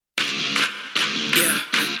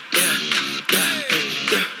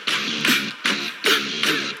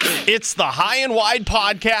It's the High and Wide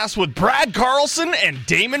podcast with Brad Carlson and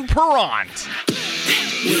Damon Perront.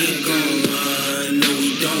 We ain't gon' run, no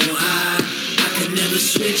we don't hide. I could never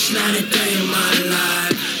switch, not a day in my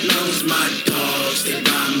life. Long as my dogs stay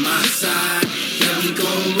by my side. Yeah, we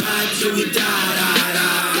gon' ride till we die.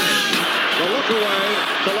 The look away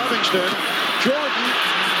to Livingston. Jordan.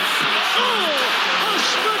 Oh, a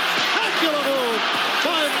spectacular move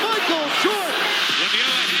by Michael Jordan. Lemieux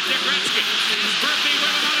ahead to Gretzky. Murphy with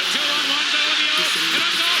him on a 2-on-1 to Lemieux. And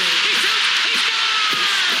up goal. He shoots. He scores!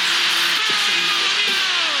 Lemieux!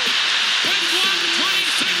 With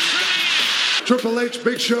 1:26 remaining. Triple H,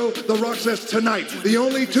 Big Show, The Rock says tonight, the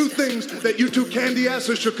only two things that you two candy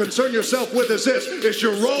asses should concern yourself with is this. Is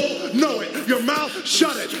your roll, know it. Your mouth,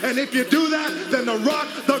 shut it. And if you do that, then The Rock,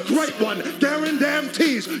 the great one,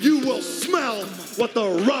 guarantees you will smell what The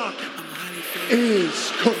Rock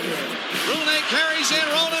is cooking. Rooney carries in,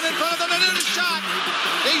 rolling in front of them, and in a shot.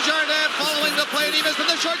 Desjardins following the play, and he missed with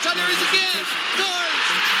the short shot. There he is again. Scores!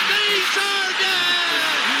 Desjardins!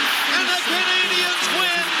 And the Canadians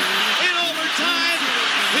win in overtime.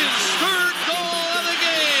 His third goal of the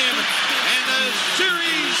game. And the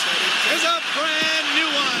series is a brand new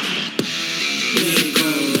one. We ain't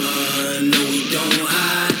gon' run, no we don't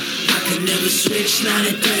hide. I could never switch, not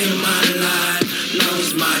a day in my life. Long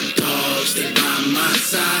as my dogs stay by my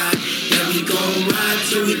side. Yeah, we gon' ride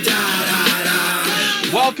till we die.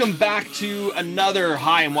 Welcome back to another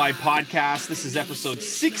High and Wide podcast. This is episode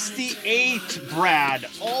 68, Brad.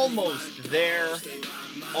 Almost there.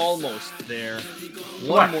 One more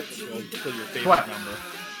to go to your favorite number.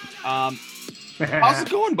 How's it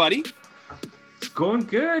going, buddy? It's going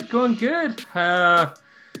good.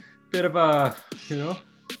 Bit of a,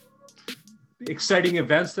 exciting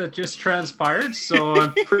events that just transpired, so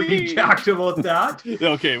I'm pretty jacked about that.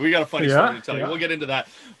 Okay, we got a funny story to tell you. We'll get into that.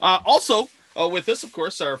 Also, with us, of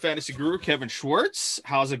course, our fantasy guru, Kevin Schwartz.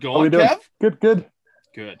 How's it going, Kev? Good.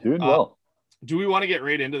 Doing well. Do we want to get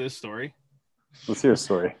right into this story? Let's hear a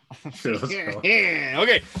story. Sure, let's go.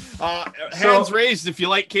 Okay. Hands raised if you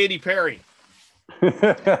like Katy Perry.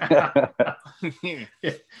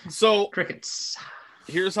 So, Crickets.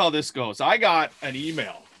 here's how this goes. I got an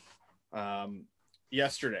email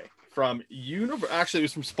yesterday from actually it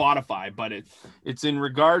was from Spotify, but it's in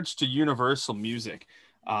regards to Universal Music.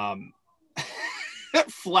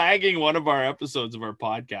 Flagging one of our episodes of our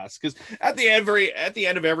podcast, because at the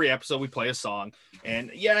end of every episode we play a song, and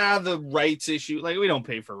the rights issue, like, we don't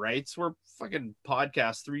pay for rights. We're fucking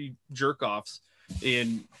podcast 3 jerk-offs, 2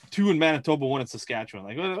 in Manitoba, 1 in Saskatchewan.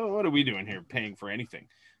 Like, what are we doing here paying for anything?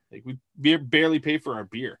 Like, we barely pay for our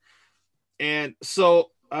beer. And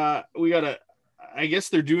so I guess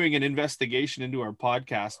they're doing an investigation into our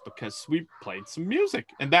podcast because we played some music,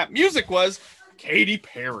 and that music was Katy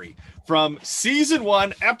Perry from season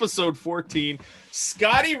 1, episode 14.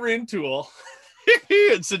 Scotty Rintoul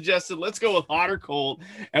had suggested, let's go with Hot or Cold,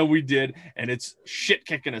 and we did, and it's shit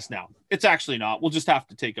kicking us now. It's actually not. We'll just have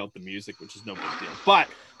to take out the music, which is no big deal. But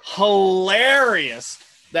hilarious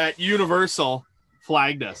that Universal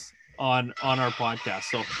flagged us on our podcast.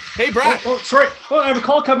 So, hey, Brad. Oh, sorry. I have a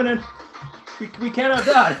call coming in. We can't have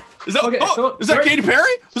that. Is that, okay, is that Katy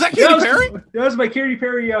Perry? Was that Katy Perry? That was my Katy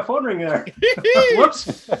Perry phone ring there.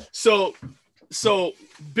 Whoops. So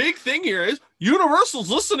big thing here is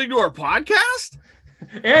Universal's listening to our podcast,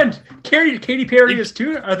 and Katy Perry is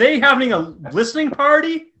too. Are they having a listening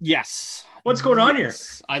party? Yes. What's going on here?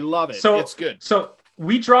 I love it. So it's good. So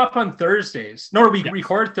we drop on Thursdays. No, we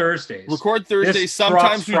record Thursdays. Record Thursdays. This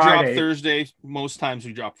Sometimes we Friday. drop Thursday. Most times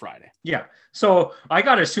we drop Friday. Yeah. So I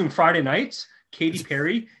gotta assume Friday nights, Katy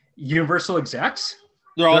Perry, Universal execs.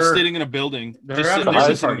 They're all sitting in a building. They're Just having sitting a there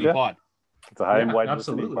listening listening to the pod. It's a high and wide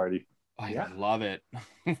absolutely. listening party. I love it.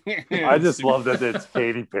 I just love that it's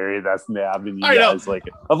Katy Perry that's nabbing you I know. guys. Like,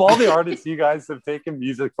 of all the artists you guys have taken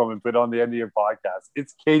music from and put on the end of your podcast,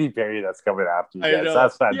 it's Katy Perry that's coming after you I guys. know.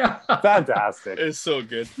 That's Yeah. fantastic. It's so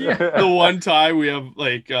good. Yeah. The one time we have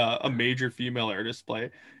like a major female artist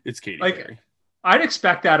play, it's Katy Perry. I'd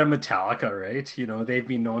expect that of Metallica, right? They've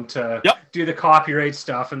been known to do the copyright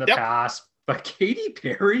stuff in the past. But Katy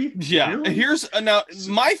Perry? Yeah. Really? Here's now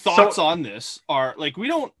my thoughts on this are, like, we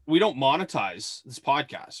don't monetize this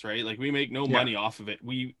podcast, right? Like, we make no money off of it.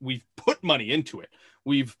 We've put money into it.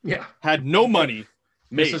 We've had no money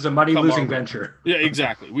made. This is a money losing venture. Yeah,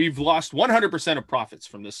 exactly. We've lost 100% of profits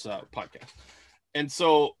from this podcast. And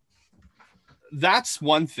so that's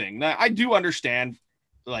one thing. Now, I do understand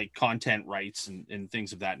like content rights and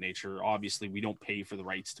things of that nature. Obviously we don't pay for the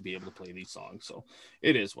rights to be able to play these songs, so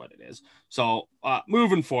it is what it is. So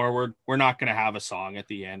moving forward, we're not going to have a song at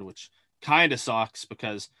the end, which kind of sucks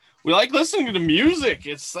because we like listening to music.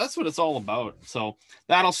 That's what it's all about. So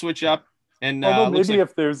that'll switch up. And maybe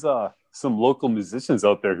if there's some local musicians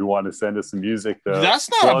out there who want to send us some music, that's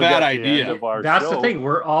not a bad idea. That's the thing.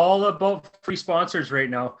 We're all about free sponsors right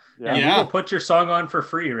now. Yeah. And we will put your song on for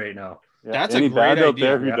free right now. Yeah. That's any a great band out idea.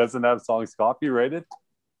 there who doesn't have songs copyrighted,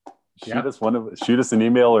 shoot us an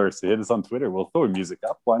email or hit us on Twitter. We'll throw music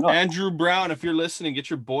up. Why not? Andrew Brown, if you're listening, get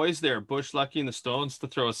your boys there, Bush, Lucky, and the Stones, to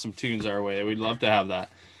throw us some tunes our way. We'd love to have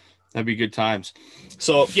that. That'd be good times.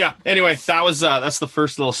 So yeah. Anyway, that's the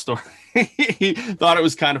first little story. He thought it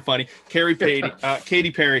was kind of funny.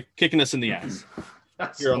 Katy Perry kicking us in the ass.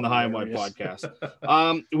 Here on the High and Wide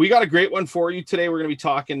podcast. We got a great one for you today. We're going to be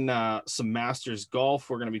talking some Masters golf.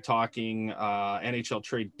 We're going to be talking NHL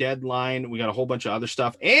trade deadline. We got a whole bunch of other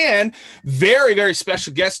stuff and very, very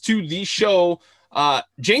special guest to the show.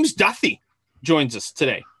 James Duthie joins us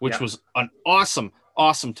today, which was an awesome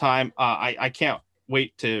time. I can't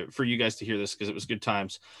wait for you guys to hear this because it was good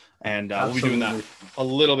times. And we'll be doing that a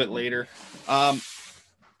little bit later.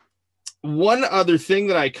 One other thing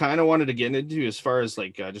that I kind of wanted to get into as far as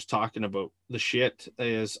like just talking about the shit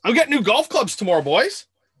is I'm getting new golf clubs tomorrow, boys.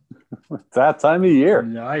 It's that time of year.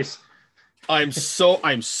 Nice. I'm so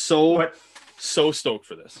stoked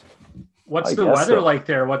for this. What's the weather like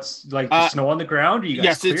there? What's like the snow on the ground?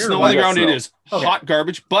 Yes, it's snow on the ground. It is hot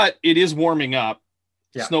garbage, but it is warming up.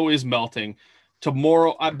 Yeah. Snow is melting.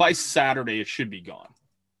 Tomorrow, by Saturday, it should be gone.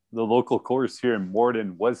 The local course here in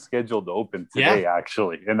Morden was scheduled to open today,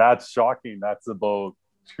 actually. And that's shocking. That's about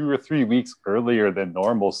 2 or 3 weeks earlier than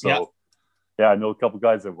normal. So, I know a couple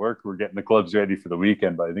guys at work were getting the clubs ready for the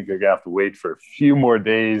weekend, but I think they're going to have to wait for a few more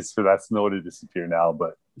days for that snow to disappear now.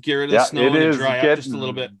 But get rid of the snow and dry up just a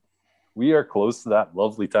little bit. We are close to that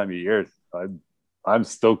lovely time of year. I'm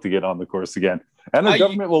stoked to get on the course again. And the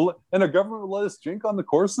government will let us drink on the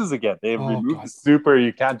courses again. They've removed the super.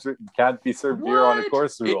 You can't be served beer on a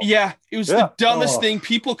course rule. It was the dumbest thing.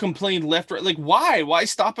 People complained left, right. Like, why? Why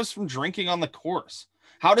stop us from drinking on the course?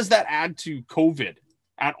 How does that add to COVID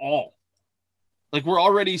at all? Like, we're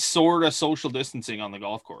already sort of social distancing on the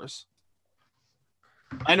golf course.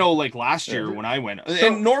 I know, like last year when I went,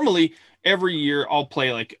 and normally every year I'll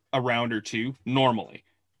play like a round or two normally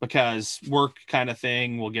because work kind of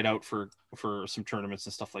thing. We'll get out for some tournaments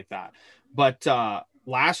and stuff like that. But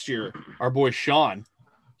last year, our boy Sean,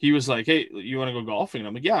 he was like, "Hey, you want to go golfing?" And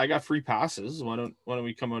I'm like, "Yeah, I got free passes. Why don't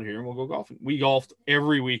we come out here and we'll go golfing?" We golfed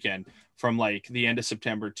every weekend from like the end of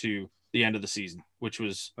September to the end of the season, which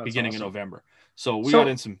was beginning of November. So we got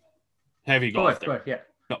in some heavy golf there. Go ahead, yeah.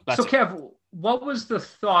 No, so Kev, what was the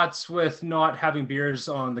thoughts with not having beers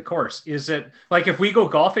on the course? Is it like if we go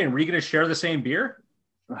golfing, are we going to share the same beer?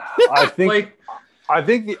 I think I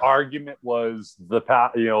think the argument was the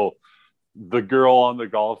girl on the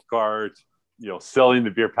golf cart, selling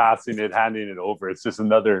the beer, passing it, handing it over. It's just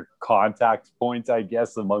another contact point, I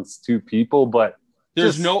guess, amongst two people. But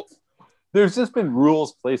there's just been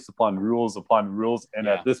rules placed upon rules, and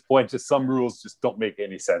at this point, just some rules just don't make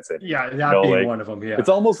any sense anymore. Yeah, that being one of them. Yeah, it's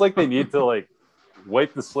almost like they need to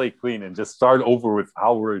wipe the slate clean and just start over with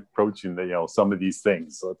how we're approaching some of these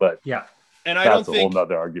things. So, but and I that's don't a think whole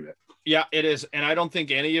nother argument. Yeah, it is. And I don't think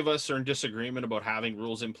any of us are in disagreement about having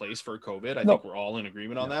rules in place for COVID. I think we're all in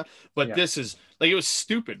agreement on that. But this is it was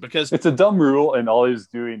stupid because it's a dumb rule and all he's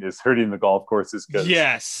doing is hurting the golf courses.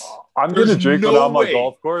 Yes. I'm going to drink it on my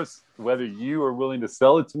golf course, whether you are willing to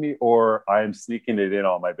sell it to me or I am sneaking it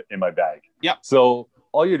in my bag. Yeah. So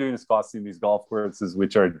all you're doing is costing these golf courses,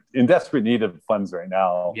 which are in desperate need of funds right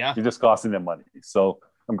now. Yeah. You're just costing them money. So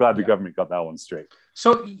I'm glad the government got that one straight.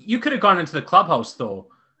 So you could have gone into the clubhouse though.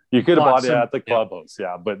 You could have bought it at the clubhouse,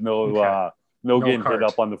 but no getting hit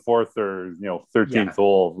up on the 4th or 13th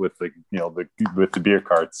hole with with the beer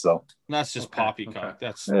carts. So that's just poppycock.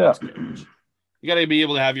 That's garbage. You got to be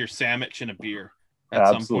able to have your sandwich and a beer at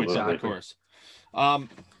some points on the course.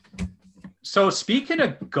 So speaking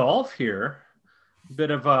of golf here,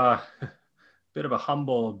 bit of a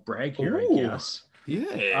humble brag here, I guess.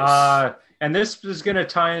 Yes. And this is going to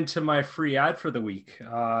tie into my free ad for the week.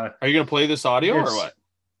 Are you going to play this audio or what?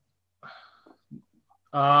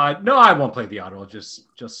 No, I won't play the audio.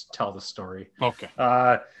 Just tell the story. Okay.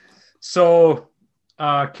 So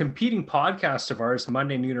competing podcast of ours,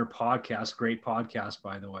 Monday Nooner Podcast, great podcast,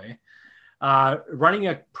 by the way, running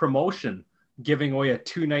a promotion, giving away a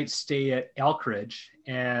 2-night stay at Elkridge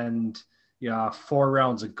and 4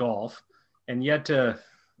 rounds of golf. And yet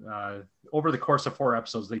over the course of 4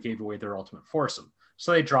 episodes, they gave away their ultimate foursome.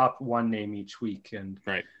 So they drop one name each week, and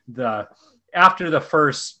Right. After the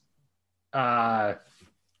first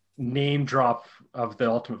name drop of the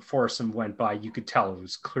Ultimate Foursome went by, you could tell it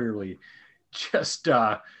was clearly just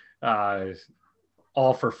all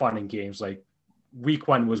for fun and games. Like week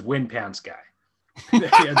one was Win Pants guy. Then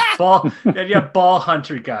you had Ball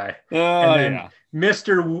Hunter guy, and then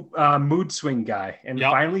Mr. Mood Swing guy, and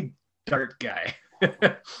finally Dart guy.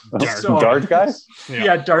 Dart guy?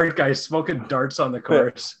 Yeah, Dart guy smoking darts on the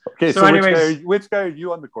course. Okay, so anyways, which guy are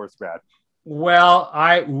you on the course, Matt? Well,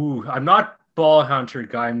 I'm not Ball Hunter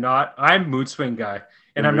guy. I'm Mood Swing guy,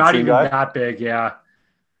 and I'm not even that big. Yeah.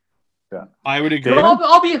 I would agree. But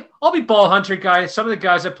I'll be Ball Hunter guy. Some of the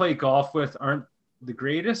guys I play golf with aren't the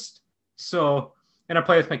greatest, so. And I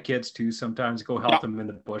play with my kids too. Sometimes go help them in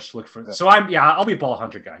the bush, look for. So I'll be Ball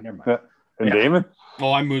Hunter guy. Never mind. And Damon?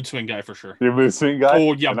 Oh, I'm Mood Swing guy for sure. You're Mood Swing guy?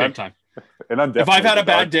 Oh yeah, big time. And I'm if I've had a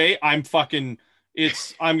bad day, I'm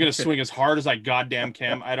gonna swing as hard as I goddamn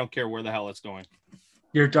can. I don't care where the hell it's going.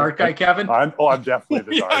 You're a dart guy, Kevin? I'm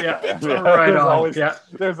definitely the dart guy. Right on.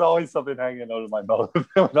 There's always something hanging out of my mouth when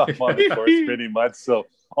I'm on the course pretty much. So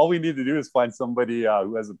all we need to do is find somebody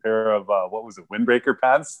who has a pair of windbreaker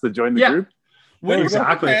pants to join the group.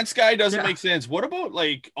 Windbreaker pants guy doesn't make sense. What about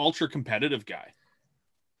like ultra competitive guy?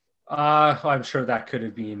 I'm sure that could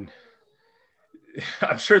have been.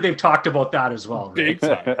 I'm sure they've talked about that as well. Right? Big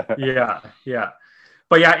time. Yeah.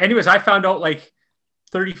 But yeah, anyways, I found out like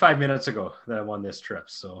 35 minutes ago that I won this trip.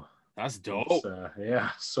 So that's dope.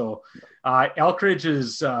 So Elkridge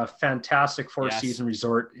is a fantastic four-season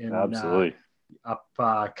resort in absolutely up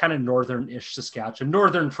kind of northern-ish Saskatchewan,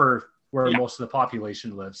 northern for where most of the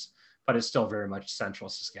population lives, but it's still very much central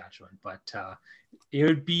Saskatchewan. But it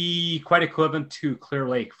would be quite equivalent to Clear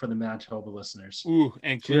Lake for the Manitoba listeners. Ooh,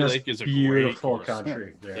 and Clear Lake is a beautiful great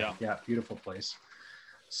country. Yeah, beautiful place.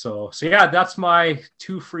 So yeah, that's my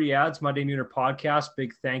 2 free ads, Monday Nooner podcast.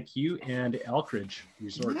 Big thank you, and Elkridge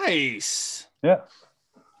Resort. Nice. Yeah.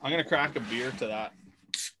 I'm gonna crack a beer to that.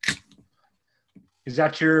 Is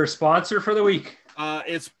that your sponsor for the week?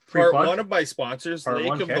 It's part one of my sponsors,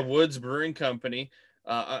 Lake of the Woods Brewing Company.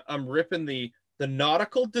 I'm ripping the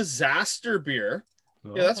Nautical Disaster beer.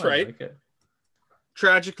 Yeah, that's right. Like it.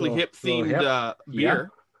 Tragically hip themed beer.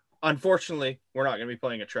 Unfortunately, we're not going to be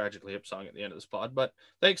playing a Tragically Hip song at the end of this pod, but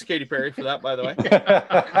thanks, Katy Perry, for that, by the way.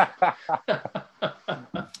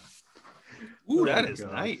 Ooh, that is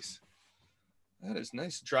nice. That is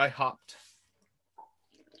nice. Dry hopped.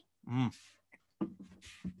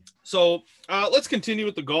 So let's continue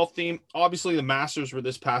with the golf theme. Obviously, the Masters were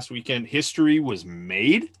this past weekend. History was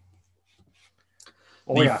made.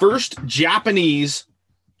 The first Japanese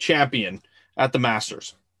champion at the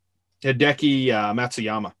Masters, Hideki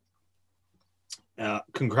Matsuyama.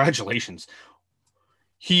 Congratulations.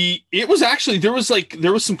 There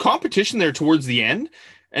was some competition there towards the end,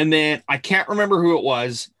 and then I can't remember who it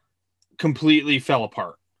was, completely fell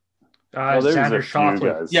apart. Xander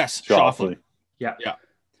Schauffele. Yes, Schauffele. Yeah.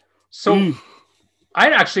 So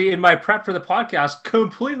I'd actually, in my prep for the podcast,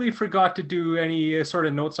 completely forgot to do any sort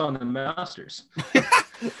of notes on the Masters.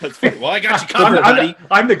 That's funny. Well, I got you covered, buddy.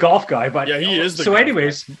 I'm the golf guy, but yeah, he is. So,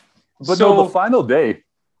 anyways, the final day,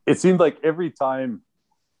 it seemed like every time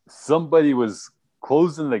somebody was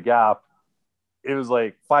closing the gap, it was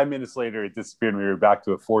like 5 minutes later it disappeared and we were back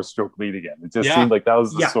to a 4-stroke lead again. It just seemed like that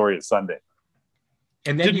was the story of Sunday.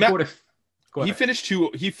 And then he finished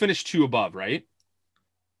two above, right?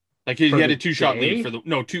 Like he had a 2-shot lead for the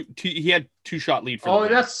he had 2-shot lead for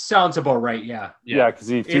that sounds about right. Yeah, because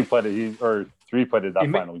he 2-putted or 3-putted that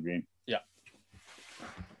final green. Yeah.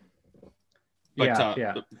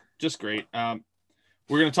 But just great.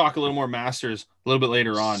 We're going to talk a little more Masters a little bit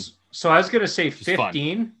later on. So I was going to say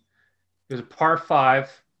 15. There's a par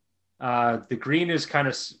 5. The green is kind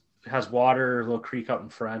of has water, a little creek out in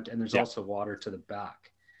front, and there's also water to the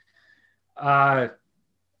back.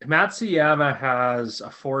 Matsuyama has a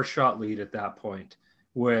 4-shot lead at that point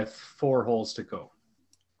with 4 holes to go.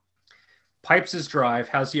 Pipes his drive,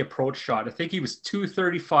 has the approach shot. I think he was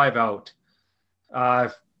 235 out,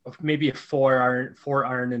 maybe a 4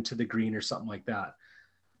 iron into the green or something like that.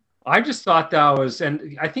 I just thought that was,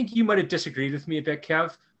 and I think you might have disagreed with me a bit,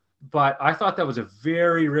 Kev, but I thought that was a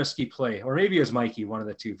very risky play, or maybe it was Mikey, one of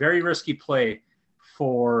the two. Very risky play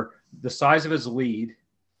for the size of his lead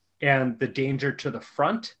and the danger to the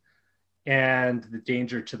front and the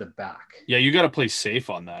danger to the back. Yeah, you got to play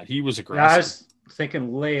safe on that. He was aggressive. Yeah, I was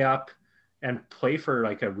thinking lay up and play for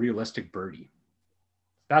like a realistic birdie.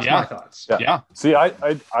 That's my thoughts. Yeah. See, I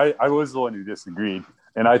was the one who disagreed,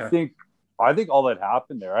 and I think I think all that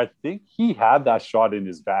happened there, I think he had that shot in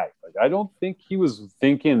his bag. Like, I don't think he was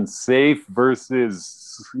thinking safe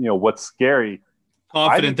versus, what's scary.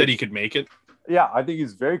 Confident that he could make it. Yeah, I think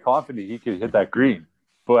he's very confident he could hit that green.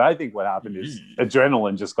 But I think what happened is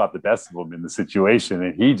adrenaline just got the best of him in the situation,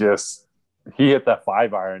 and he hit that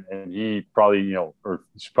 5-iron, and he probably,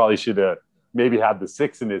 probably should have maybe had the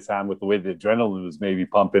 6 in his hand with the way the adrenaline was maybe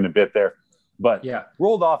pumping a bit there. But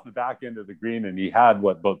rolled off the back end of the green, and he had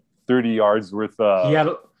about 30 yards worth.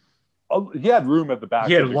 He had room at the back.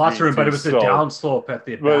 He had lots of room, but it was the downslope at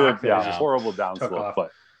the back. Yeah, it was horrible downslope.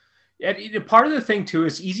 But and part of the thing too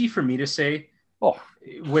is easy for me to say.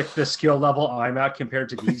 With the skill level I'm at compared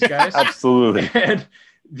to these guys. Absolutely. And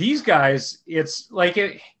these guys, it's like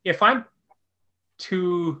if I'm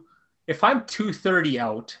 230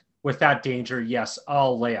 out with that danger, yes,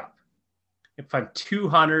 I'll lay up. If I'm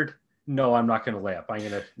 200, no, I'm not going to lay up. I'm going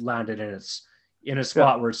to land it in a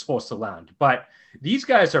spot where it's supposed to land. But these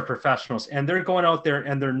guys are professionals, and they're going out there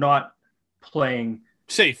and they're not playing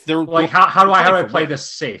safe. They're like, how do I play this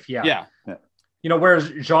safe? Yeah. Whereas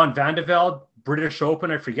Jean Van de Velde, British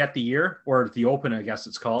Open, I forget the year, or the Open, I guess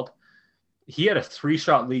it's called. He had a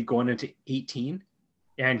 3-shot lead going into 18,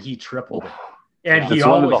 and he tripled it. And he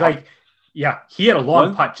always he had a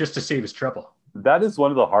long putt just to save his triple. That is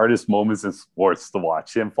one of the hardest moments in sports to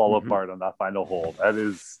watch him fall apart on that final hole. That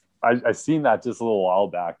is, I seen that just a little while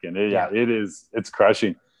back, and it's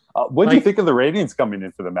crushing. What do you think of the ratings coming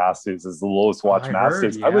in for the Masters as the lowest watched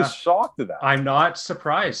Masters? I was shocked at that. I'm not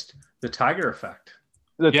surprised. The Tiger effect.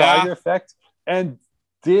 Tiger effect. And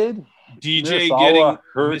did DJ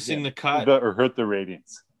missing the cut or hurt the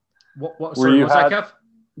ratings? What sorry, was that, Kev?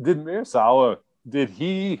 Did Miyazawa, did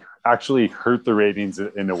he actually hurt the ratings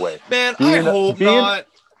in a way? Man, I hope not.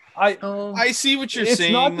 I see what you're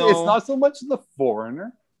saying. It's not so much the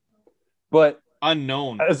foreigner, but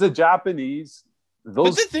unknown. As a Japanese,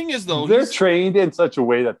 but the thing is, though, they're trained in such a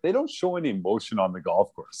way that they don't show any emotion on the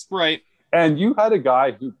golf course. Right. And you had a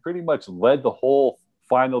guy who pretty much led the whole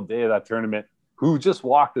final day of that tournament, who just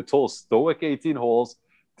walked the total stoic 18 holes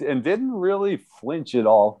and didn't really flinch at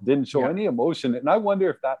all, didn't show any emotion. And I wonder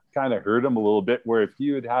if that kind of hurt him a little bit, where if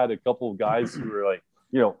you had a couple of guys who were like,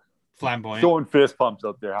 flamboyant, throwing fist pumps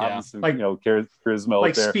up there, having some, charisma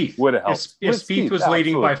out there, Spieth. Would have helped. If Spieth was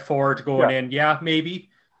leading by 4 to going in, maybe.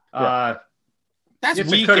 That's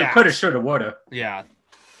weak. Could have, should have, would have. Yeah.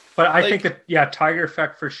 But I think that, Tiger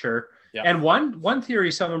effect for sure. Yeah. And one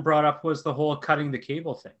theory someone brought up was the whole cutting the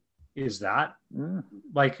cable thing. Is that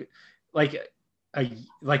like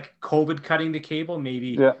COVID cutting the cable?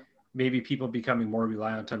 Maybe people becoming more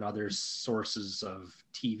reliant on other sources of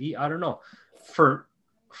TV. I don't know. For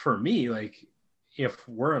me, like, if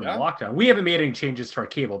we're in a lockdown, we haven't made any changes to our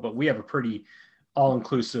cable, but we have a pretty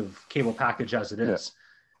all-inclusive cable package as it is.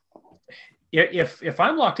 Yeah. If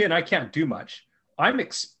I'm locked in, I can't do much. I'm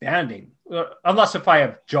expanding, unless if I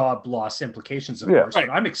have job loss implications, of course. Right.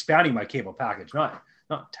 But I'm expanding my cable package, not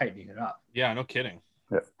tightening it up. Yeah, no kidding.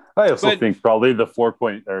 Yeah, I also think probably the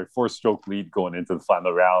 4-stroke lead going into the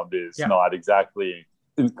final round is not exactly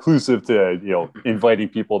inclusive to inviting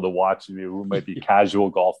people to watch who might be casual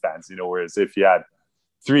golf fans. Whereas if you had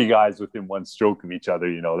 3 guys within 1 stroke of each other,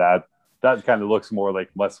 that kind of looks more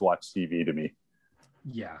like must-watch TV to me.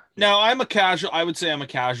 Yeah. Now I would say I'm a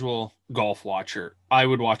casual golf watcher. I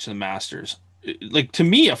would watch the Masters. Like, to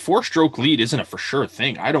me, a 4-stroke lead isn't a for sure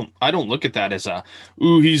thing. I don't look at that as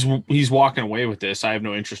he's walking away with this. I have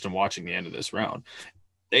no interest in watching the end of this round.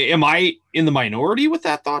 Am I in the minority with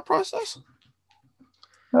that thought process?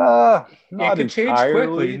 Not it can change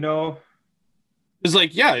quickly. No. It's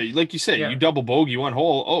like you said, you double bogey 1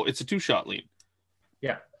 hole. Oh, it's a 2-shot lead.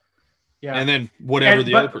 Yeah. Yeah. And then whatever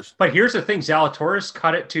the other person. But here's the thing. Zalatoris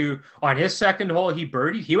cut it on his 2nd hole. He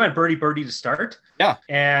birdied. He went birdie to start. Yeah.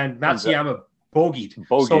 And Matsuyama bogeyed.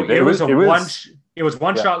 So it was a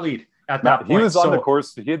one-shot lead at that point. He was on the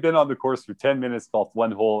course. He had been on the course for 10 minutes, golfed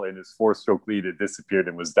 1 hole, and his 4-stroke lead had disappeared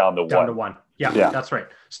and was down to 1. Down to 1. Yeah, that's right.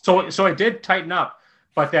 So it did tighten up,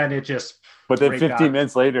 but then it just. But then 15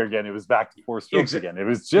 minutes later, again, it was back to 4 strokes again. It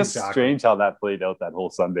was just strange how that played out that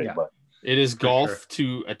whole Sunday. Yeah. But it is golf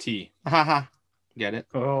to a T. Haha. Get it?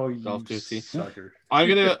 Oh, golf to a T. Sucker. I'm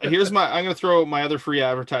gonna throw my other free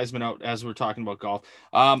advertisement out as we're talking about golf.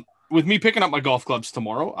 With me picking up my golf clubs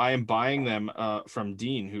tomorrow, I am buying them from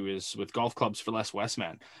Dean, who is with Golf Clubs for Less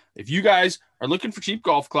Westman. If you guys are looking for cheap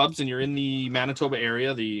golf clubs and you're in the Manitoba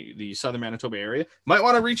area, the southern Manitoba area, might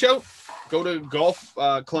want to reach out. Go to Golf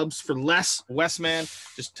Clubs for Less Westman.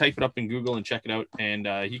 Just type it up in Google and check it out, and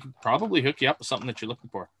he can probably hook you up with something that you're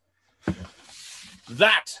looking for.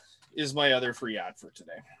 That is my other free ad for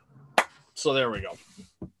today. So there we go.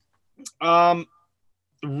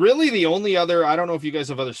 Really the only other, I don't know if you guys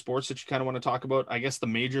have other sports that you kind of want to talk about. I guess the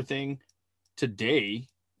major thing today,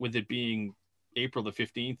 with it being April the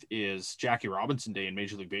 15th, is Jackie Robinson Day in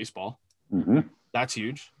Major League Baseball. Mm-hmm. That's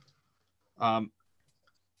huge. How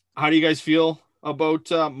do you guys feel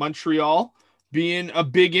about Montreal being a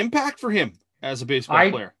big impact for him as a baseball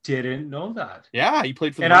player? I didn't know that. Yeah, he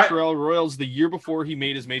played for the Montreal Royals the year before he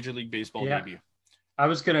made his Major League Baseball debut. I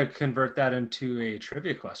was going to convert that into a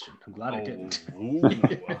trivia question. I'm glad I didn't.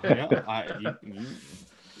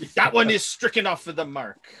 That one is stricken off of the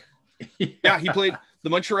mark. Yeah, he played the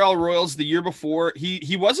Montreal Royals the year before.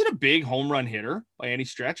 He wasn't a big home run hitter by any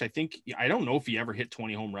stretch. I don't know if he ever hit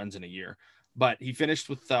 20 home runs in a year, but he finished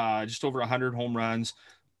with just over 100 home runs,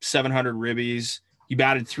 700 ribbies. He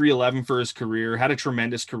batted .311 for his career, had a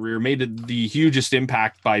tremendous career, made the hugest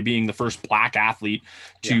impact by being the first black athlete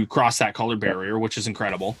to cross that color barrier, which is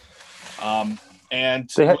incredible. And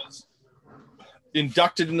was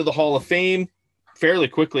inducted into the Hall of Fame fairly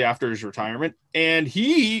quickly after his retirement. And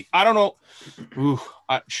I don't know,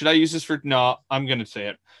 should I use this for? No, I'm going to say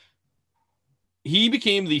it. He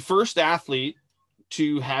became the first athlete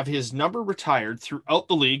to have his number retired throughout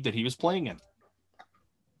the league that he was playing in.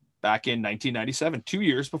 Back in 1997, 2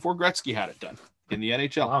 years before Gretzky had it done in the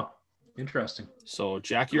NHL. Wow, interesting. So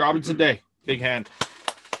Jackie Robinson Day, big hand.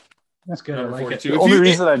 That's good. I like it. The only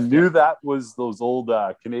reason I knew that was those old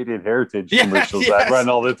Canadian Heritage commercials that run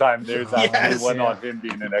all the time. There's that one on him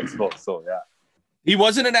being an Expo. So yeah, he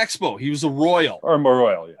wasn't an Expo. He was a Royal or more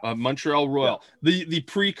Royal. Yeah, Montreal Royal, the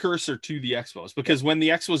precursor to the Expos. Because when the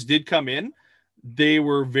Expos did come in, they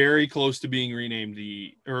were very close to being named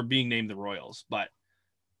the Royals, but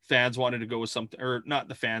fans wanted to go with something, or not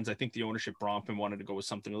the fans. I think the ownership Brompton wanted to go with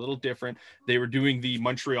something a little different. They were doing the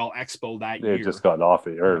Montreal Expo that year. They just got off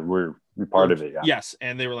it, or we're part of it. Yeah. Yes,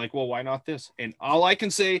 and they were like, "Well, why not this?" And all I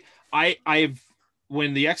can say, I've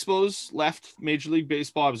when the Expos left Major League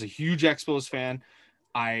Baseball, I was a huge Expos fan.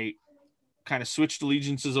 I kind of switched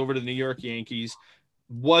allegiances over to the New York Yankees.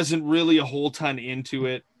 Wasn't really a whole ton into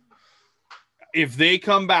it. If they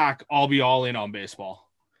come back, I'll be all in on baseball.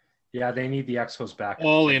 Yeah, they need the Expos back.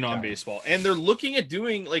 All in on baseball. And they're looking at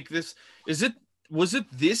doing like this. Was it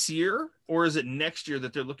this year or is it next year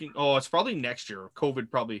that they're looking? Oh, it's probably next year. COVID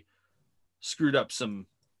probably screwed up some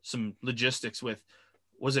logistics with,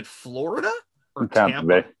 was it Florida or Tampa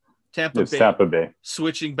Bay? Tampa Bay.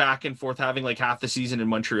 Switching back and forth, having like half the season in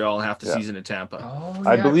Montreal and half the season in Tampa. Oh,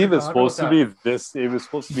 I believe it's supposed to be this. It was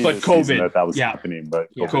supposed to be, but this COVID season that was happening, but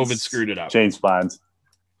COVID screwed it up. Changed plans.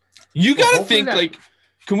 You got to think like,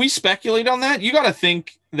 can we speculate on that? You got to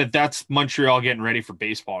think that that's Montreal getting ready for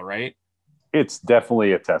baseball, right? It's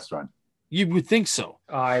definitely a test run. You would think so.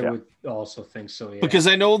 I would also think so, yeah. Because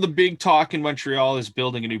I know the big talk in Montreal is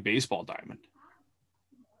building a new baseball diamond.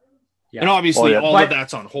 Yeah. And obviously all of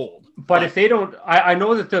that's on hold. But if they don't, I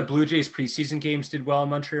know that the Blue Jays preseason games did well in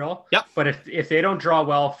Montreal. Yep. But if they don't draw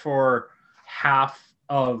well for half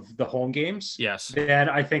of the home games, then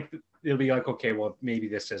I think it'll be like, okay, well, maybe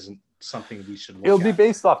this isn't something we should look It'll be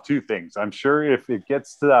based off two things. I'm sure if it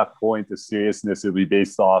gets to that point of seriousness, it'll be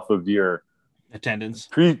based off of your attendance,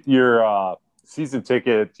 your season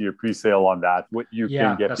ticket, your pre-sale on that, what you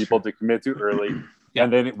can get people to commit to early.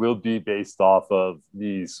 And then it will be based off of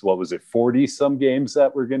these, 40 some games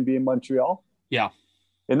that were going to be in Montreal. Yeah.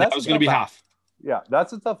 And that was going to be half. Yeah.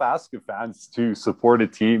 That's a tough ask of fans to support a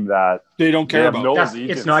team that they don't care about.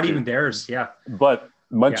 It's not even theirs. Yeah. But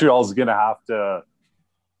Montreal's going to have to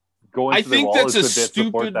go into the walls a bit,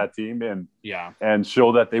 support that team and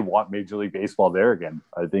show that they want Major League Baseball there again.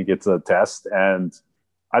 I think it's a test, and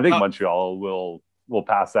I think Montreal will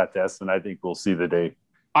pass that test, and I think we'll see the day.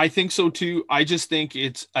 I think so too. I just think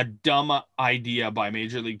it's a dumb idea by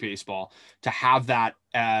Major League Baseball to have that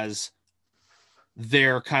as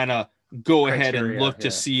their kind of go ahead and look to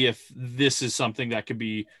see if this is something that could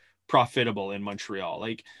be profitable in Montreal.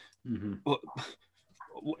 Like,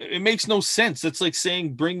 it makes no sense. It's like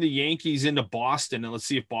saying bring the Yankees into Boston and let's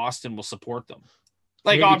see if Boston will support them.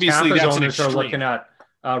 Like, maybe obviously Tampa's that's an extreme. Are looking at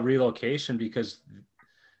relocation because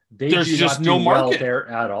there's just no market well there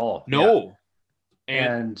at all. No. Yeah.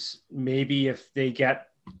 And maybe if they get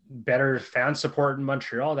better fan support in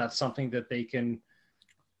Montreal, that's something that they can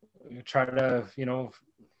try to,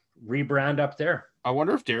 rebrand up there. I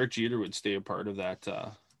wonder if Derek Jeter would stay a part of that.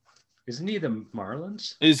 Isn't he the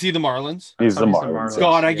Marlins? Is he the Marlins? He's the Marlins.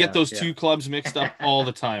 God, I get those two clubs mixed up all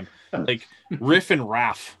the time. Like Riff and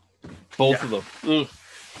Raff, both of them.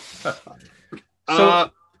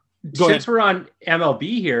 So since we're on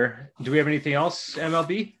MLB here, do we have anything else,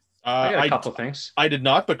 MLB? I got a couple things. I did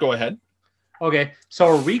not, but go ahead. Okay, so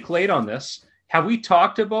a week late on this. Have we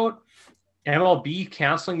talked about MLB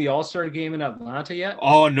canceling the All-Star game in Atlanta yet?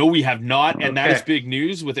 Oh, no, we have not. And that Okay. is big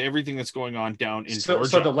news with everything that's going on down in Georgia.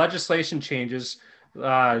 So the legislation changes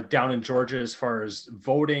down in Georgia as far as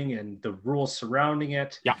voting and the rules surrounding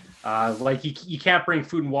it. Yeah. Like you can't bring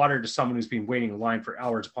food and water to someone who's been waiting in line for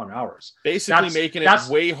hours upon hours. Basically making it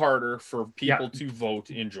way harder for people to vote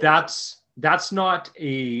in Georgia. That's not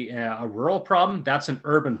a rural problem. That's an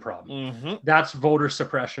urban problem. Mm-hmm. That's voter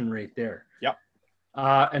suppression right there. Yep.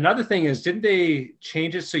 Another thing is, didn't they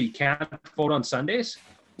change it so you can't vote on Sundays?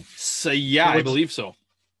 So, yeah, I believe so.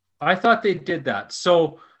 I thought they did that.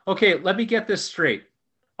 So, okay, let me get this straight.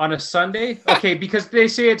 On a Sunday, okay, because they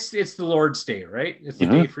say it's the Lord's Day, right? It's the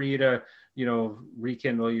day for you to,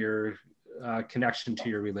 rekindle your connection to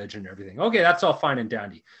your religion and everything. Okay, that's all fine and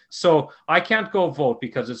dandy. So I can't go vote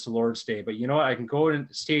because it's the Lord's Day, but you know what? I can go in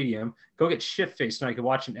the stadium, go get shit-faced, and I can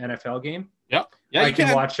watch an NFL game. Yep. Yeah, I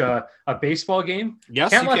can watch a baseball game. Yes,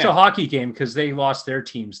 can't watch a hockey game because they lost their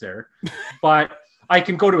teams there. But I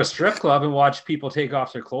can go to a strip club and watch people take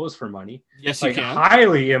off their clothes for money. Yes, you can.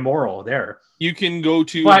 Highly immoral there. You can go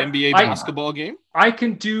to an NBA basketball game. I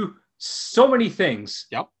can do so many things.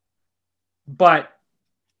 Yep. But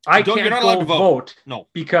I can't you're not go allowed to vote. No.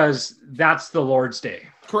 Because that's the Lord's Day.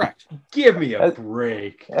 Correct. Give me a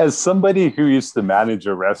break. As somebody who used to manage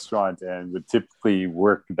a restaurant and would typically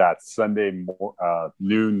work that Sunday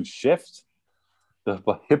noon shift, the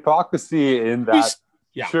hypocrisy in that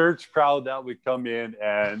church crowd that would come in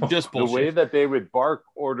and just the way that they would bark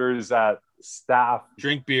orders at staff,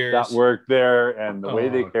 drink beers that worked there, and the way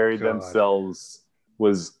they carried themselves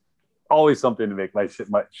was always something to make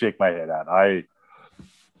shake my head at.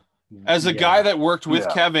 As a guy that worked with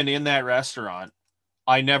Kevin in that restaurant,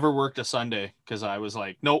 I never worked a Sunday because I was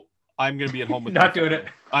like, nope, I'm going to be at home with not doing it.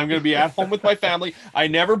 I'm going to be at home with my family. I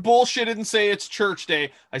never bullshitted and say it's church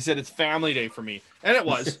day. I said it's family day for me. And it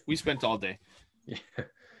was. We spent all day.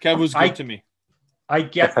 Kev was good to me. I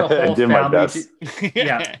get the whole I did my best.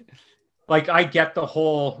 Yeah. Like I get the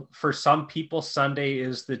whole, for some people, Sunday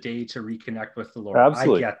is the day to reconnect with the Lord.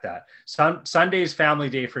 Absolutely. I get that. Sunday is family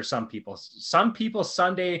day for some people. Some people,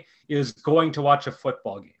 Sunday is going to watch a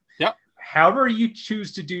football game. Yep. However you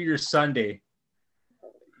choose to do your Sunday,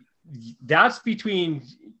 that's between,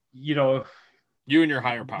 you and your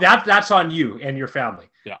higher power. That's on you and your family.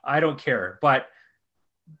 Yeah. I don't care. But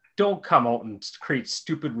don't come out and create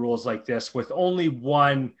stupid rules like this with only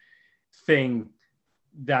one thing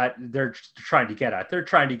that they're trying to get at. They're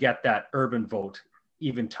trying to get that urban vote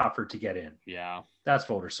even tougher to get in. Yeah. That's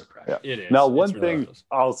voter suppression. Yeah. It is. Now, one thing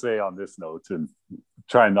I'll say on this note, and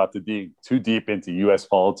trying not to dig too deep into U.S.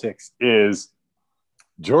 politics, is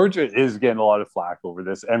Georgia is getting a lot of flack over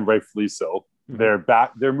this, and rightfully so.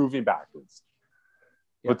 Mm-hmm. They're moving backwards.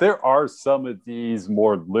 Yeah. But there are some of these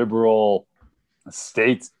more liberal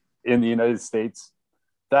states in the United States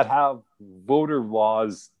that have voter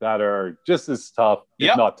laws that are just as tough,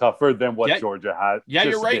 if not tougher, than what Georgia had. Yeah,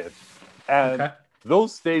 you're right. Did. And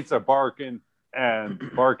those states are barking,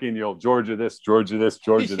 Georgia this, Georgia this,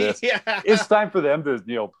 Georgia this. It's time for them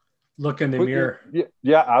to, look in the mirror.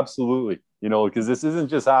 Yeah, absolutely. Because this isn't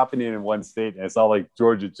just happening in one state, and it's not like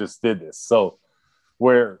Georgia just did this. So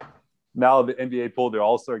where now the NBA pulled their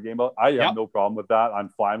All-Star game out, I have no problem with that. I'm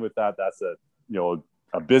fine with that. That's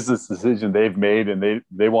a business decision they've made, and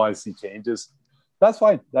they want to see changes. That's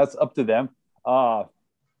fine. That's up to them.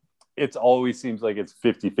 It always seems like it's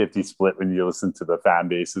 50-50 split when you listen to the fan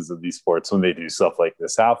bases of these sports when they do stuff like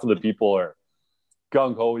this. Half of the people are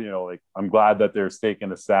gung-ho, like, I'm glad that they're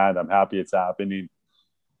taking a stand. I'm happy it's happening.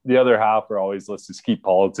 The other half are always, let's just keep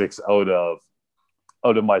politics out of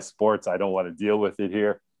my sports. I don't want to deal with it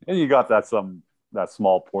here. And you got that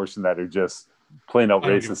small portion that are just plain out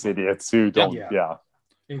racist idiots who don't. Yeah.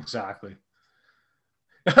 Exactly.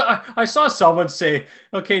 I saw someone say,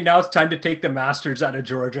 okay, now it's time to take the Masters out of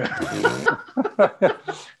Georgia.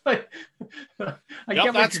 I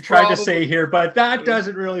get what you're trying to say here, but that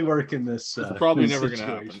doesn't really work in this. Probably never going to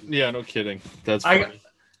happen. Yeah, no kidding. That's funny.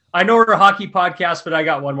 I know we're a hockey podcast, but I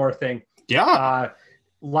got one more thing. Yeah.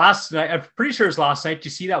 Last night, I'm pretty sure it was last night. Did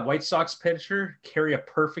you see that White Sox pitcher carry a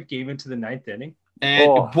perfect game into the 9th inning?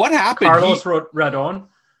 And what happened? Carlos Rodon.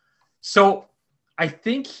 So I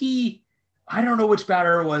think I don't know which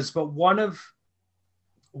batter it was, but one of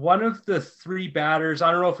the three batters,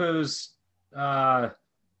 I don't know if it was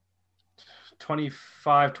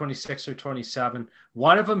 25, 26, or 27.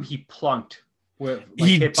 One of them he plunked.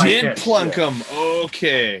 He did plunk him.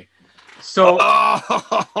 Okay. So,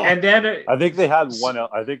 and then I think they had one out.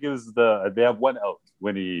 I think it was they have one out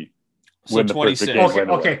when he. So 26.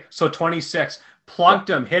 Okay. So 26 plunked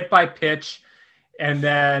him, hit by pitch, and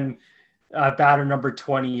then batter number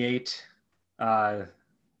 28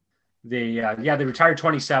 They retired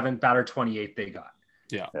 27, batter 28 they got.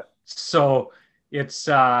 Yeah. So it's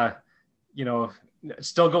it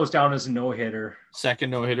still goes down as a no-hitter.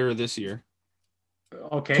 Second no-hitter this year.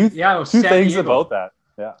 Okay. Two things about that.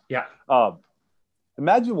 Yeah.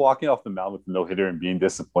 Imagine walking off the mound with a no-hitter and being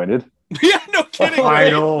disappointed. Yeah, no kidding. I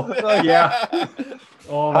know. Yeah.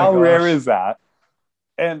 Oh my How gosh. rare is that?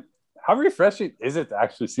 And how refreshing is it to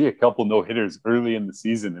actually see a couple no-hitters early in the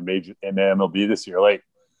season in the MLB this year? Like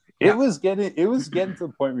it was getting to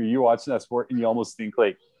the point where you're watching that sport and you almost think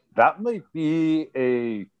like that might be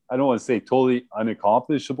I don't want to say totally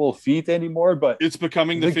unaccomplishable feat anymore, but it's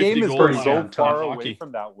becoming the game is goal so far away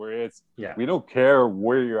from that where we don't care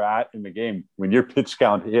where you're at in the game. When your pitch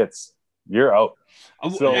count hits, you're out.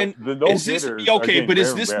 So and the no-hitters but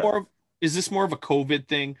is this more of a COVID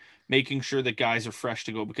thing, making sure that guys are fresh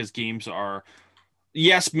to go because games are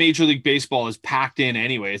Major League Baseball is packed in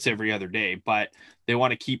anyway, it's every other day, but they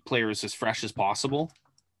want to keep players as fresh as possible?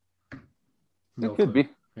 It could be.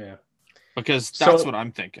 Yeah. Because that's what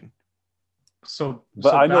I'm thinking.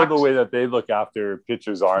 But I know the way that they look after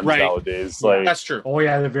pitchers' arms nowadays. Yeah, like that's true. Oh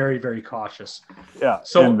yeah, they're very, very cautious. Yeah.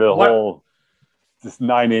 So and the whole just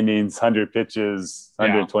 9 innings, 100 pitches,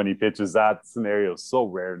 120 pitches, that scenario is so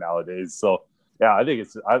rare nowadays. So yeah, I think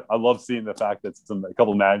I love seeing the fact that a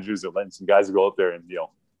couple of managers are letting some guys go out there and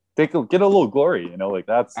get a little glory. Like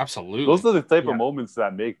that's absolutely those are the type of moments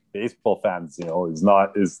that make baseball fans.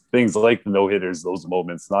 Is things like the no hitters, those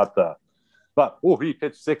moments, but he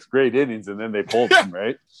pitched 6 great innings and then they pulled him,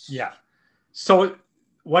 right? Yeah. So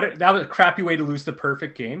that was a crappy way to lose the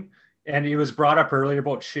perfect game. And it was brought up earlier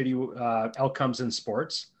about shitty outcomes in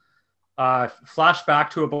sports. Flash back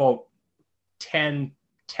to about 10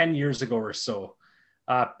 years ago or so.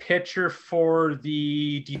 Pitcher for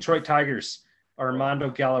the Detroit Tigers, Armando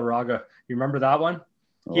Galarraga. You remember that one?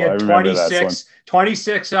 He had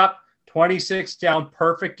 26 up, 26 down,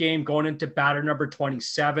 perfect game going into batter number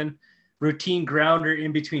 27. Routine grounder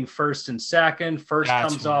in between first and second. First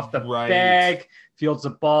comes off the bag, fields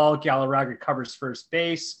the ball. Galarraga covers first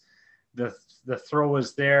base. The throw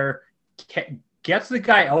is there. Gets the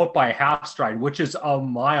guy out by a half stride, which is a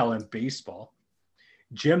mile in baseball.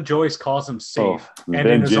 Jim Joyce calls him safe. And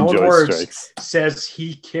in his own words, says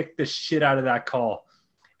he kicked the shit out of that call.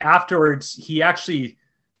 Afterwards, he actually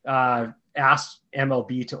asked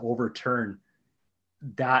MLB to overturn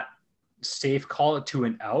that safe call it to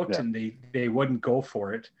an out, and they wouldn't go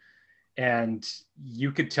for it. And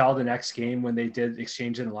you could tell the next game when they did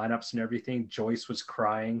exchanging lineups and everything, Joyce was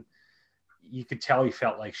crying. You could tell he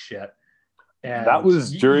felt like shit. And that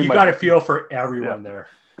was during you got to feel for everyone there.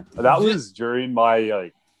 That was during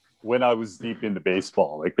my when I was deep into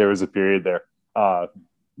baseball. Like there was a period there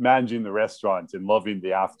managing the restaurant and loving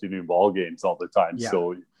the afternoon ball games all the time. Yeah.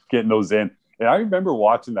 So getting those in. And I remember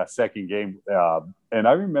watching that second game. And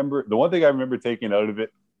I remember the one thing I remember taking out of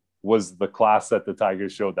it was the class that the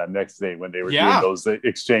Tigers showed that next day when they were doing those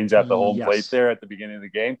exchange at the home plate there at the beginning of the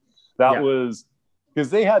game. That was because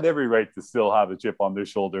they had every right to still have a chip on their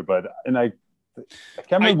shoulder. I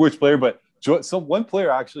can't remember which player, but one player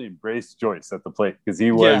actually embraced Joyce at the plate because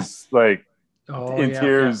he was in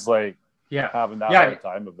tears, having that hard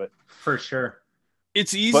time of it. For sure.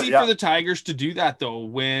 It's easy for the Tigers to do that though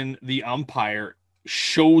when the umpire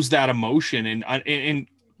shows that emotion and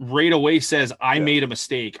right away says, I made a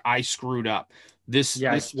mistake. I screwed up. This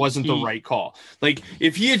wasn't the right call. Like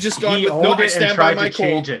if he had just gone with I stand by my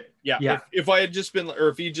call. Yeah. If I had just been, or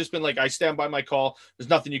if he'd just been like, I stand by my call, there's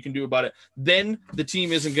nothing you can do about it. Then the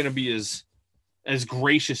team isn't going to be as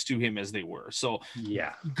gracious to him as they were. So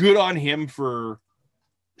good on him for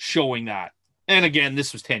showing that. And again,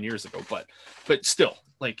 this was 10 years ago, but still,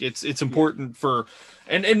 like it's important for,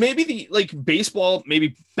 and maybe baseball,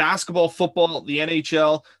 maybe basketball, football, the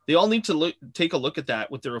NHL, they all need to take a look at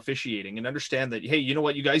that with their officiating and understand that, hey, you know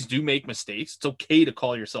what, you guys do make mistakes. It's okay to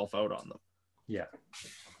call yourself out on them. Yeah.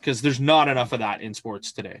 Because there's not enough of that in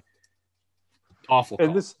sports today. Awful.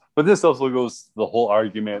 And this also goes to the whole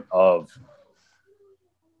argument of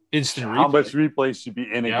instant how much replay should be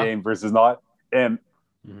in a game versus not. And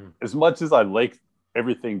as much as I like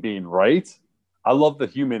everything being right, I love the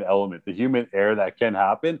human element, the human error that can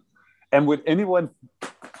happen. And would anyone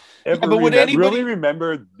really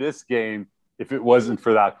remember this game if it wasn't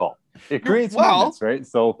for that call? It creates moments, right?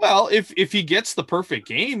 So if he gets the perfect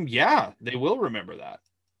game, they will remember that.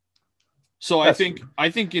 So I think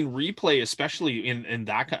in replay, especially in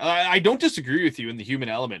that, I don't disagree with you in the human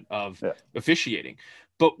element of officiating,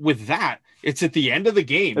 but with that, it's at the end of the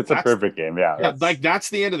game. It's a perfect game, that's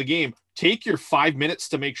the end of the game. Take your 5 minutes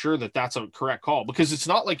to make sure that that's a correct call, because it's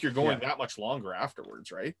not like you're going that much longer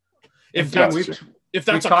afterwards, right? If Again, that's we've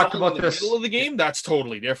a talked call about in the this. middle of the game, that's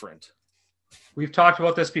totally different. We've talked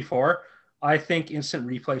about this before. I think instant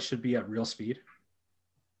replay should be at real speed.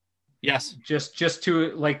 Yes. Just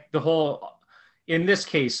to like the whole. In this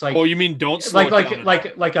case, like Oh, you mean don't slow it down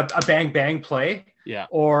like a bang bang play, yeah,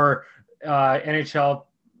 or NHL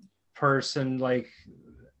person like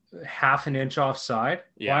half an inch offside.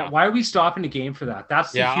 Yeah. Why are we stopping the game for that?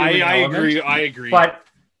 That's the yeah. human I element. agree. I agree.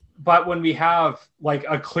 But when we have like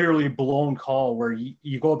a clearly blown call where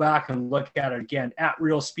you go back and look at it again at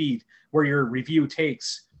real speed, where your review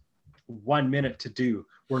takes 1 minute to do,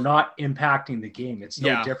 we're not impacting the game. It's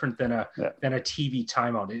no different than a TV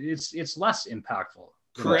timeout. It's less impactful.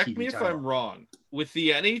 Correct me if I'm wrong. With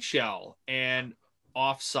the NHL and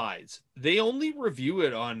offsides, they only review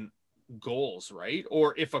it on goals, right?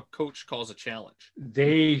 Or if a coach calls a challenge.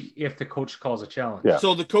 If the coach calls a challenge. Yeah.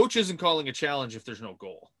 So the coach isn't calling a challenge if there's no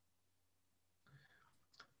goal.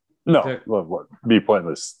 No, would be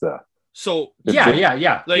pointless. So yeah.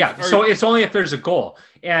 So it's only if there's a goal,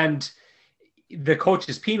 and the coach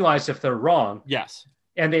is penalized if they're wrong. Yes.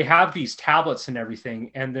 And they have these tablets and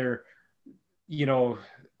everything, and they're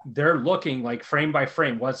looking like frame by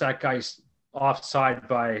frame. Was that guy's offside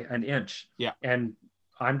by an inch? Yeah. And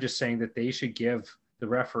I'm just saying that they should give the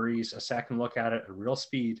referees a second look at it at real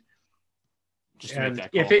speed. Just to make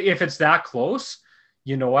that call. If it's that close,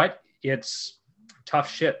 you know what? It's tough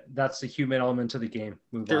shit. That's the human element of the game.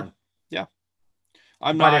 Move on. Yeah.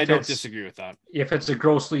 I don't disagree with that. If it's a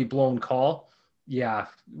grossly blown call, yeah,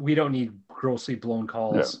 we don't need grossly blown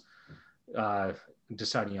calls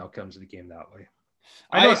deciding outcomes of the game that way.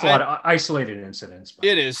 I know it's a lot of isolated incidents. But.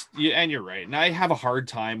 It is, and you're right. And I have a hard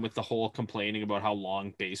time with the whole complaining about how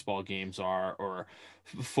long baseball games are, or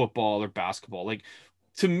football or basketball. Like,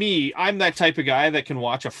 to me, I'm that type of guy that can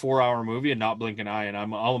watch a 4-hour movie and not blink an eye, and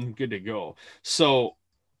I'm good to go. So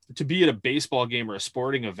to be at a baseball game or a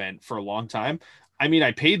sporting event for a long time, I mean,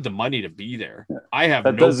 I paid the money to be there. Yeah. I have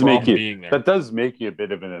no problem being there. That does make you a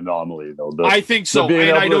bit of an anomaly, though. I think so,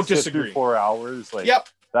 and I don't disagree. 4 hours, like, yep.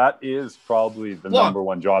 That is probably the number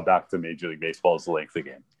one drawback to Major League Baseball is the length of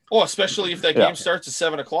the game. Oh, especially if that game starts at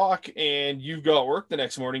 7 o'clock and you've got work the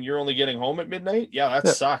next morning, you're only getting home at midnight. Yeah, that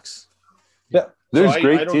sucks. Yeah, there's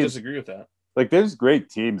great I don't teams. Disagree with that. Like, there's great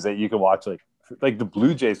teams that you can watch, like the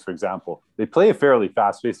Blue Jays, for example. They play a fairly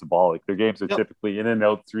fast-paced ball. Like, their games are typically in and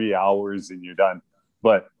out 3 hours and you're done.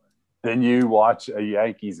 But then you watch a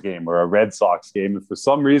Yankees game or a Red Sox game, and for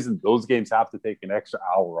some reason, those games have to take an extra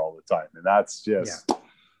hour all the time. And that's just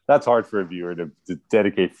that's hard for a viewer to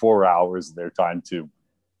dedicate 4 hours of their time to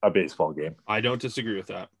a baseball game. I don't disagree with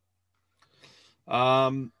that.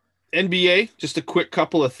 NBA, just a quick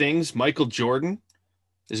couple of things. Michael Jordan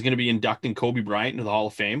is going to be inducting Kobe Bryant into the Hall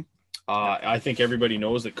of Fame. I think everybody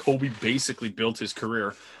knows that Kobe basically built his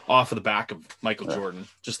career off of the back of Michael Jordan,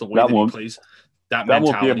 just the way that he plays. That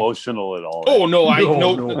won't be emotional at all. Oh, no,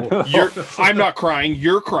 I'm not crying.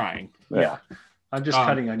 You're crying. Yeah. I'm just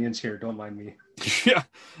cutting onions here. Don't mind me. Yeah,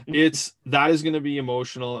 that is going to be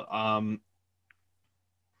emotional.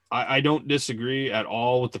 I don't disagree at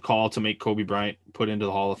all with the call to make Kobe Bryant put into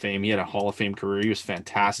the Hall of Fame. He had a Hall of Fame career. He was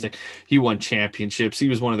fantastic. He won championships. He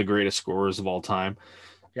was one of the greatest scorers of all time.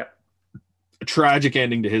 Yeah. A tragic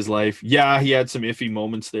ending to his life. Yeah, he had some iffy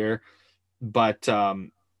moments there, but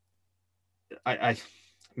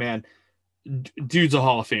man, dude's a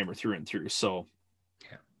Hall of Famer through and through. So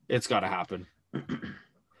it's got to happen.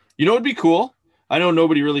 You know, it'd be cool. I know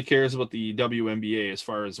nobody really cares about the WNBA as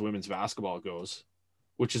far as women's basketball goes,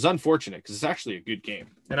 which is unfortunate because it's actually a good game.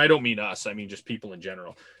 And I don't mean us. I mean just people in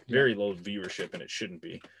general. Very low viewership, and it shouldn't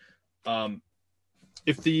be.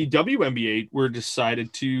 If the WNBA were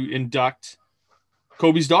decided to induct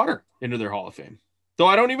Kobe's daughter into their Hall of Fame, though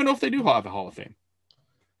I don't even know if they do have a Hall of Fame.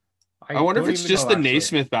 I wonder if it's just the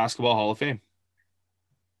Naismith Basketball Hall of Fame.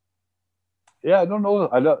 Yeah, I don't know.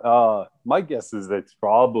 I don't. My guess is that it's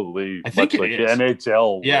probably I think like the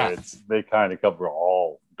NHL. Where they kind of cover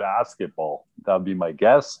all basketball. That'd be my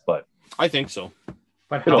guess, but I think so.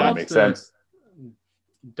 But it only makes sense.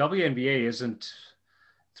 WNBA isn't.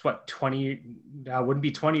 It's what 20? Wouldn't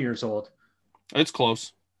be 20 years old. It's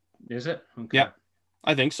close. Is it? Okay. Yeah,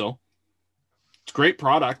 I think so. It's a great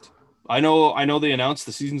product. I know they announced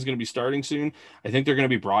the season's going to be starting soon. I think they're going to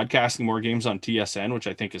be broadcasting more games on TSN, which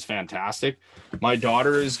I think is fantastic. My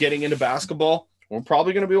daughter is getting into basketball. We're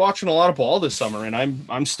probably going to be watching a lot of ball this summer, and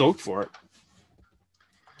I'm stoked for it.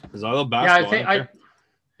 Because I love basketball. Yeah, I think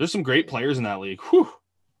there's some great players in that league. Whew.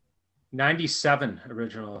 97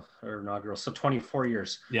 original or inaugural, so 24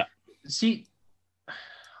 years. Yeah. See,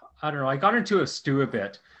 I don't know. I got into a stew a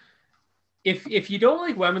bit. If you don't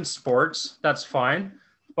like women's sports, that's fine.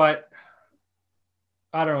 But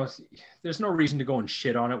I don't know. There's no reason to go and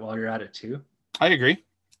shit on it while you're at it too. I agree.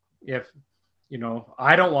 If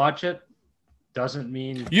I don't watch it, doesn't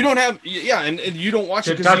mean you don't have. Yeah, and you don't watch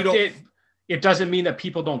it because you don't. It doesn't mean that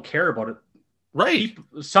people don't care about it. Right.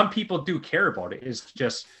 Some people do care about it. It's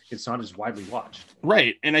just it's not as widely watched.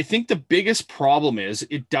 Right, and I think the biggest problem is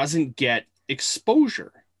it doesn't get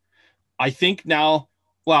exposure. I think now,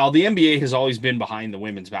 well, the NBA has always been behind the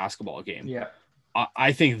women's basketball game. Yeah.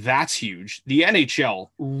 I think that's huge. The NHL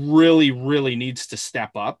really, really needs to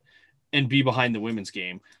step up and be behind the women's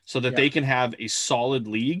game so that they can have a solid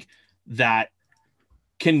league that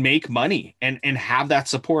can make money and have that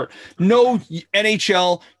support. No,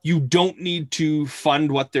 NHL, you don't need to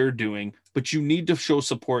fund what they're doing, but you need to show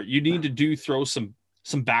support. You need to throw some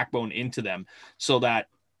backbone into them so that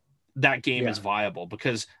game is viable,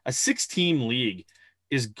 because a 6-team league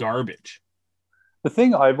is garbage. The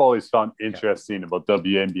thing I've always found interesting about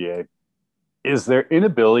WNBA is their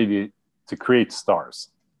inability to create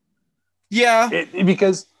stars. Yeah.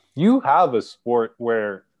 Because you have a sport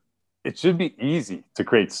where it should be easy to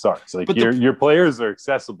create stars. Like your players are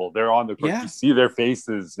accessible. They're on the court. You see their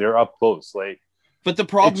faces. They're up close. But the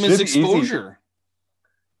problem is exposure.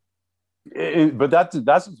 But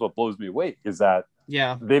that's what blows me away is that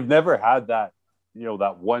they've never had that,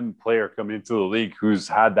 that one player come into the league who's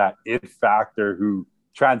had that it factor, who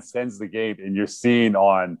transcends the game, and you're seeing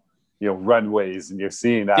on, runways, and you're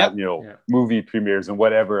seeing that, movie premieres and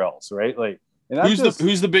whatever else, right? And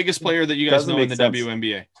who's the biggest player that you guys know in the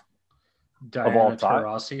WNBA? Diana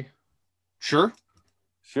Taurasi. Sure.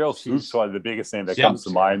 Sheryl Swoop's probably the biggest name that comes to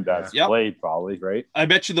mind that's played, probably, right? I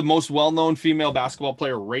bet you the most well-known female basketball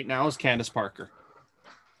player right now is Candace Parker.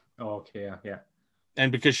 Oh, okay, yeah.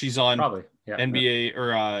 And because she's on NBA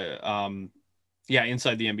or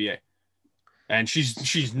inside the NBA, and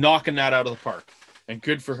she's knocking that out of the park, and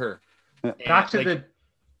good for her. Back to the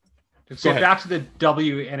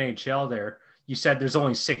WNHL. There, you said there's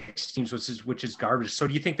only 6 teams, which is garbage. So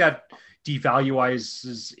do you think that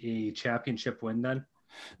devalues a championship win then?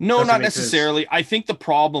 No, not necessarily. I think the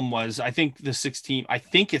problem was it's 6 teams. I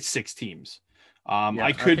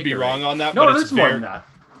could be wrong on that. No, but it's more than that.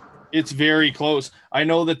 It's very close. I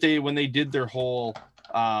know that when they did their whole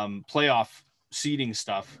playoff seeding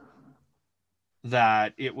stuff,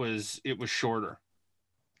 that it was shorter.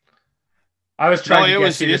 I was trying to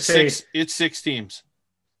get you to say it's 6 teams.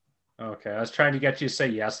 Okay, I was trying to get you to say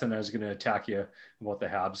yes, and I was going to attack you about the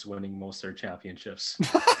Habs winning most of their championships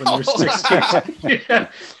when there were 6 teams.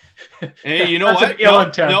 Hey, you know what?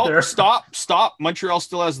 No, stop. Montreal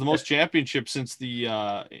still has the most championships since the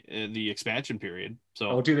expansion period.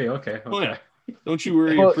 So, do they? Okay. Oh, yeah. Don't you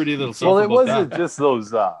worry your pretty little self. Well, it wasn't just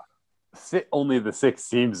those only the 6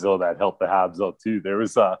 teams though that helped the Habs out too. There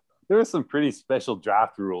was some pretty special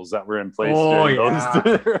draft rules that were in place during those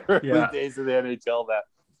early days of the NHL that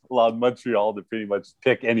allowed Montreal to pretty much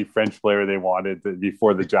pick any French player they wanted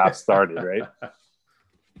before the draft started, right?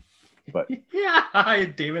 But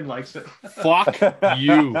Damon likes it. Fuck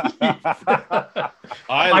you.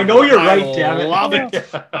 I know you're right, damn it.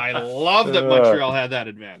 I love that Montreal had that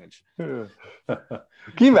advantage. Can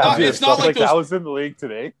you imagine it's not like that was in the league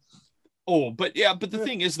today? Oh, but the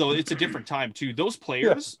thing is though, it's a different time too. Those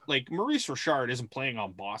players, like Maurice Richard, isn't playing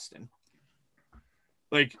on Boston.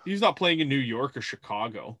 Like, he's not playing in New York or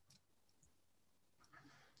Chicago.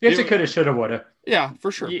 It's a coulda, shoulda, woulda. Yeah,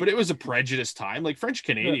 for sure. But it was a prejudice time. Like, French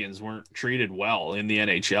Canadians weren't treated well in the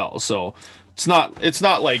NHL, so it's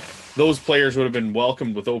not like those players would have been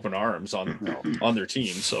welcomed with open arms on their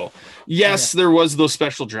team. So yes, there was those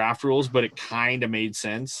special draft rules, but it kind of made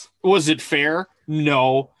sense. Was it fair?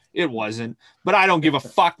 No, it wasn't. But I don't give a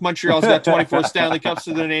fuck. Montreal's got 24 Stanley Cups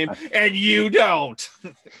to their name, and you don't.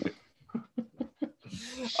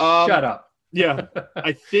 Shut up. Yeah,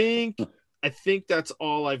 I think that's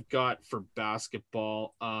all I've got for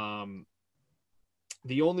basketball.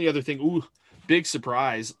 The only other thing, big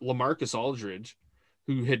surprise, LaMarcus Aldridge,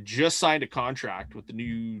 who had just signed a contract with the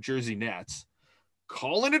New Jersey Nets,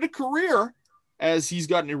 calling it a career as he's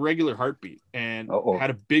got an irregular heartbeat and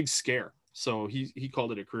had a big scare. So he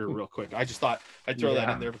called it a career real quick. I just thought I'd throw that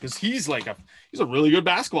in there because he's a really good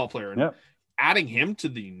basketball player. And adding him to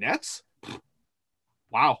the Nets,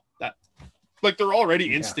 wow, they're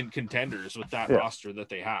already instant contenders with that roster that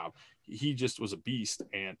they have. He just was a beast,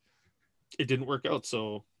 and it didn't work out.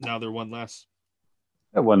 So now they're one less.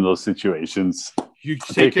 One of those situations. You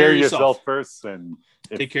take care of yourself first, and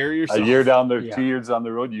take care of yourself. A year down the 2 years down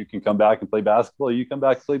the road, you can come back and play basketball. You come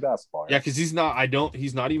back to play basketball. Right? Yeah, because he's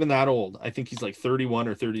not even that old. I think he's like 31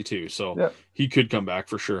 or 32. So he could come back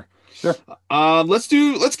for sure. Sure. Let's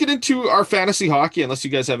get into our fantasy hockey, unless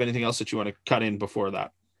you guys have anything else that you want to cut in before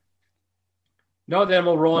that. No, then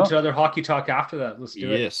we'll roll into other hockey talk after that. Let's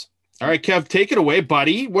do it. Yes. All right, Kev, take it away,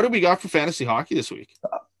 buddy. What do we got for fantasy hockey this week?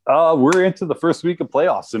 We're into the first week of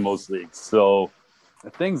playoffs in most leagues. So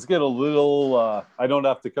things get a little, I don't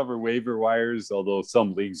have to cover waiver wires, although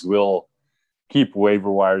some leagues will keep waiver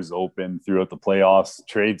wires open throughout the playoffs.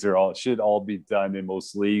 Trades should all be done in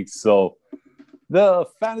most leagues. So the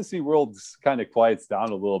fantasy world kind of quiets down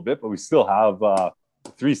a little bit, but we still have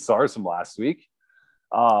 3 stars from last week.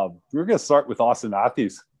 We're going to start with Austin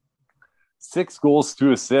Matthews. 6 goals,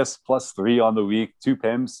 2 assists, +3 on the week, 2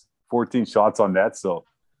 PIMs, 14 shots on net. So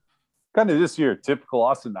kind of this year, typical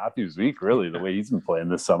Austin Matthews week, really, the way he's been playing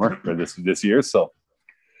this summer or this year. So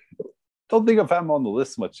don't think I've had him on the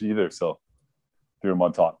list much either. So threw him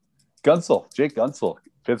on top. Jake Gunsel,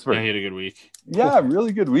 Pittsburgh. Yeah, he had a good week. Yeah,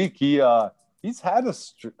 really good week. He's had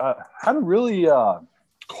a really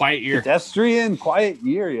quiet year. Pedestrian, quiet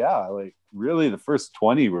year. Yeah, like really the first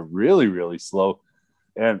 20 were really, really slow.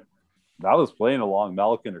 And that was playing along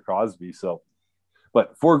Malkin or Crosby. So,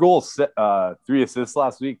 but 4 goals, 3 assists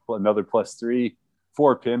last week, another +3,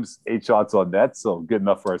 4 PIMs, 8 shots on net. So good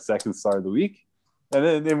enough for our second star of the week. And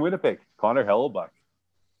then in Winnipeg, Connor Hellebuck.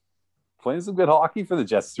 Playing some good hockey for the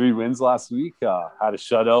Jets. 3 wins last week. Had a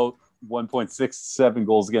shutout, 1.67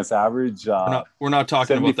 goals against average. We're not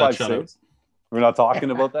talking about that shutout. We're not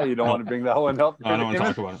talking about that. You don't want to bring that one up. I don't want to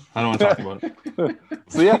talk about it. I don't want to talk about it.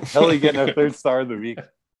 So yeah, Helly getting our 3rd star of the week.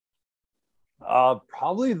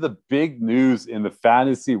 Probably the big news in the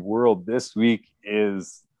fantasy world this week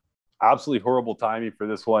is absolutely horrible timing for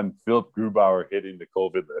this one. Philip Grubauer hitting the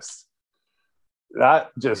COVID list.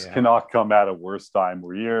 That just cannot come at a worse time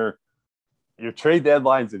where your trade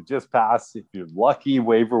deadlines have just passed. If you're lucky,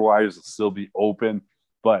 waiver wires will still be open,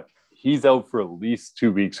 but he's out for at least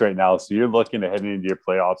 2 weeks right now. So you're looking ahead into your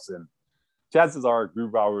playoffs, and chances are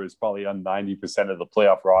Grubauer is probably on 90% of the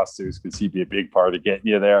playoff rosters because he'd be a big part of getting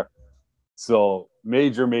you there. So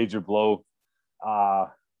major blow.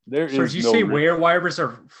 Did you say waiver wires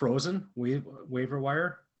are frozen? Waiver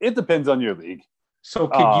wire? It depends on your league. So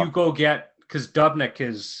can you go get, because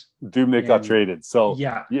Dubnyk got traded. So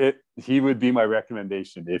yeah, he would be my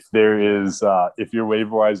recommendation. If there is, if your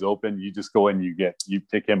waiver wire is open, you just go and you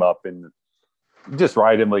pick him up and just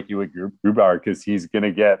ride him like you would Grubauer, because he's going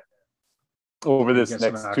to get over this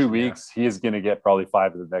next 2 weeks. He is going to get probably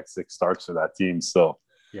 5 of the next 6 starts for that team. So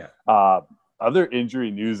other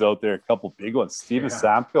injury news out there, a couple big ones. Steven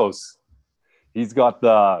Stamkos, he's got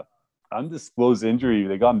the undisclosed injury.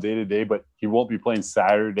 They got him day to day, but he won't be playing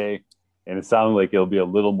Saturday. And it sounded like it'll be a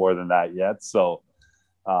little more than that yet. So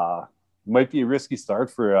might be a risky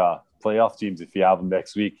start for playoff teams if you have them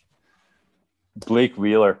next week. Blake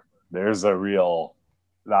Wheeler, there's a real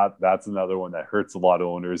that's another one that hurts a lot of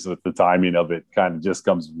owners with the timing of it. Kind of just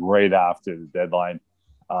comes right after the deadline.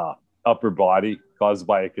 Upper body caused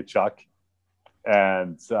by a Kachuk.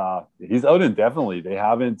 And he's out indefinitely. They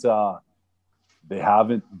haven't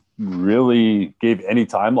really gave any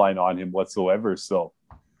timeline on him whatsoever. So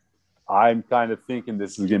I'm kind of thinking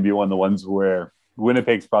this is going to be one of the ones where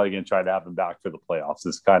Winnipeg's probably going to try to have him back for the playoffs.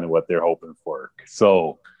 Is kind of what they're hoping for.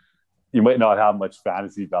 So you might not have much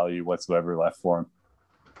fantasy value whatsoever left for him.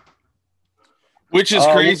 Which is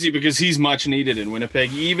crazy because he's much needed in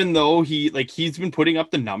Winnipeg, even though he's been putting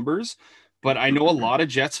up the numbers. But I know a lot of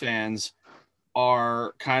Jets fans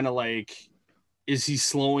are kind of like, is he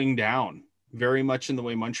slowing down? Very much in the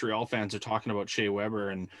way Montreal fans are talking about Shea Weber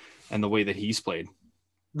and the way that he's played.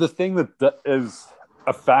 The thing that is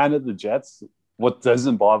a fan of the Jets, what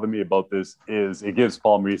doesn't bother me about this is it gives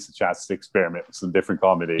Paul Maurice a chance to experiment with some different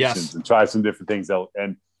combinations and try some different things out.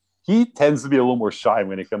 And he tends to be a little more shy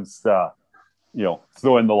when it comes to,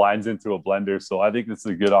 throwing the lines into a blender. So I think this is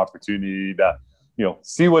a good opportunity to,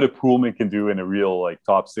 see what a Poolman can do in a real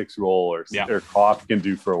top 6 role or Koff can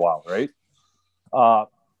do for a while, right?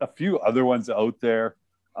 A few other ones out there.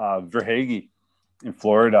 Verhaeghe in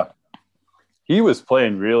Florida. He was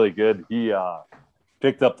playing really good. He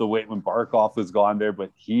picked up the weight when Barkov was gone there,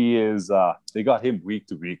 but he is they got him week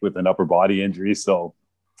to week with an upper body injury, so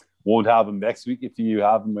won't have him next week if you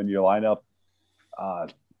have him in your lineup.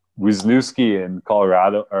 Wisniewski in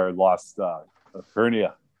Colorado lost a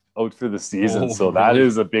hernia out for the season, so that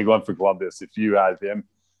is a big one for Columbus. If you had him,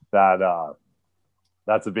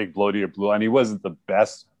 that's a big blow to your blue. And he wasn't the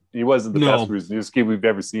best. He wasn't the best Wisniewski we've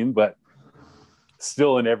ever seen, but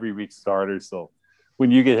still an every week starter. So when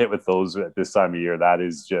you get hit with those at this time of year, that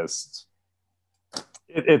is just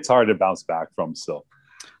it's hard to bounce back from. So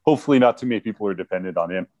hopefully not too many people are dependent on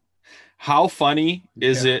him. How funny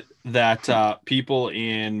is it that people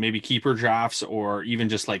in maybe keeper drafts or even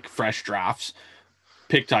just like fresh drafts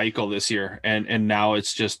picked Eichel this year, and now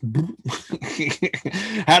it's just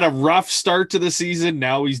had a rough start to the season.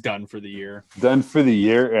 Now he's done for the year.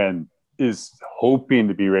 And is hoping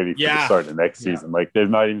to be ready for the start of next season. Like they're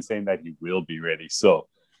not even saying that he will be ready. So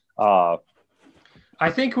I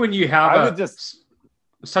think when you have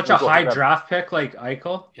such a high draft pick like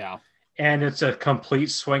Eichel, and it's a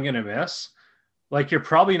complete swing and a miss, like you're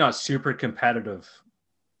probably not super competitive.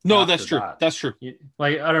 No, that's true. That's true.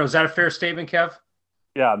 Like, I don't know. Is that a fair statement, Kev?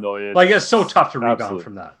 Yeah, no. It's so tough to rebound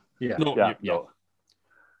from that. Yeah. No.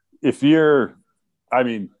 If you're, I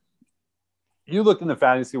mean, you look in the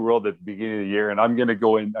fantasy world at the beginning of the year, and I'm going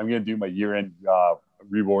to do my year-end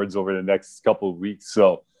rewards over the next couple of weeks.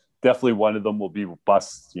 So definitely one of them will be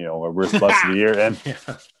bust, or worst bust of the year. And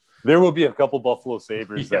there will be a couple Buffalo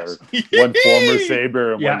Sabres that are one former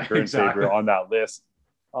Sabre and one current Sabre on that list.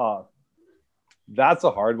 That's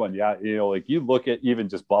a hard one. Yeah. Like you look at even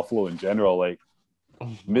just Buffalo in general, like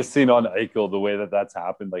missing on Eichel, the way that's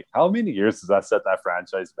happened, like how many years does that set that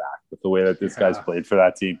franchise back with the way that this guy's played for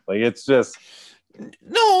that team? Like it's just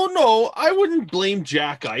no, I wouldn't blame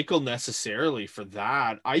Jack Eichel necessarily for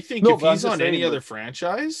that. I think if he's on any other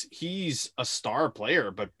franchise, he's a star player,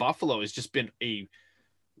 but Buffalo has just been the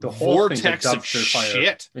vortex of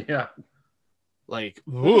shit. Yeah. Like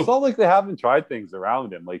it's not like they haven't tried things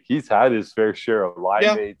around him. Like he's had his fair share of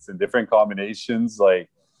line mates and different combinations. Like,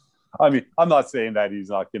 I mean, I'm not saying that he's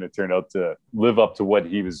not going to turn out to live up to what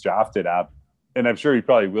he was drafted at, and I'm sure he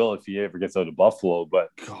probably will if he ever gets out of Buffalo. But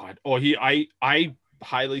I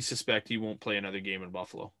highly suspect he won't play another game in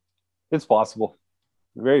Buffalo. It's possible,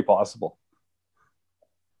 very possible.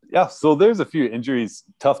 Yeah, so there's a few injuries,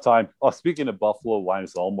 tough time. Oh, speaking of Buffalo,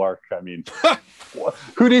 Linus Ullmark. I mean,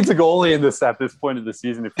 who needs a goalie in this at this point of the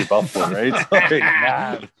season if you're Buffalo, right? Like,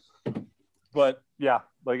 man. But yeah,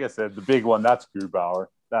 like I said, the big one, that's Grubauer.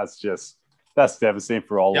 That's devastating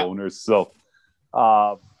for all owners. So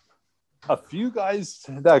a few guys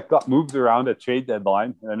that got moved around at trade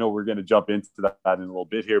deadline, and I know we're going to jump into that in a little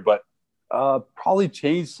bit here, but probably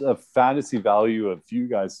changed the fantasy value of a few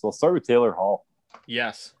guys. So I'll start with Taylor Hall.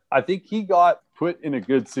 Yes. I think he got put in a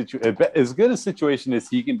good situation, as good a situation as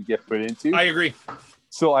he can get put into. I agree.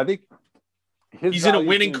 So I think he's in a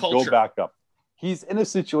winning culture. Go back up. He's in a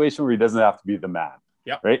situation where he doesn't have to be the man.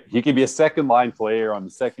 Yeah. Right. He can be a second line player on the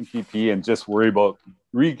second PP and just worry about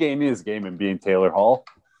regaining his game and being Taylor Hall.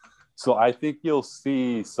 So I think you'll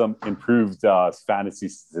see some improved fantasy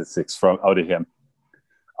statistics out of him.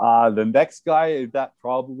 The next guy that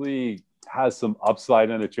probably has some upside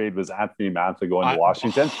on the trade was Anthony Mantha going to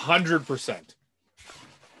Washington. 100%.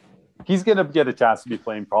 He's going to get a chance to be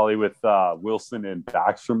playing probably with Wilson and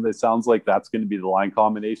Backstrom. It sounds like that's going to be the line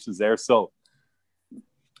combinations there. So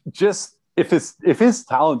just if his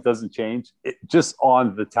talent doesn't change, just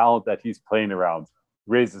on the talent that he's playing around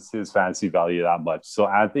raises his fantasy value that much. So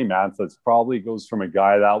Anthony Mantha probably goes from a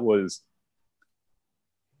guy that was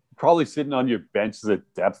probably sitting on your bench as a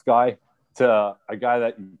depth guy to a guy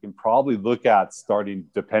that you can probably look at starting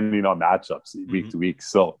depending on matchups week to week.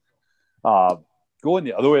 So going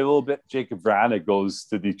the other way a little bit, Jacob Vrana goes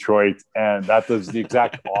to Detroit, and that does the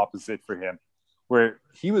exact opposite for him, where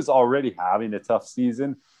he was already having a tough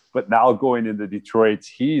season, but now going into Detroit,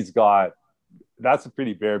 that's a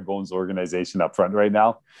pretty bare bones organization up front right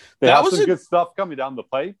now. They have some good stuff coming down the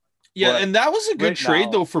pipe. Yeah, and that was a good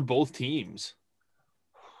trade though for both teams.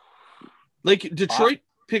 Like Detroit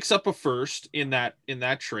picks up a first in that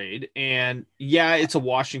trade, and it's a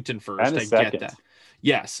Washington first. I get that.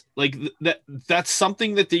 Yes, like that's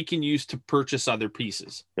something that they can use to purchase other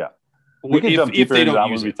pieces. Yeah, we can jump deeper into that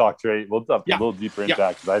when we talk trade. We'll jump a little deeper into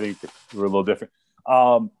that because I think we're a little different.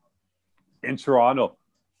 In Toronto,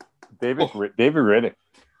 David Rittich.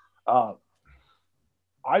 I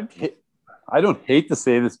don't hate to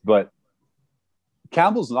say this, but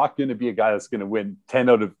Campbell's not going to be a guy that's going to win 10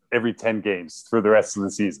 out of every 10 games for the rest of the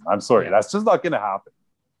season. I'm sorry. That's just not going to happen.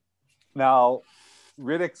 Now,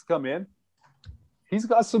 Rittich's come in. He's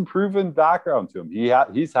got some proven background to him.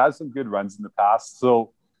 He's had some good runs in the past.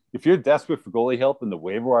 So if you're desperate for goalie help and the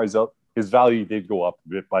waiver wire is out, his value did go up a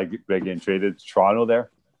bit by getting traded to Toronto there.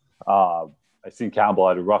 I seen Campbell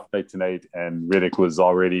had a rough night tonight, and Rittich was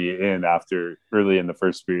already in after early in the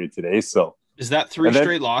first period today. So is that three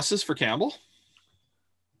straight losses for Campbell?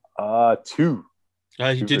 2.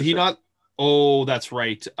 Did he not? Oh, that's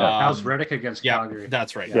right. How's Rittich against Calgary?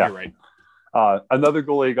 That's right. Yeah. You're right. Another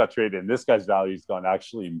goalie got traded, and this guy's value's gone.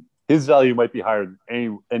 Actually, his value might be higher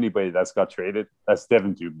than anybody that's got traded. That's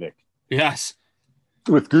Devin Dubnyk. Yes.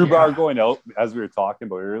 With Grubauer going out, as we were talking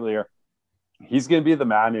about earlier, he's going to be the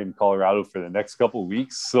man in Colorado for the next couple of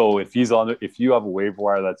weeks. So if you have a waiver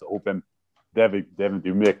wire that's open, Devin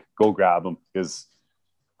Dubnyk, go grab him, because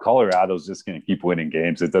Colorado's just going to keep winning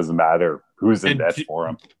games. It doesn't matter who's in net for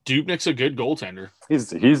him. Dubnyk's a good goaltender.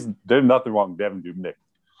 There's nothing wrong with Devin Dubnyk.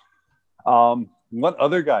 One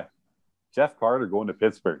other guy, Jeff Carter going to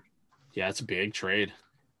Pittsburgh. Yeah, it's a big trade.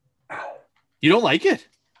 You don't like it?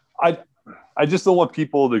 I just don't want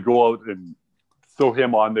people to go out and throw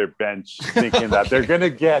him on their bench thinking that they're going to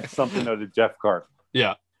get something out of Jeff Carter.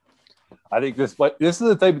 Yeah. I think this is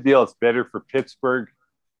the type of deal that's better for Pittsburgh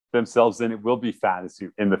themselves than it will be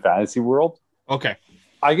in the fantasy world. Okay.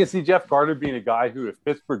 I can see Jeff Carter being a guy who, if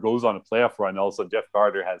Pittsburgh goes on a playoff run, also Jeff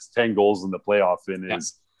Carter has 10 goals in the playoffs and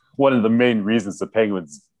is one of the main reasons the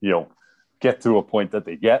Penguins, get to a point that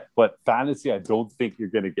they get. But fantasy, I don't think you're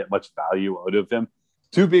going to get much value out of him.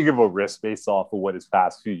 Too big of a risk based off of what his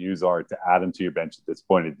past few years are to add him to your bench at this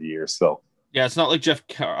point of the year. So yeah, it's not like Jeff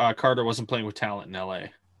Carter wasn't playing with talent in LA.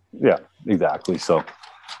 Yeah, exactly. So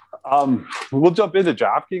we'll jump into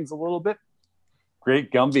DraftKings a little bit.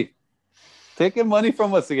 Great Gumby taking money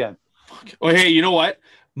from us again. Oh, hey, you know what?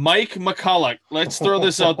 Mike McCulloch, let's throw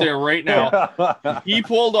this out there right now. He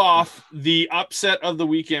pulled off the upset of the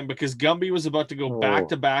weekend because Gumby was about to go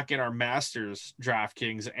back-to-back in our Masters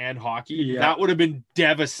DraftKings and hockey. Yeah. That would have been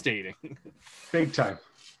devastating. Big time.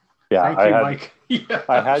 Yeah, Thank you, Mike. Yeah.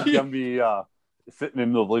 I had Gumby sitting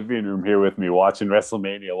in the living room here with me watching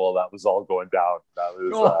WrestleMania while that was all going down. That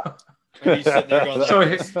was he's sitting there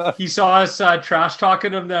going, so he saw us trash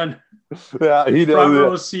talking him then. Yeah, he did. Front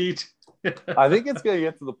row seat. I think it's going to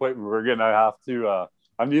get to the point where we're going to have to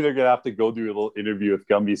I'm either going to have to go do a little interview with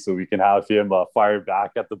Gumby so we can have him fire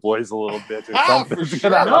back at the boys a little bit or something. For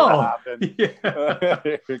sure. Happen.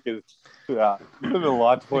 Yeah, a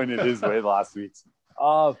lot pointed his way last week.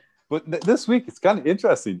 But this week, it's kind of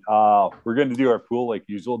interesting. We're going to do our pool like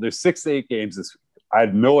usual. There's 6 to 8 games this week. I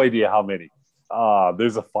had no idea how many.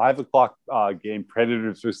 There's a 5:00 game,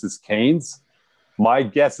 Predators versus Canes. My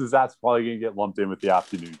guess is that's probably going to get lumped in with the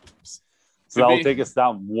afternoon games. So that'll take us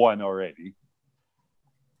down 1 already.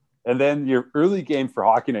 And then your early game for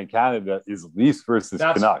Hockey Night Canada is Leafs versus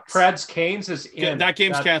Canucks. Preds Canes is in. That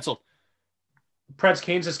game's canceled. Preds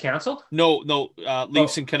Canes is canceled? No.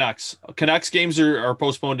 Leafs and Canucks. Canucks games are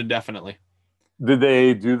postponed indefinitely. Did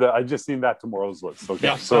they do that? I just seen that tomorrow's list. Okay.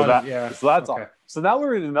 Yeah. So that's all. So now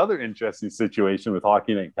we're in another interesting situation with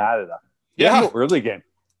Hockey Night Canada. They have no early game.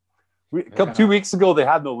 2 weeks ago they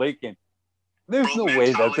had no late game. There's no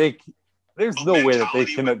way that they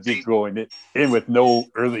cannot be going in with no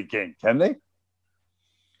early game, can they?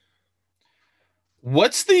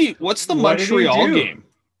 What's the Montreal game?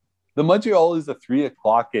 The Montreal is a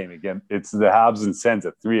 3:00 game again. It's the Habs and Sens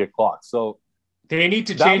at 3:00. So they need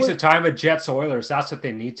to change the time of Jets Oilers. That's what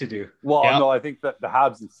they need to do. Well, no, I think that the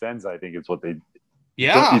Habs and Sens, I think, is what they.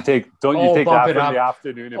 Yeah. Don't you take that from the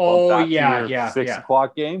afternoon and bump that to your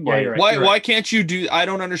 6:00 game? Yeah, you're right. Why can't you do? I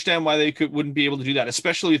don't understand why they wouldn't be able to do that,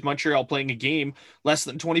 especially with Montreal playing a game less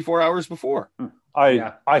than 24 hours before.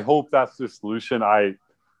 I hope that's the solution.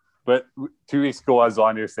 But 2 weeks ago, I was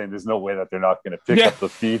on here saying there's no way that they're not going to pick up the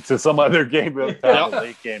feed to some other game with a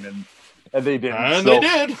late game, and they didn't. And they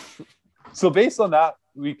did. So based on that,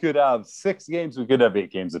 we could have 6 games. We could have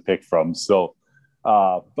 8 games to pick from. So,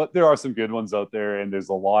 but there are some good ones out there, and there's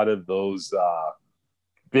a lot of those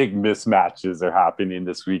big mismatches that are happening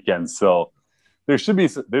this weekend. So there's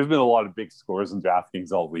been a lot of big scores in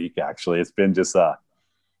DraftKings all week. Actually, it's been just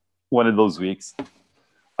one of those weeks.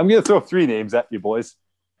 I'm going to throw 3 names at you, boys.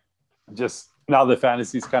 Just now the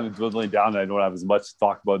fantasy's kind of dwindling down. I don't have as much to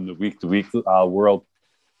talk about in the week-to-week world.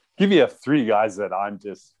 Give you 3 guys that I'm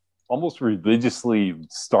just almost religiously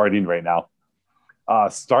starting right now.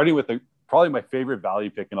 Starting with probably my favorite value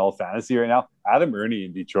pick in all fantasy right now, Adam Ernie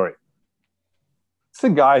in Detroit. It's a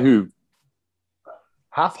guy who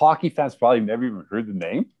half hockey fans probably never even heard the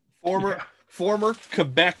name. Former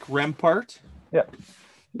Quebec Rempart. Yeah.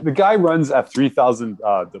 The guy runs at 3,000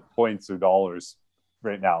 points or dollars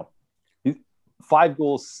right now. 5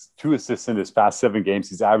 goals, 2 assists in his past 7 games.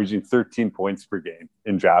 He's averaging 13 points per game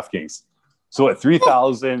in DraftKings. So at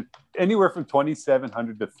 3,000, anywhere from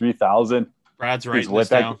 2,700 to 3,000. Brad's writing this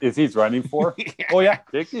down. Is he's running for? Oh, yeah.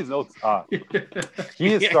 Take these notes.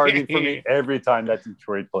 He is starting for me every time that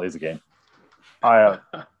Detroit plays a game.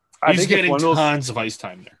 He's getting tons of ice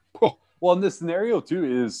time there. Well, and the scenario, too,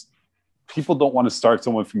 is people don't want to start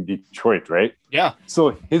someone from Detroit, right? Yeah.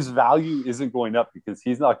 So his value isn't going up because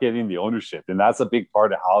he's not getting the ownership. And that's a big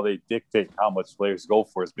part of how they dictate how much players go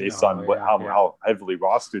for is based on how heavily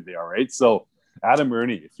rostered they are, right? So Adam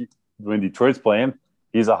Ernie, when Detroit's playing,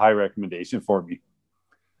 he's a high recommendation for me.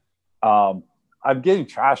 I'm getting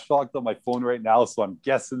trash talked on my phone right now, so I'm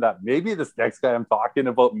guessing that maybe this next guy I'm talking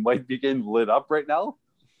about might be getting lit up right now.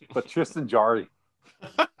 But Tristan Jarry.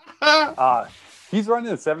 He's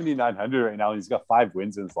running at 7,900 right now. He's got 5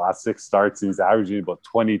 wins in his last 6 starts. And he's averaging about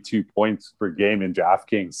 22 points per game in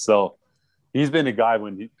DraftKings. So he's been a guy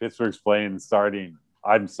when Pittsburgh's playing and starting.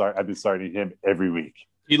 I've been starting him every week.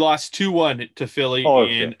 He lost 2-1 to Philly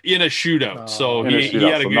in a shootout. So he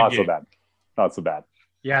had a good not game. So bad. Not so bad.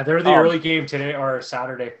 Yeah, they're the early game today or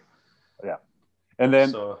Saturday. Yeah. And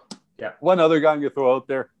then one other guy I'm going to throw out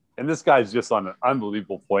there, and this guy's just on an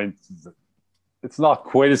unbelievable point. It's not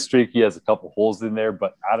quite as streaky. He has a couple holes in there,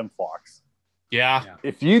 but Adam Fox. Yeah.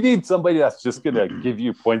 If you need somebody that's just going to give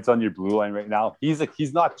you points on your blue line right now,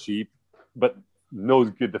 he's not cheap, but no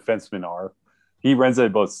good defensemen are. He runs at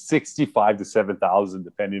about 65 to 7,000,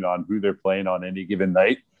 depending on who they're playing on any given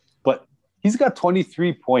night. But he's got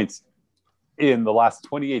 23 points in the last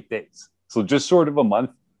 28 days. So just short of a month,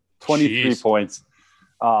 23 points.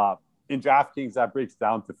 In DraftKings, that breaks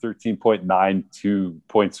down to 13.92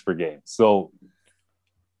 points per game. So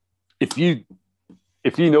if you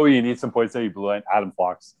know you need some points on your blue line, Adam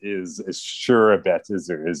Fox is as sure a bet as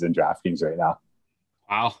there is in DraftKings right now.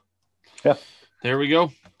 Wow. Yeah. There we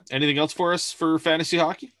go. Anything else for us for fantasy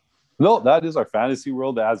hockey? No, that is our fantasy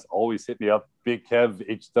world. As always, hit me up, Big Kev,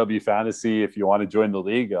 HW Fantasy. If you want to join the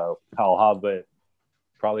league, I'll have it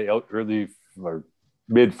probably out early or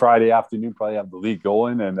mid Friday afternoon, probably have the league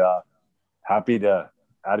going, and happy to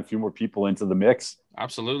add a few more people into the mix.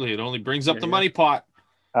 Absolutely. It only brings up the money pot.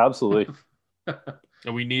 Absolutely.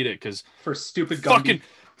 And we need it because for stupid Gumby.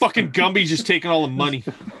 Fucking Gumby's just taking all the money.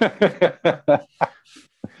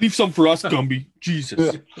 Leave some for us, Gumby.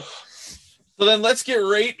 Jesus. So then let's get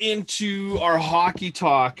right into our hockey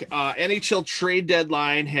talk. NHL trade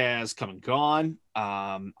deadline has come and gone.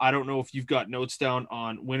 I don't know if you've got notes down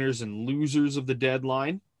on winners and losers of the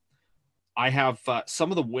deadline. I have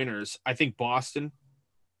some of the winners. I think Boston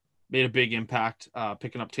made a big impact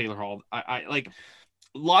picking up Taylor Hall. I like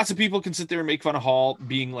lots of people can sit there and make fun of Hall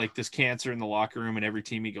being like this cancer in the locker room and every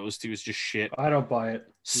team he goes to is just shit. I don't buy it.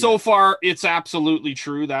 So far, it's absolutely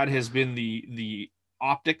true. That has been the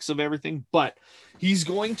optics of everything, but he's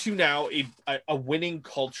going to now a winning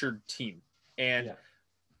cultured team. And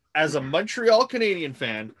as a Montreal Canadian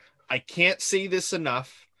fan, I can't say this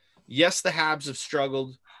enough. Yes, the Habs have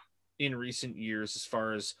struggled in recent years as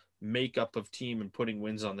far as makeup of team and putting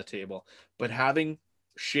wins on the table, but having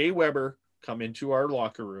Shea Weber come into our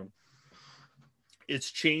locker room, it's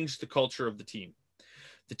changed the culture of the team.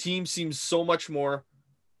 The team seems so much more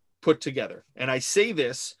put together. And I say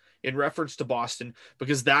this in reference to Boston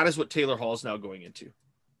because that is what Taylor Hall is now going into.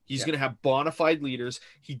 He's going to have bona fide leaders.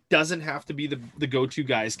 He doesn't have to be the go-to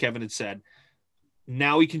guy, as Kevin had said.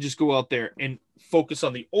 Now he can just go out there and focus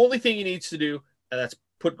on the only thing he needs to do, and that's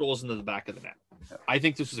put goals into the back of the net. I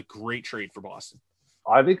think this was a great trade for Boston.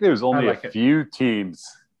 I think there's only a few teams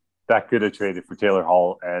that could have traded for Taylor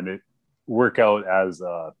Hall and it work out as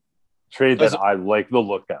a trade that I like the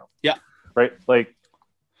look of. Yeah. Right. Like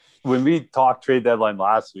when we talked trade deadline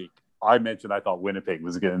last week, I mentioned I thought Winnipeg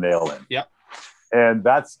was going to nail him. Yeah. And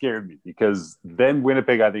that scared me because then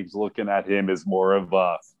Winnipeg, I think, is looking at him as more of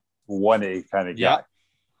a 1A kind of guy,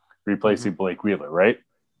 replacing Blake Wheeler, right?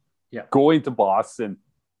 Yeah. Going to Boston,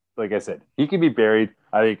 like I said, he could be buried.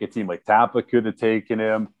 I think a team like Tampa could have taken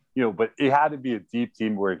him. But it had to be a deep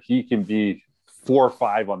team where he can be 4 or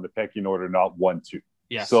 5 on the pecking order, not 1, 2.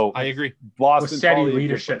 Yes, so I agree. Boston with steady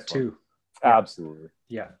leadership too. Absolutely.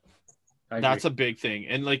 Yeah. That's a big thing.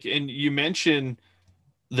 And you mentioned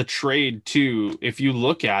the trade too. If you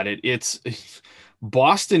look at it, it's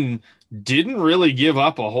Boston didn't really give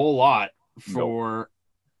up a whole lot for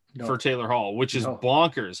Taylor Hall, which is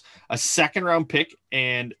bonkers. A 2nd round pick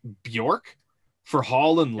and Bjork for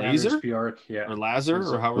Hall and Lazar, Bjork, or Lazar,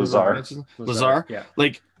 or however Lazar. Yeah,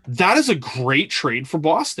 like that is a great trade for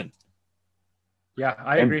Boston. Yeah,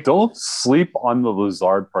 I agree. And don't sleep on the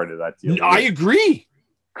Lazard part of that deal. I agree.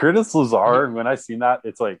 Curtis Lazar, when I seen that,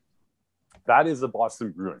 it's like that is a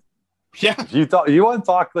Boston Bruin. Yeah, you want to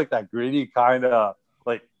talk like that gritty kind of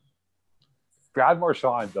like Brad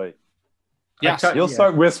Marchand, like he'll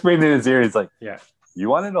start whispering in his ear. He's like, You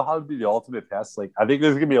want to know how to do the ultimate test? Like, I think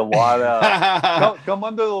there's gonna be a lot of come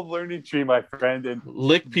under the learning tree, my friend, and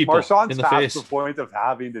lick people Marchand's in the past face. the point of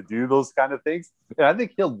having to do those kind of things. And I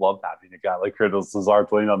think he'll love having a guy like Curtis Lazar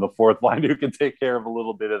playing on the fourth line who can take care of a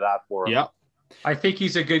little bit of that for him. Yeah. I think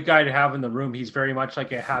he's a good guy to have in the room. He's very much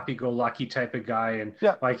like a happy-go-lucky type of guy, and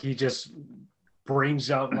like he just brings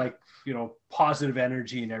out like, you know, positive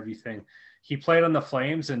energy and everything. He played on the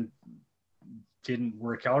Flames and didn't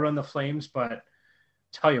work out on the Flames, but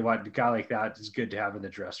tell you what, a guy like that is good to have in the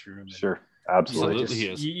dressing room. Sure, absolutely. He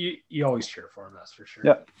is. You always cheer for him, that's for sure.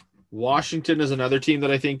 Yeah. Washington is another team that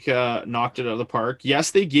I think knocked it out of the park.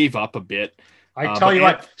 Yes, they gave up a bit. I tell you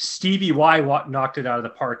what, Stevie Y knocked it out of the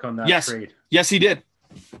park on that trade. Yes, he did.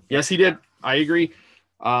 Yes, he did. I agree.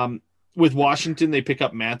 With Washington, they pick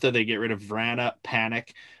up Mantha. They get rid of Vrana,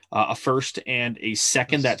 Panic, a first and a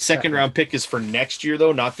second. That second round pick is for next year,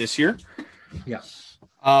 though, not this year. Yeah.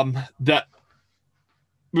 That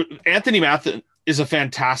Anthony Mantha is a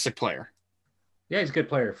fantastic player. Yeah, he's a good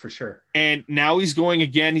player for sure. And now he's going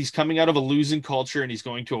again. He's coming out of a losing culture and he's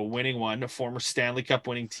going to a winning one, a former Stanley Cup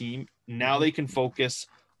winning team. Now they can focus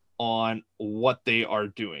on what they are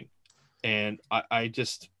doing. And I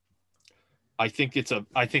think it's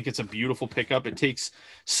a beautiful pickup. It takes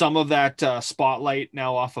some of that spotlight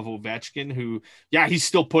now off of Ovechkin, who, he's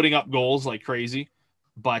still putting up goals like crazy,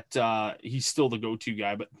 but he's still the go-to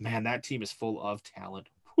guy. But man, that team is full of talent.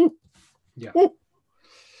 Whew. Yeah. Whew.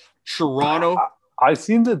 Toronto. I've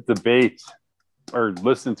seen the debate or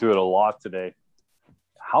listened to it a lot today.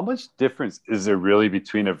 How much difference is there really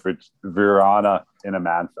between a Vrana and a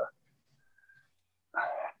Mantha?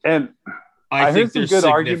 And I heard some good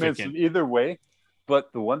arguments either way,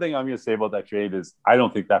 but the one thing I'm going to say about that trade is I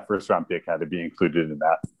don't think that first round pick had to be included in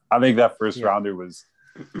that. I think that first rounder was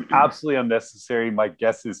absolutely unnecessary. My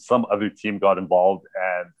guess is some other team got involved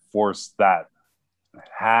and forced that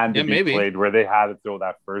hand to be played where they had to throw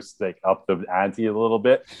that first up the ante a little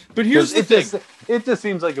bit. But here's the thing. It just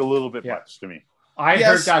seems like a little bit much to me. I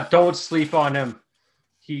heard that. Don't sleep on him.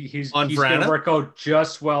 He's going to work out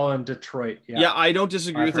just well in Detroit. Yeah, I don't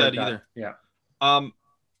disagree with that either. Yeah.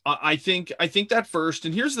 I think that first,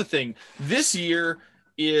 and here's the thing. This year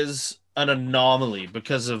is an anomaly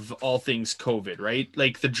because of all things COVID, right?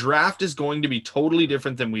 Like the draft is going to be totally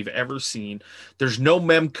different than we've ever seen. There's no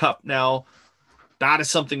Mem Cup now. That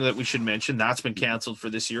is something that we should mention. That's been canceled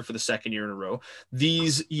for this year for the second year in a row.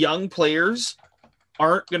 These young players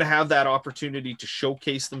aren't going to have that opportunity to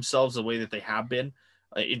showcase themselves the way that they have been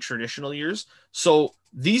in traditional years. So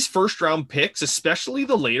these first round picks, especially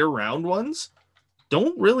the later round ones,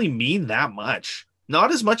 don't really mean that much.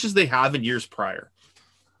 Not as much as they have in years prior.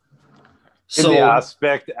 In the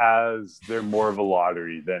aspect as they're more of a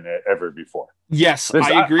lottery than ever before. Yes,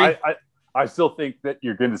 I agree. I still think that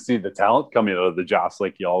you're going to see the talent coming out of the drafts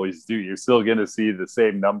like you always do. You're still going to see the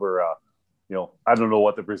same number. I don't know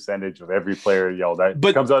what the percentage of every player,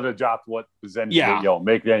 that comes out of the draft, what percentage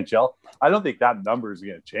make the NHL. I don't think that number is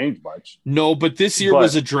going to change much. No, but this year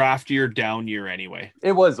was a draft year, down year anyway.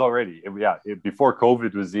 It was already. Before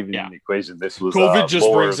COVID was even in the equation, this was COVID just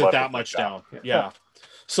brings it that much down. Yeah.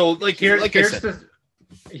 So here's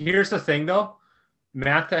the thing though.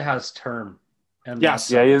 Mantha has term. And he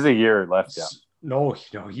has a year left. Yeah. No,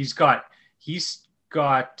 he's got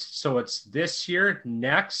so it's this year,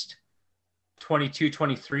 next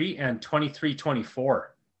 22-23 and 23-24.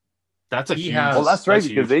 That's a huge. Well, that's right,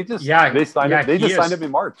 because they just signed him in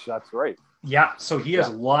March. That's right. Yeah, so he has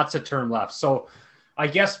lots of term left. So I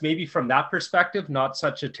guess maybe from that perspective, not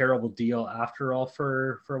such a terrible deal after all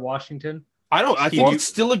for Washington. I think it's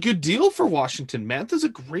still a good deal for Washington. Mantha's a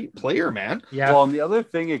great player, man. Yeah. Well, and the other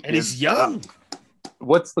thing, and he's young.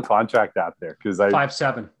 What's the contract out there? Because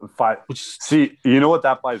 5.7. See, you know what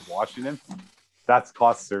that buys Washington? That's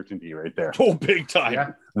cost certainty right there. Oh, big time.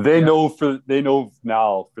 Yeah. They know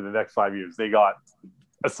now for the next 5 years they got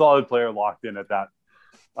a solid player locked in at that.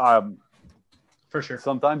 For sure.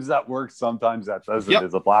 Sometimes that works, sometimes that doesn't. Yep.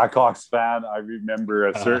 As a Blackhawks fan, I remember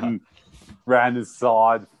a certain Brandon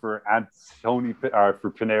Saad for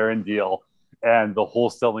Panarin deal. And the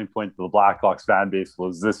whole selling point to the Blackhawks fan base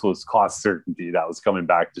was this was cost certainty that was coming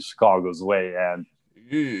back to Chicago's way. And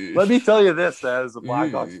let me tell you this, as a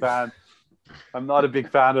Blackhawks fan, I'm not a big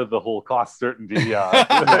fan of the whole cost certainty game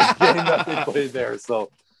that they played there.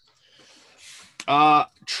 So,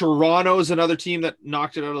 Toronto is another team that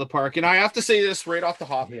knocked it out of the park. And I have to say this right off the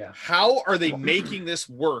hop. Yeah. How are they making this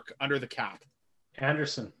work under the cap?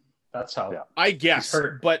 Anderson. That's how. I guess.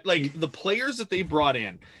 But the players that they brought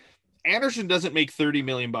in, Anderson doesn't make $30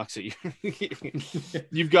 million a year.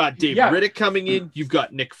 You've got Dave Riddick coming in. You've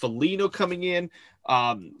got Nick Foligno coming in.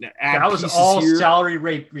 That was all salary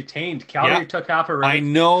rate retained. Calgary took half a rate. I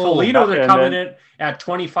know. Foligno, they're coming in at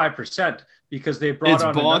 25% because they brought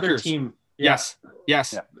on another team. Yes. Yeah.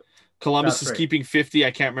 Columbus is keeping 50.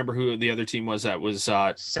 I can't remember who the other team was that was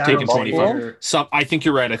taking 25. I think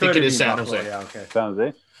you're right. I think it is San Jose. Yeah, okay. San Jose.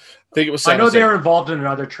 I think it was San Jose. I know they're involved in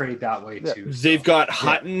another trade that way too. So. They've got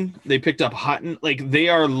Hutton. They picked up Hutton. Like, they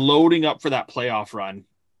are loading up for that playoff run.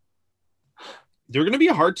 They're going to be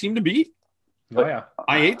a hard team to beat. Oh, yeah.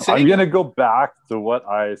 I hate saying I'm going to go back to what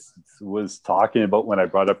I was talking about when I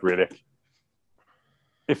brought up Riddick.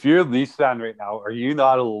 If you're a Leafs fan right now, are you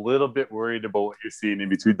not a little bit worried about what you're seeing in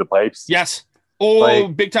between the pipes? Yes. Oh,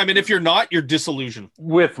 big time. And if you're not, you're disillusioned.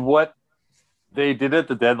 With what they did at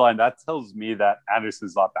the deadline, that tells me that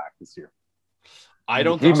Anderson's not back this year. I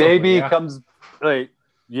don't think comes like,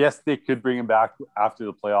 yes, they could bring him back after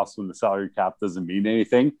the playoffs when the salary cap doesn't mean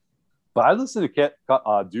anything. But I listened to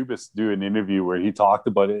Dubas do an interview where he talked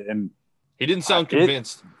about it, and he didn't sound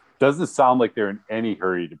convinced. Doesn't sound like they're in any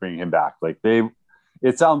hurry to bring him back. Like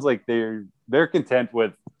it sounds like they're content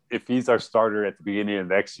with, if he's our starter at the beginning of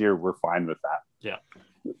next year, we're fine with that. Yeah.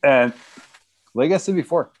 And like I said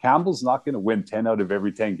before, Campbell's not going to win 10 out of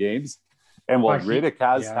every 10 games. And while Riddick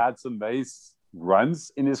has had some nice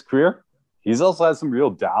runs in his career, he's also had some real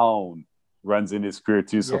down runs in his career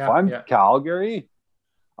too. So if I'm Calgary,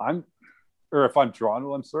 if I'm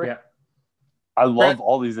Toronto, I'm sorry. Yeah. I love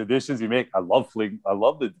all these additions you make. I love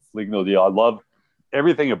the Foligno deal. I love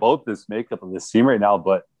everything about this makeup of this team right now,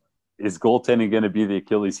 but is goaltending going to be the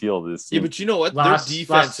Achilles heel of this team? Yeah, but you know what? Their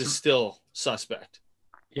defense is still suspect.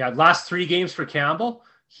 Yeah, last 3 games for Campbell,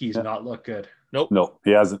 he's not looked good. Nope. No,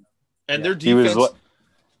 he hasn't. And their defense...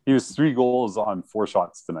 He was 3 goals on 4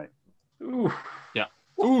 shots tonight. Ooh. Yeah.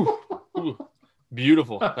 Ooh.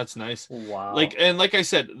 Beautiful. That's nice. Wow. Like I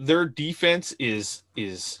said, their defense is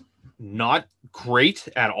not great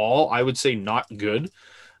at all. I would say not good.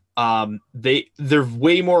 They're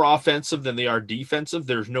way more offensive than they are defensive.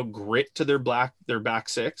 There's no grit to their back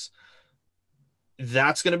six.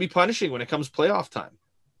 That's going to be punishing when it comes playoff time.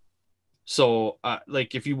 So,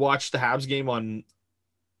 if you watch the Habs game on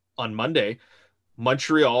Monday,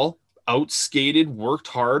 Montreal outskated, worked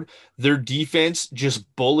hard. Their defense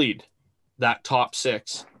just bullied that top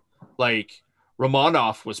 6. Like,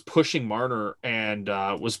 Romanov was pushing Marner and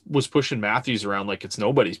was pushing Matthews around like it's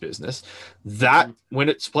nobody's business. That, when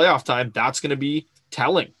it's playoff time, that's going to be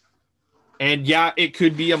telling. And yeah, it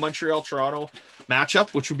could be a Montreal-Toronto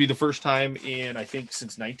matchup, which would be the first time in, I think,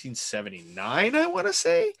 since 1979, I want to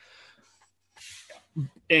say.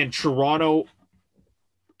 And Toronto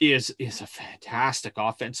is a fantastic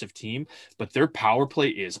offensive team, but their power play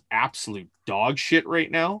is absolute dog shit right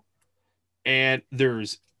now. And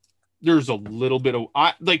there's a little bit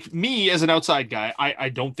of me as an outside guy. I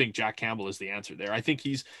don't think Jack Campbell is the answer there. I think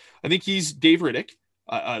he's Dave Riddick,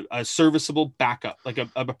 a serviceable backup, like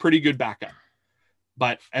a pretty good backup.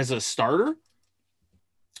 But as a starter,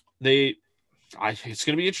 it's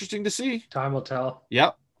going to be interesting to see. Time will tell.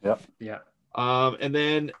 Yep. Yeah. And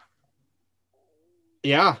then,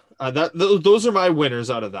 those are my winners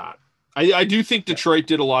out of that. I do think Detroit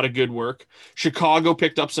did a lot of good work. Chicago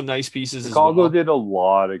picked up some nice pieces. Chicago did a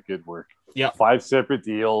lot of good work. Yeah. 5 separate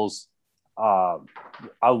deals. I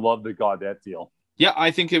love the Gaudette deal. Yeah,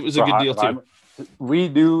 I think it was a good deal too. We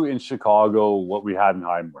knew in Chicago what we had in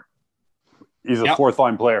Highmore. He's a 4th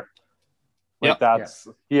line player.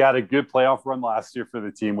 He had a good playoff run last year for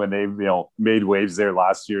the team when they made waves there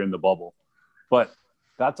last year in the bubble. But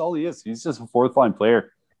that's all he is. He's just a 4th line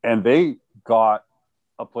player. And they got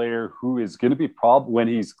a player who is going to be when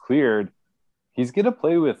he's cleared, he's going to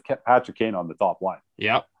play with Patrick Kane on the top line.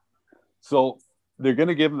 Yeah. So they're going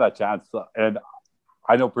to give him that chance. And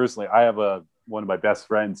I know personally, I have one of my best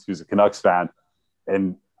friends who's a Canucks fan,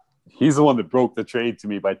 and he's the one that broke the trade to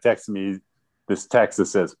me by texting me this text that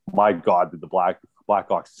says, "My God, did the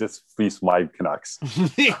Blackhawks just fleece my Canucks?"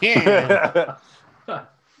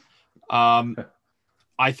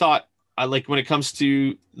 I thought, when it comes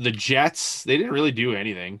to the Jets, they didn't really do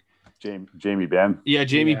anything. Jamie Benn. Yeah,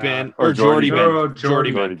 Jamie Benn or Jordy Benn.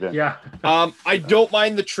 Jordy Benn. Yeah. I don't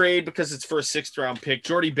mind the trade because it's for a 6th round pick.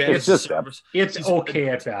 Jordy Benn is just depth. It's okay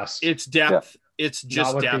at best. It's depth. Yeah. It's just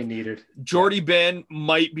not what depth. they needed. Jordy Benn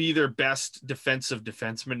might be their best defensive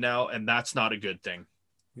defenseman now, and that's not a good thing.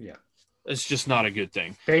 Yeah. It's just not a good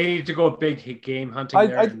thing. They need to go big game hunting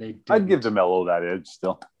I'd give DeMello that edge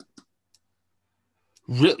still.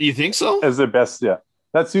 Really? You think so? As their best, yeah.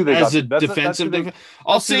 That's who they as got. a That's defensive. that's who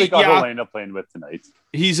I'll who say, they got yeah, Helena playing with tonight.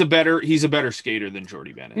 he's a better skater than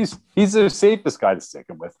Jordy Bennett. He's the safest guy to stick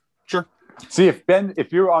him with. Sure. See, if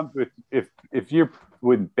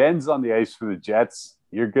when Ben's on the ice for the Jets,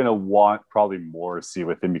 you're gonna want probably Morrissey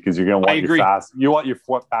with him because you're gonna want your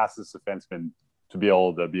fastest defenseman to be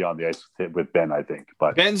able to be on the ice with Ben, I think.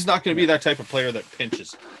 But Ben's not going to be that type of player that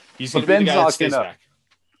pinches. He's going to be the guy that stays back.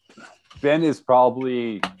 Ben is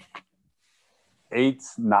probably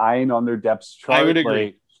 8-9 on their depth chart. I would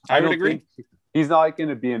agree. I would agree. He's not going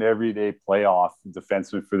to be an everyday playoff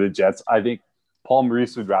defenseman for the Jets. I think Paul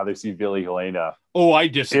Maurice would rather see Billy Helena. Oh, I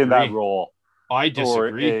disagree. In that role. I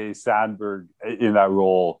disagree. Or a Sandberg in that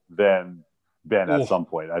role than Ben at some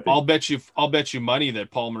point. I think. I'll bet you money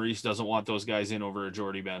that Paul Maurice doesn't want those guys in over a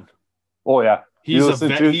Jordy Ben. Oh yeah, he's a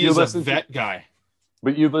vet guy.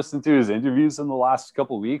 But you listened to his interviews in the last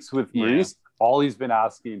couple of weeks with Maurice. All he's been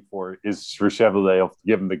asking for is for Chevalier to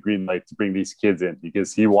give him the green light to bring these kids in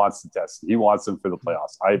because he wants to test. He wants them for the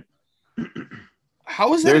playoffs.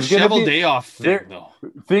 How is that a Chevalier off thing, though?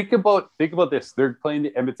 Think about this. They're playing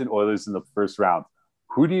the Edmonton Oilers in the first round.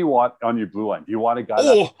 Who do you want on your blue line? Do you want a guy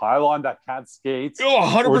that's pylon that can't skate?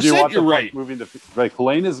 Oh, 100%. You're right. Moving like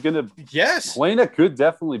Helena is going to. Yes. Helena could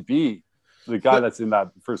definitely be the guy that's in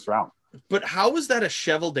that first round. But how is that a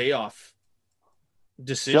Chevalier off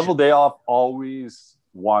decision? Chevalier always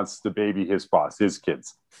wants to baby his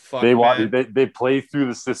kids. They play through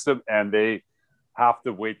the system and they have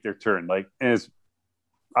to wait their turn. Like, and it's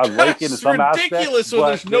I like it in some aspects. It's ridiculous when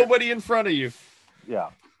there's nobody in front of you. Yeah.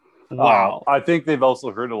 Wow. I think they've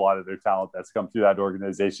also heard a lot of their talent that's come through that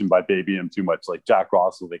organization by babying him too much, like Jack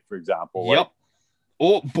Roslovic, for example. Yep.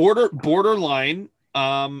 Borderline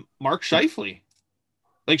Mark Scheifele.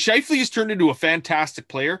 Like, Scheifele has turned into a fantastic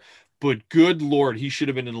player, but good Lord, he should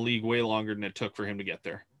have been in the league way longer than it took for him to get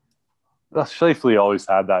there. Scheifele always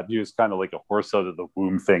had that. He was kind of like a horse out of the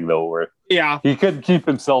womb thing, though, where he couldn't keep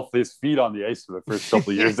his feet on the ice for the first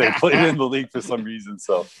couple of years they played in the league for some reason.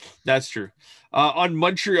 So that's true. On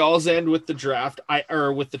Montreal's end with the draft,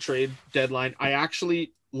 with the trade deadline, I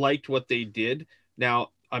actually liked what they did.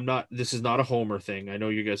 Now, this is not a homer thing. I know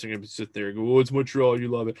you guys are going to sit there and go, "Oh, it's Montreal, you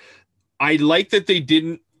love it." I like that they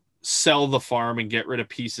didn't sell the farm and get rid of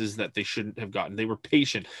pieces that they shouldn't have gotten. They were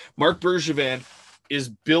patient. Marc Bergevin is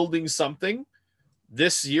building something.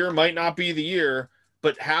 This year might not be the year,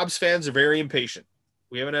 but Habs fans are very impatient.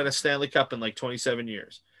 We haven't had a Stanley Cup in like 27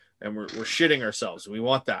 years, and we're shitting ourselves. We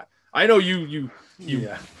want that. I know you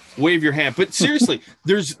wave your hand, but seriously,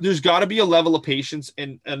 there's got to be a level of patience,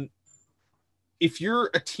 and if you're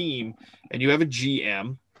a team and you have a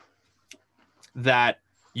GM that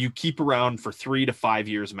you keep around for 3 to 5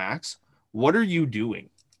 years max, what are you doing?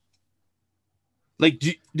 Like,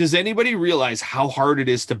 does anybody realize how hard it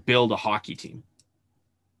is to build a hockey team?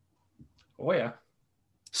 Oh, yeah.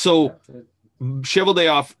 So,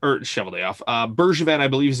 Bergevin, I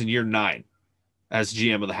believe, is in year 9 as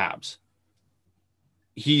GM of the Habs.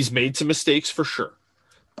 He's made some mistakes for sure.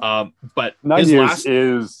 But 9 years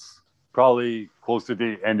is probably close to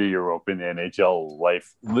the end of your rope in the NHL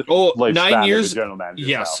life. 9 years. General manager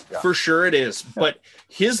yes, for sure it is. Yeah. But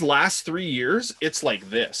his last 3 years, it's like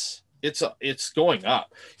this. It's going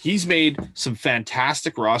up. He's made some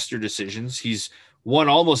fantastic roster decisions. He's won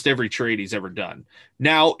almost every trade he's ever done.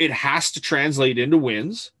 Now it has to translate into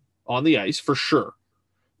wins on the ice for sure.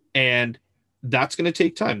 And that's going to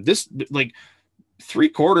take time. This, like,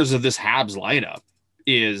 3/4 of this Habs lineup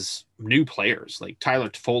is new players, like Tyler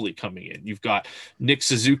Toffoli coming in. You've got Nick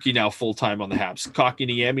Suzuki now full-time on the Habs,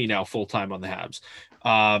 Kotkaniemi now full-time on the Habs,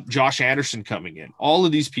 Josh Anderson coming in. All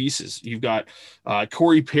of these pieces. You've got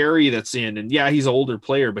Corey Perry that's in, and he's an older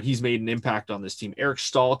player, but he's made an impact on this team. Eric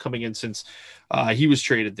Stahl coming in since he was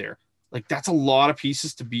traded there. Like, that's a lot of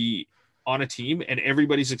pieces to be on a team, and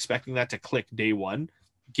everybody's expecting that to click day one.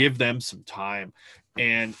 Give them some time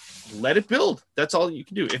and let it build. That's all you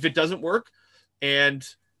can do. If it doesn't work, and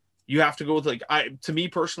you have to go with, like, to me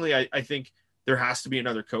personally, I think there has to be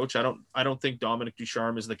another coach. I don't think Dominic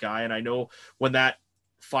Ducharme is the guy. And I know when that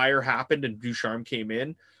fire happened and Ducharme came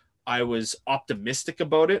in, I was optimistic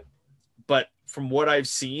about it. But from what I've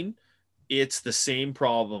seen, it's the same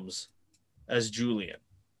problems as Julian.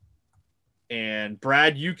 And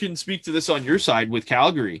Brad, you can speak to this on your side with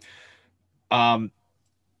Calgary.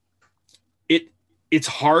 It's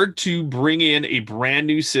hard to bring in a brand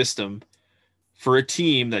new system for a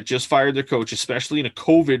team that just fired their coach, especially in a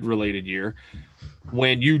COVID-related year,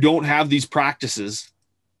 when you don't have these practices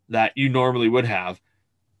that you normally would have.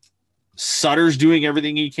 Sutter's doing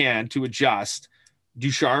everything he can to adjust.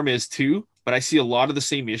 Ducharme is too, but I see a lot of the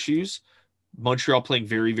same issues. Montreal playing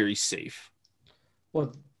very, very safe.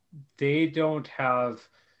 Well, they don't have.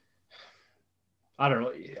 I don't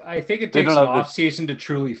know. I think it They takes don't an have the- off season to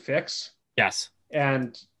truly fix, Yes.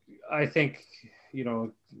 and I think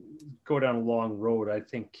go down a long road. I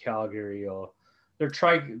think Calgary will. They're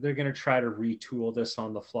going to try to retool this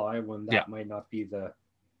on the fly when that might not be the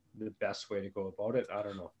best way to go about it. I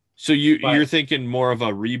don't know. So you're thinking more of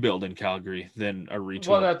a rebuild in Calgary than a retool?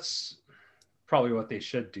 Well, that's probably what they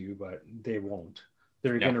should do, but they won't.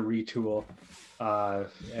 They're going to retool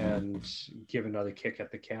and give another kick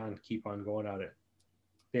at the can, keep on going at it.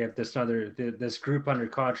 They have this group under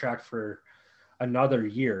contract for another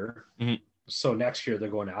year. Mm-hmm. So next year they're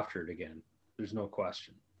going after it again. There's no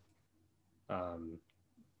question.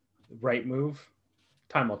 Right move?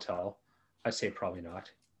 Time will tell. I say probably not.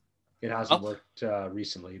 It hasn't worked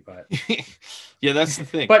recently, but yeah, that's the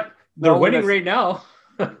thing. But they're winning right now.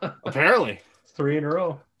 Apparently. 3 in a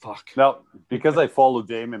row. Fuck. Now, because I follow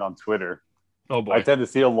Damon on Twitter, oh boy, I tend to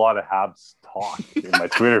see a lot of Habs talk in my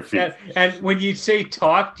Twitter feed. And when you say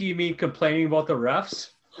talk, do you mean complaining about the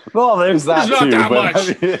refs? Well, there's that not too. that but much. I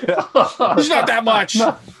mean, There's not that much.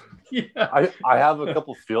 Yeah. I have a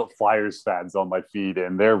couple Flyers fans on my feed,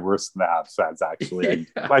 and they're worse than the Habs fans. Actually,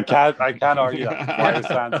 I can't argue that Flyers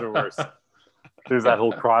fans are worse. There's that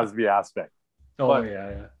whole Crosby aspect. Oh But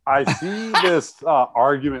yeah. I see this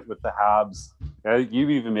argument with the Habs. You've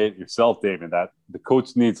even made it yourself, David, that the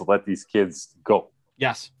coach needs to let these kids go.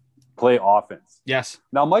 Yes. Play offense. Yes.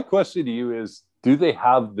 Now, my question to you is, do they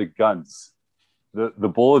have the guns, the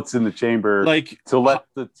bullets in the chamber, to let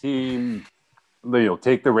the team,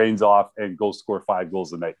 take the reins off and go score 5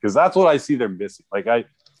 goals a night? Because that's what I see they're missing. Like,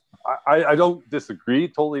 I don't disagree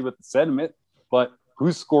totally with the sentiment, but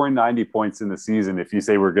who's scoring 90 points in the season if you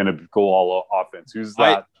say we're going to go all offense? Who's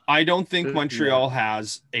that? I don't think Montreal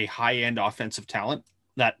has a high-end offensive talent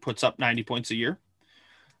that puts up 90 points a year.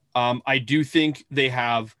 I do think they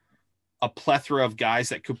have a plethora of guys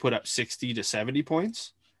that could put up 60 to 70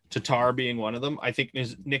 points. Tatar being one of them. I think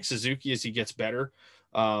Nick Suzuki, as he gets better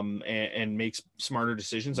and makes smarter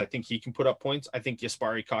decisions, I think he can put up points. I think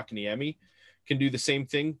Jesperi Kotkaniemi can do the same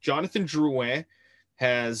thing. Jonathan Drouin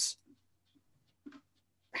has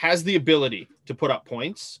the ability to put up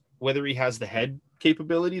points. Whether he has the head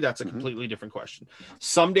capability, that's a completely different question.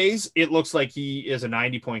 Some days it looks like he is a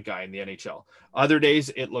 90-point guy in the NHL. Other days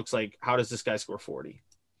it looks like, how does this guy score 40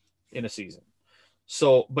 in a season?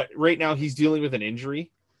 So, but right now he's dealing with an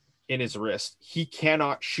injury in his wrist. He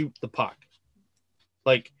cannot shoot the puck.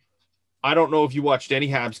 Like, I don't know if you watched any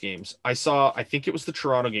Habs games. I think it was the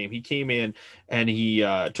Toronto game. He came in and he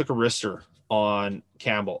took a wrister on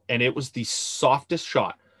Campbell, and it was the softest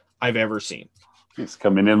shot I've ever seen. He's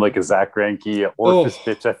coming in like a Zach Greinke orifice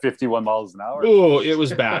pitch at 51 miles an hour. Oh, it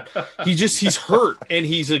was bad. He's hurt, and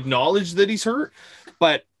he's acknowledged that he's hurt,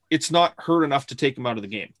 but it's not hurt enough to take him out of the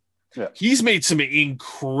game. Yeah. He's made some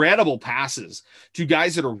incredible passes to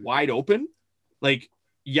guys that are wide open. Like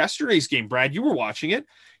yesterday's game, Brad, you were watching it.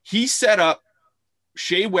 He set up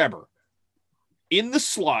Shea Weber in the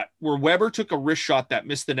slot where Weber took a wrist shot that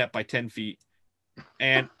missed the net by 10 feet.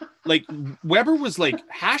 And like Weber was like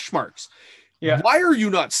hash marks. Yeah. Why are you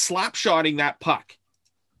not slap shotting that puck?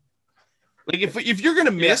 Like if you're going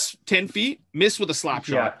to miss 10 feet, miss with a slap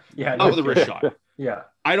shot. Yeah. Not with a wrist shot. Yeah.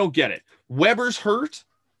 I don't get it. Weber's hurt.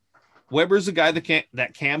 Weber's a guy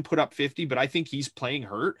that can put up 50, but I think he's playing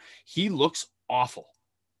hurt. He looks awful.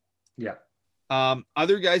 Yeah.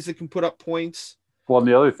 Other guys that can put up points. Well, and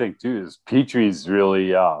the other thing too is Petry's really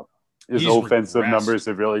his He's offensive regressed. numbers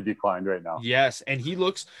have really declined right now. Yes, and he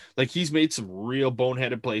looks like he's made some real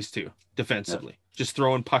boneheaded plays too, defensively. Just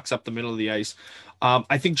throwing pucks up the middle of the ice.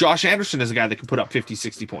 I think Josh Anderson is a guy that can put up 50,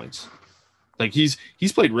 60 points. Like he's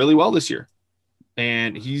played really well this year.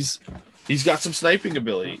 And he's got some sniping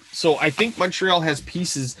ability. So I think Montreal has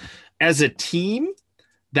pieces as a team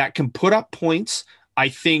that can put up points. I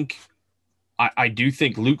do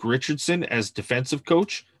think Luke Richardson as defensive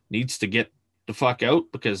coach needs to get the fuck out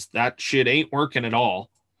because that shit ain't working at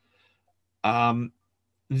all.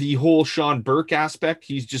 The whole Sean Burke aspect,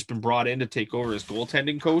 he's just been brought in to take over as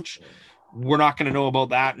goaltending coach. We're not going to know about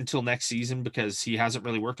that until next season because he hasn't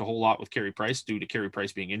really worked a whole lot with Carey Price due to Carey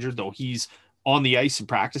Price being injured, though he's on the ice and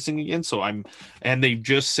practicing again. And they've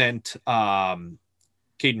just sent Caden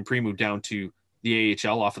Primo down to the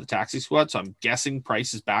AHL off of the taxi squad. So I'm guessing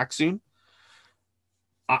Price is back soon.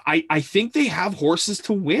 I think they have horses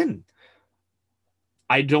to win.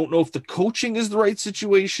 I don't know if the coaching is the right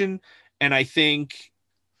situation. And I think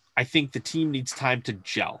the team needs time to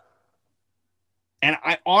gel. And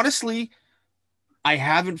I honestly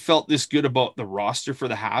haven't felt this good about the roster for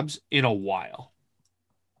the Habs in a while.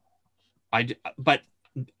 But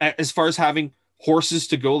as far as having horses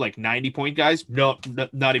to go, like 90-point guys. No,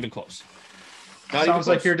 not even close. Sounds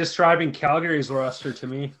like you're describing Calgary's roster to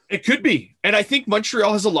me. It could be. And I think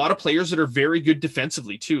Montreal has a lot of players that are very good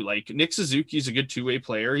defensively too. Like Nick Suzuki is a good two-way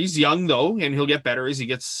player. He's young though, and he'll get better as he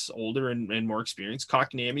gets older and more experienced.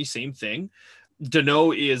 Kotkaniemi, same thing.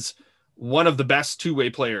 Danault is one of the best two-way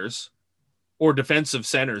players or defensive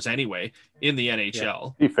centers anyway in the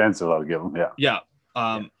NHL. Yeah. Defensive, I'll give him. Yeah.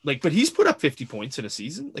 But he's put up 50 points in a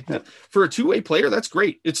season. For a two-way player, that's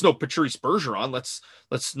great. It's no Patrice Bergeron.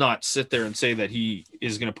 Let's not sit there and say that he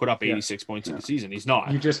is going to put up 86 points in a season. He's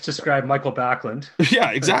not. You just described Michael Backlund.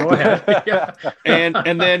 Yeah, exactly. Go ahead. Yeah.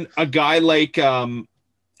 and then a guy like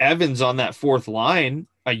Evans on that fourth line,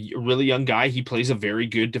 a really young guy, he plays a very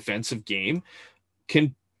good defensive game,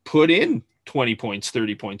 can put in 20 points,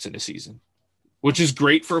 30 points in a season, which is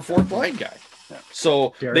great for a fourth line guy. Yeah.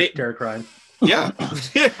 So Derek Ryan. Yeah,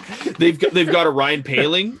 they've got a Ryan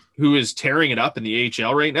Poehling who is tearing it up in the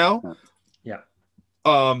AHL right now. Yeah.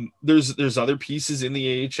 There's other pieces in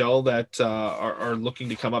the AHL that are looking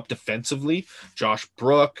to come up defensively. Josh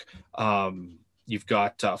Brook. You've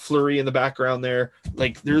got Fleury in the background there.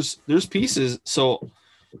 Like there's pieces. So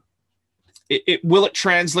it will it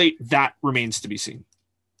translate? That remains to be seen.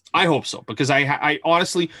 I hope so, because I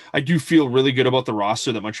honestly, I do feel really good about the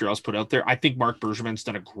roster that Montreal's put out there. I think Marc Bergevin's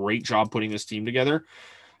done a great job putting this team together.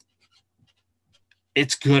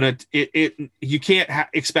 It's gonna, you can't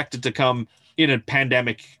expect it to come in a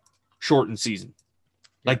pandemic shortened season.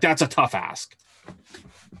 Like that's a tough ask.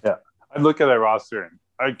 Yeah. I look at that roster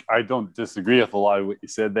and I don't disagree with a lot of what you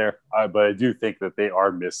said there, but I do think that they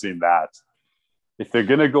are missing that. If they're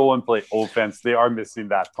going to go and play offense, they are missing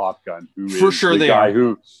that top gun.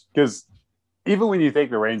 Because even when you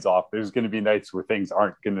take the reins off, there's going to be nights where things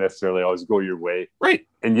aren't going to necessarily always go your way. Right.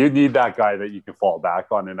 And you need that guy that you can fall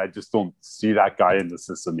back on. And I just don't see that guy in the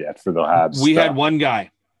system yet for the Habs. We had one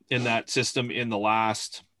guy in that system in the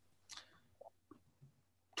last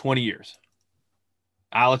 20 years.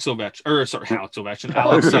 Alex Kovalev.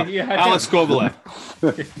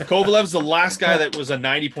 Kovalev's the last guy that was a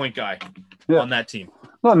 90-point guy on that team.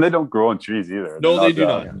 Well, and they don't grow on trees either. No, they do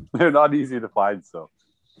not. They're not easy to find. So,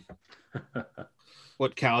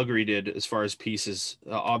 what Calgary did as far as pieces,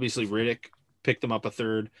 obviously Riddick picked them up a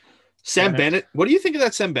third. Sam Bennett. What do you think of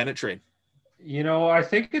that Sam Bennett trade? I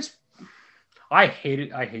think I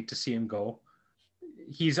hate to see him go.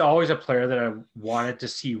 He's always a player that I wanted to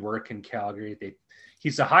see work in Calgary.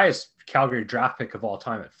 He's the highest Calgary draft pick of all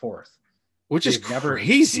time at 4th, which is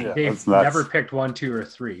crazy. They've never picked 1, 2, or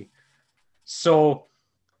 3. So,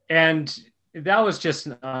 and that was just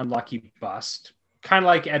an unlucky bust. Kind of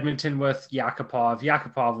like Edmonton with Yakupov.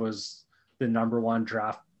 Yakupov was the number 1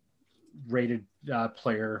 draft rated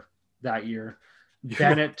player that year.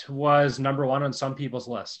 Bennett was number 1 on some people's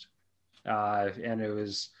list. And it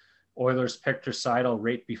was Oilers picked Draisaitl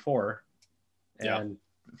right before. And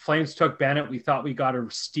Flames took Bennett. We thought we got to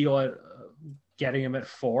steal it, getting him at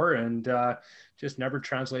 4, and just never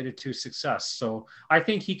translated to success. So I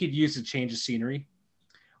think he could use a change of scenery.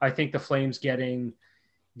 I think the Flames getting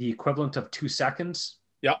the equivalent of 2 seconds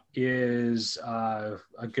is a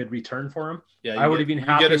good return for him. Yeah, I would have been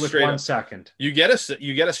happy with 1 second. You get a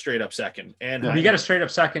straight up second, and we get a straight up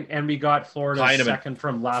second, and we got Florida's second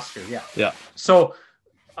from last year. Yeah. So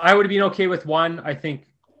I would have been okay with 1. I think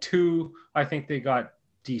 2. I think they got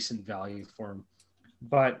decent value for him,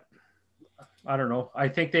 but I don't know. I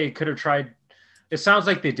think they could have tried. It sounds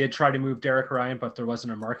like they did try to move Derek Ryan, but there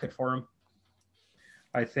wasn't a market for him.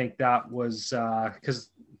 I think that was because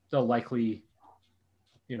they'll likely,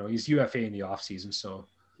 he's UFA in the offseason, so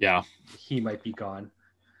he might be gone.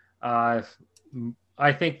 I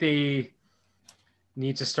think they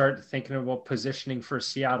need to start thinking about positioning for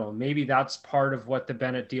Seattle. Maybe that's part of what the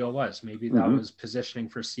Bennett deal was. Maybe that was positioning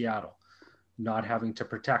for Seattle, not having to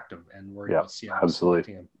protect him and worry about Seattle.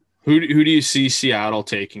 Absolutely. Him. Who do you see Seattle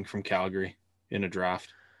taking from Calgary in a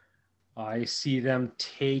draft? I see them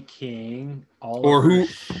taking Oliver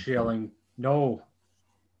Schilling. No.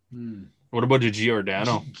 What about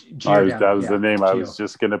Giordano? That was the name I was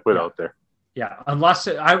just going to put out there. Yeah, unless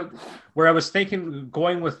where I was thinking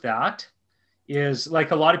going with that is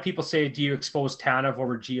like a lot of people say, do you expose Tanev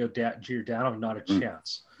over Giordano? Not a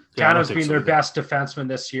chance. Tanev's been their best defenseman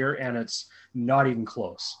this year, and it's not even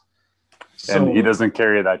close. And he doesn't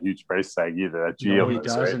carry that huge price tag either. That Gio he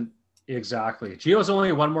doesn't. Right? Exactly. Gio's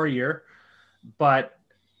only 1 more year, but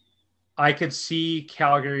I could see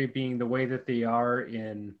Calgary being the way that they are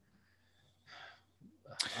in.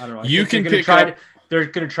 I don't know. They're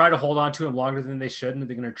going to try to hold on to him longer than they should, and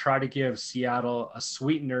they're going to try to give Seattle a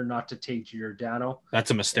sweetener not to take Giordano.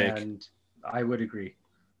 That's a mistake. And I would agree.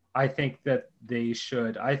 I think that they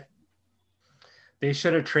should have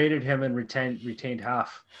traded him and retained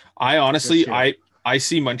half. I honestly, this year. I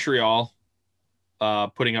see Montreal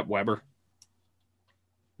putting up Weber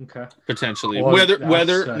Okay. potentially. Well,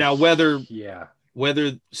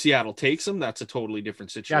 Whether Seattle takes him, that's a totally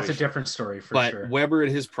different situation. That's a different story for but sure. Weber at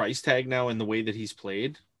his price tag now and the way that he's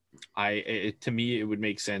played, to me it would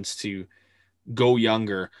make sense to go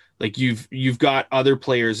younger. Like you've got other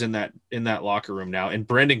players in that locker room now, and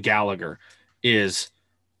Brendan Gallagher is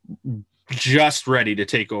just ready to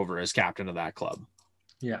take over as captain of that club.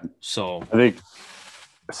 Yeah. So I think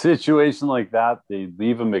a situation like that, they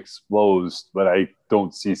leave him exposed, but I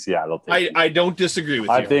don't see Seattle taking I don't disagree with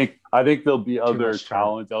you. I think there'll be other much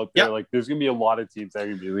talent out there. Yeah. Like there's gonna be a lot of teams that are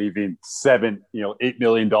gonna be leaving $8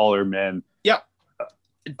 million men. Yeah.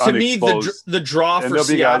 To me, unexposed. the draw And for there'll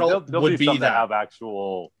be Seattle guys, there'll would be some be that. have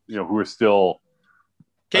actual, who are still.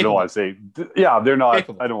 I Capable. don't want to say, they're not.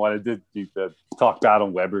 Capable. I don't want to talk bad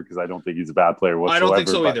on Weber because I don't think he's a bad player whatsoever. I don't think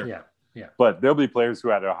so but- either. Yeah. But there'll be players who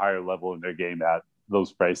are at a higher level in their game at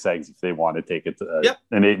those price tags if they want to take it to Yep.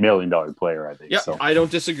 an $8 million player, I think. Yeah, So I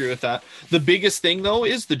don't disagree with that. The biggest thing, though,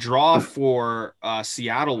 is the draw for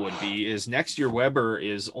Seattle would be is next year Weber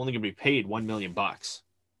is only going to be paid $1 million,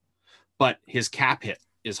 but his cap hit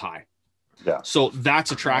is high. Yeah. So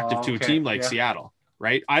that's attractive to a Okay, team like yeah. Seattle,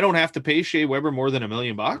 right? I don't have to pay Shea Weber more than $1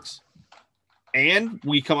 million, and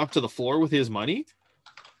we come up to the floor with his money.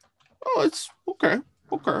 Oh, it's okay.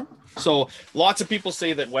 Okay. So lots of people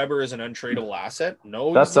say that Weber is an untradeable asset.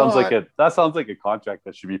 No, that he's sounds not. like a contract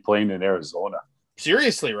that should be playing in Arizona.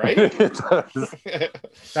 Seriously, right?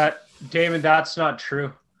 That Damon, that's not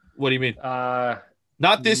true. What do you mean?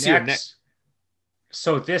 Not this year.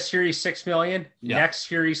 So this year he's $6 million. Yeah. Next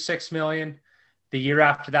year he's $6 million. The year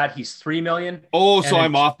after that he's $3 million. Oh, so And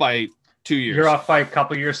I'm off by 2 years. You're off by a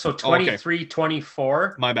couple years. So Oh, okay. 23,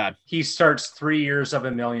 24, My bad. he starts 3 years of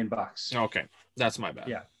 $1 million. Okay, that's my bad.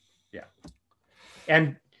 Yeah.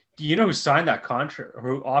 And do you know who signed that contract?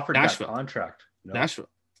 Who offered Nashville. that contract? No. Nashville.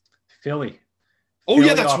 Philly. Oh Philly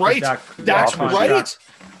yeah, that's offered right. That's contract right.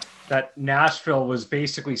 That Nashville was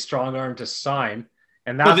basically strong armed to sign,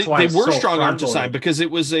 and Well, that's why they it's were so strong armed to front-loaded. sign because it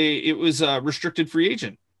was a restricted free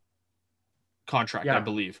agent contract, Yeah. I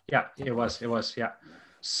believe. Yeah, it was. Yeah. And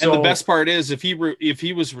So the best part is if he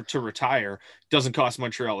was to retire, doesn't cost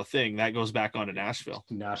Montreal a thing. That goes back onto Nashville.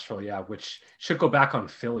 Nashville, yeah, which should go back on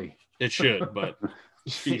Philly. It should, but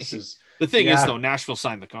Jesus, the thing is Yeah. though, Nashville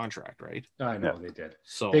signed the contract, right? I know they did.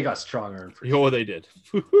 So They got strong armed for oh, they did.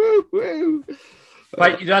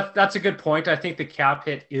 But that's a good point. I think the cap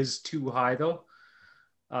hit is too high though,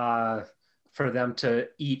 for them to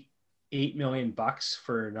eat $8 million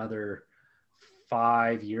for another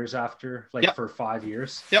 5 years after, Yep. for 5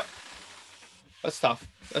 years. Yep. That's tough.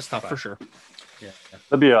 That's tough for sure. Yeah.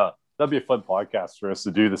 That'd be a fun podcast for us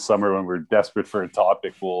to do this summer when we're desperate for a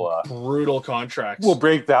topic. Brutal contracts. We'll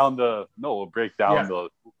break down the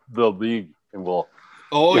league and we'll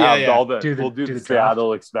have all the Do we'll do the the draft.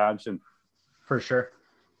 Seattle expansion. For sure.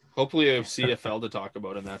 Hopefully I have CFL to talk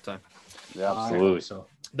about in that time. Yeah, I hope absolutely. So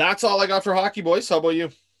That's all I got for hockey, boys. How about you?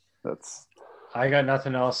 That's I got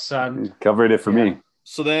nothing else. covered it for me.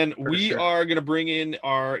 So then we sure. are going to bring in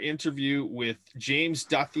our interview with James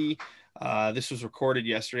Duthie. This was recorded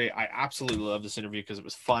yesterday. I absolutely love this interview because it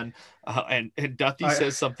was fun. And Duthie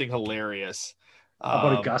says something hilarious.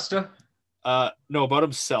 About Augusta? No, about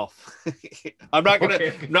himself. I'm not gonna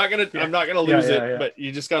Okay. I'm not gonna lose it, yeah. but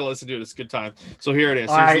you just gotta listen to it. It's a good time. So here it is.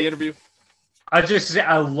 Here's the interview.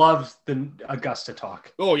 I love the Augusta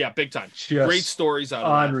talk. Oh yeah, big time. Just Great stories out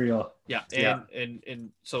of that. unreal. Yeah, Yeah.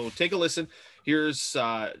 And so take a listen. Here's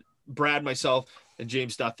Brad, myself, and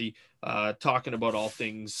James Duthie talking about all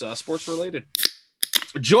things sports related.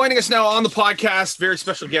 Joining us now on the podcast, very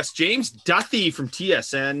special guest, James Duthie from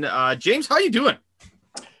TSN. James, how you doing?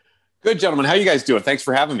 Good, gentlemen. How you guys doing? Thanks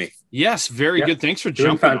for having me. Yes, very Yep. good. Thanks for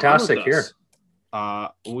Doing jumping fantastic on with here.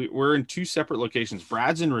 us. We're in two separate locations.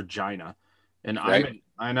 Brad's in Regina, and Right.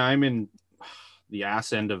 I'm in the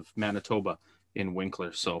ass end of Manitoba in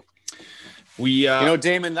Winkler. So we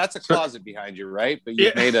Damon, that's a closet behind you, right? But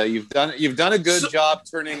you've done a good job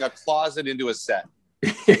turning a closet into a set.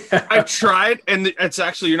 I've tried, and it's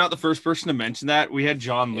actually, you're not the first person to mention that. We had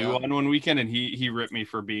John Liu Yeah. on one weekend, and he ripped me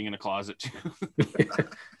for being in a closet too.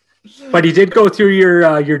 But he did go through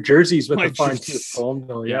your jerseys with My the fine jerseys. tooth comb,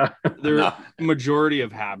 though. Yeah. Yeah. They're No. majority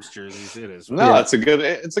of Habs jerseys. It is. No, it's a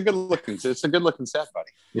good looking set,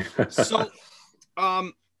 buddy. So,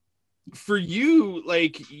 for you,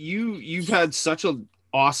 like you've had such an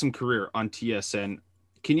awesome career on TSN.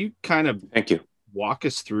 Can you kind of Thank you. walk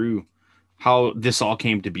us through how this all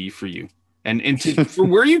came to be for you? and for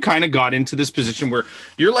where you kind of got into this position where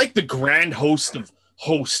you're like the grand host of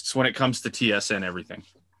hosts when it comes to TSN everything?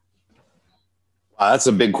 That's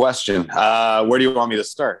a big question. Where do you want me to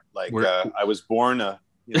start? Like, I was born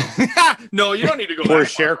no, you don't need to go. Poor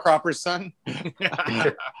sharecropper's son.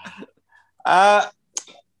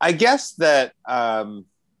 I guess that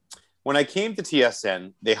when I came to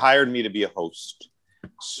TSN, they hired me to be a host.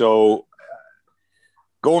 So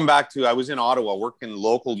going back to, I was in Ottawa, working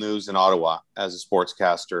local news in Ottawa as a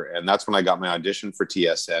sportscaster. And that's when I got my audition for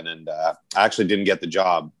TSN. And I actually didn't get the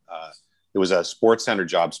job. It was a Sports Center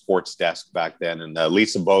job, sports desk back then. And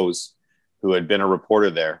Lisa Bose, who had been a reporter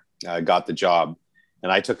there, got the job.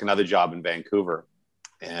 And I took another job in Vancouver.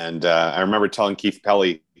 And I remember telling Keith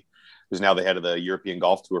Pelly, who's now the head of the European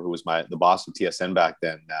Golf Tour, who was the boss of TSN back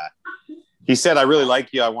then. He said, I really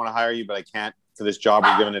like you. I want to hire you, but I can't for this job.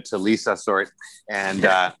 We're giving it to Lisa, sorry. And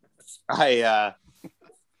I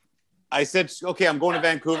said, okay, I'm going to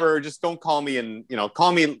Vancouver. Just don't call me and,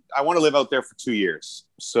 call me. I want to live out there for 2 years.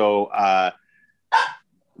 So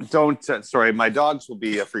sorry, my dogs will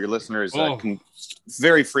be, for your listeners,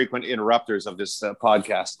 very frequent interrupters of this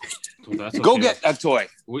podcast. Well, go get that toy.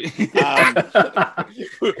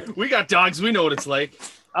 We got dogs. We know what it's like.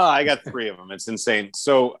 I got 3 of them. It's insane.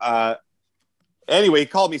 So anyway, he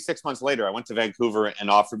called me 6 months later. I went to Vancouver and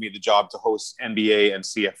offered me the job to host NBA and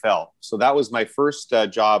CFL. So that was my first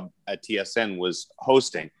job at TSN, was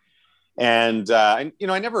hosting. And, I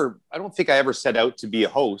don't think I ever set out to be a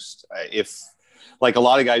host. If like a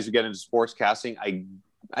lot of guys who get into sportscasting, I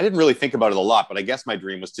didn't really think about it a lot, but I guess my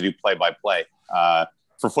dream was to do play-by-play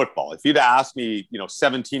for football. If you'd asked me,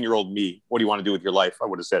 17-year-old me, what do you want to do with your life? I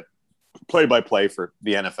would have said play-by-play for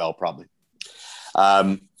the NFL probably.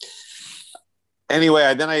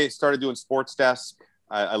 Anyway, then I started doing sports desk.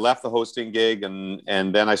 I left the hosting gig and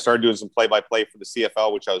then I started doing some play-by-play for the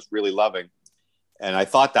CFL, which I was really loving. And I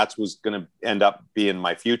thought that was going to end up being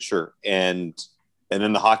my future. And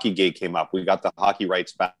then the hockey gig came up. We got the hockey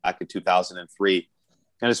rights back in 2003.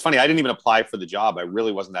 And it's funny, I didn't even apply for the job. I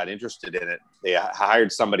really wasn't that interested in it. They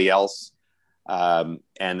hired somebody else. And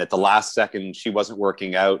at the last second, she wasn't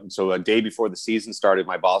working out. And so a day before the season started,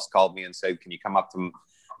 my boss called me and said, can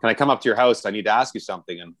I come up to your house? I need to ask you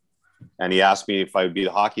something. And he asked me if I would be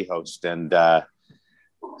the hockey host. And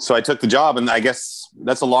so I took the job. And I guess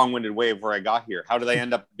that's a long-winded way of where I got here. How did I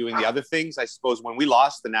end up doing the other things? I suppose when we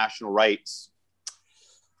lost the national rights,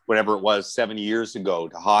 whatever it was, 7 years ago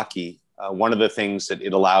to hockey, one of the things that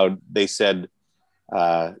it allowed, they said,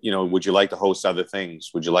 would you like to host other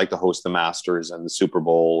things? Would you like to host the Masters and the Super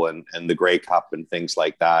Bowl and the Grey Cup and things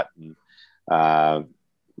like that? And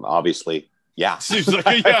obviously, yeah. Seems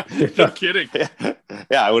like, yeah, no kidding.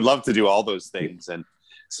 Yeah, I would love to do all those things. And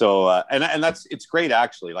so, and it's great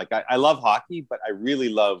actually. Like I love hockey, but I really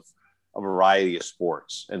love a variety of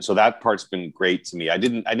sports. And so that part's been great to me. I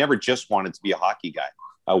never just wanted to be a hockey guy.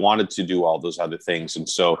 I wanted to do all those other things. And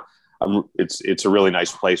so it's a really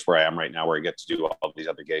nice place where I am right now, where I get to do all of these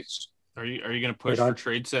other gigs. Are you going to push for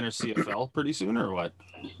Trade Center CFL pretty soon or what?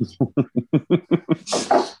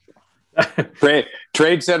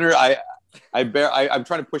 Trade Center. I'm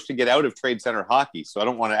trying to push to get out of Trade Center hockey, so I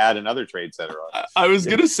don't want to add another Trade Center on. I was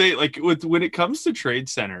gonna say, like, when it comes to Trade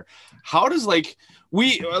Center, how does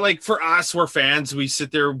for us, we're fans. We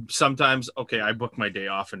sit there sometimes. Okay, I book my day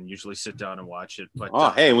off and usually sit down and watch it. But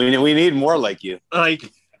hey, we need more like you.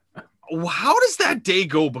 Like, how does that day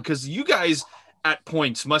go? Because you guys at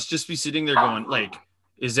points must just be sitting there going, like,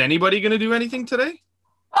 is anybody gonna do anything today?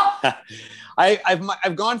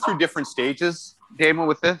 I've gone through different stages, Damon,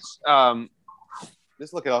 with this.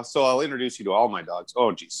 Just look at us. So I'll introduce you to all my dogs.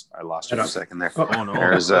 Oh, geez, I lost you for a second there. Oh no,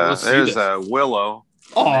 there's Willow.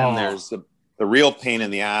 Oh, and there's the real pain in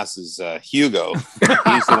the ass is Hugo.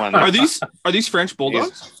 He's the one. Are these French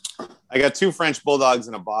bulldogs? I got 2 French bulldogs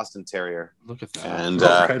and a Boston Terrier. Look at that. And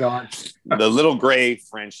right on. The little gray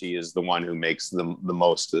Frenchie is the one who makes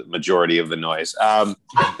the majority of the noise.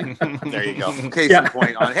 There you go. Case in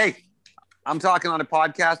point on. Hey, I'm talking on a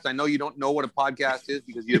podcast. I know you don't know what a podcast is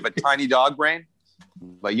because you have a tiny dog brain,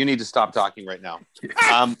 but you need to stop talking right now.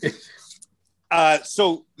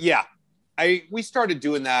 So yeah, we started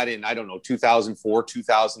doing that in, 2004,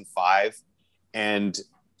 2005. And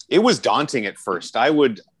it was daunting at first. I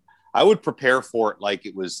would prepare for it like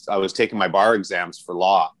I was taking my bar exams for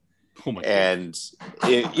law. Oh my God. And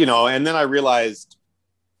and then I realized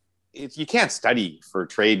you can't study for a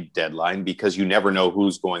trade deadline because you never know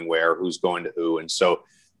who's going where, who's going to who. And so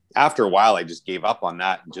after a while, I just gave up on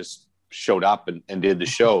that and just showed up and did the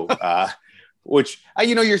show, which,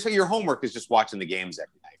 your homework is just watching the games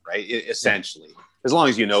every night, right? Essentially. as long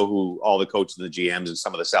as you know who all the coaches and the GMs and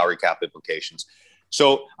some of the salary cap implications.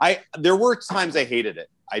 So there were times I hated it.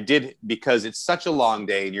 I did, because it's such a long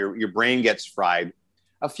day and your brain gets fried.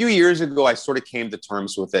 A few years ago, I sort of came to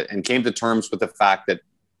terms with it and came to terms with the fact that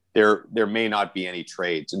there may not be any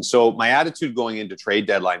trades. And so my attitude going into trade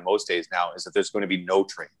deadline most days now is that there's going to be no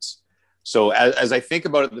trades. So as I think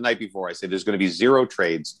about it the night before, I say there's going to be 0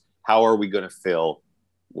 trades. How are we going to fill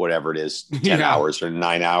whatever it is, 10 hours or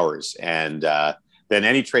 9 hours? And then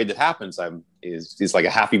any trade that happens is like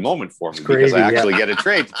a happy moment for me, because I actually get a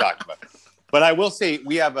trade to talk about. But I will say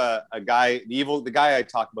we have a guy, the guy I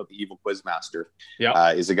talked about, the evil Quizmaster,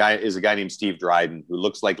 is a guy named Steve Dryden, who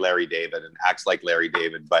looks like Larry David and acts like Larry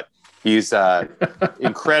David, but he's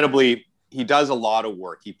incredibly, he does a lot of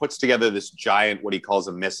work. He puts together this giant, what he calls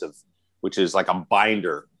a missive, which is like a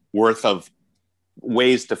binder worth of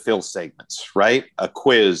ways to fill segments, right? A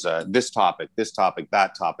quiz, this topic,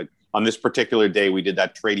 that topic. On this particular day, we did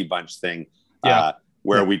that Trady Bunch thing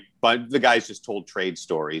where the guys just told trade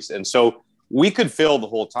stories. And so we could fill the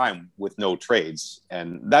whole time with no trades.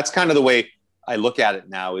 And that's kind of the way I look at it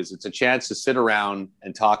now, is it's a chance to sit around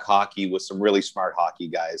and talk hockey with some really smart hockey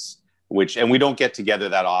guys, and we don't get together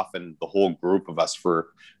that often, the whole group of us for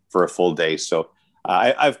a full day. So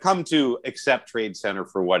I've come to accept Trade Center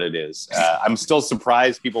for what it is. I'm still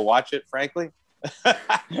surprised people watch it, frankly.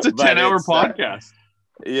 It's a 10-hour podcast.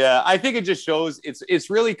 I think it just shows it's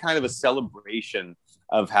really kind of a celebration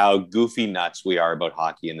of how goofy nuts we are about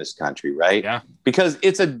hockey in this country, right? Yeah. Because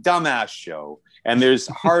it's a dumbass show and there's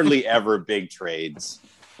hardly ever big trades,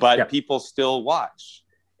 but people still watch.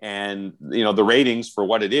 And, the ratings for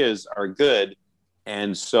what it is are good.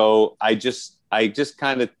 And so I just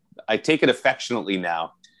kind of, I take it affectionately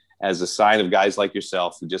now as a sign of guys like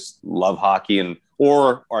yourself who just love hockey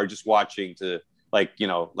or are just watching to, like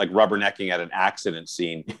rubbernecking at an accident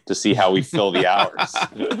scene to see how we fill the hours.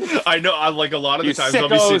 I know. Like a lot of the times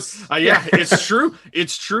sickos. I'll be it's true.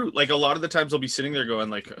 It's true. Like a lot of the times I'll be sitting there going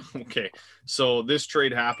like, okay, so this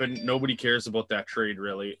trade happened. Nobody cares about that trade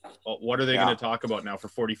really. What are they going to talk about now for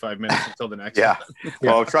 45 minutes until the next one?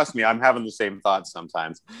 Well, trust me, I'm having the same thoughts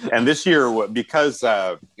sometimes. And this year, because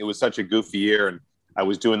it was such a goofy year and I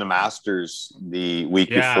was doing the Masters the week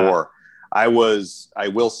before, I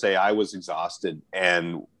will say I was exhausted,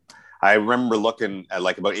 and I remember looking at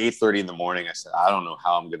like about 8:30 in the morning. I said, I don't know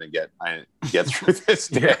how I'm going to get through this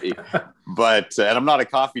day, but and I'm not a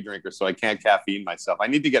coffee drinker, so I can't caffeine myself. I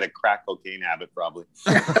need to get a crack cocaine habit probably.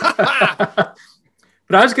 But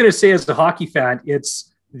I was going to say, as a hockey fan,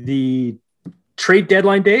 it's the trade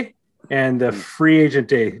deadline day and the free agent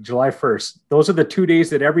day, July 1st. Those are the 2 days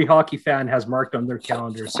that every hockey fan has marked on their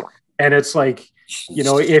calendars, and it's like,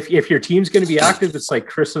 if your team's going to be active, it's like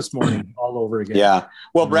Christmas morning all over again. Yeah.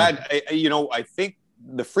 Well, Brad, I think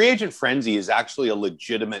the free agent frenzy is actually a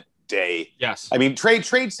legitimate day. Yes. I mean, Trade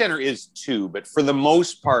Center is too, but for the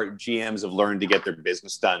most part, GMs have learned to get their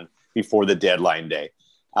business done before the deadline day.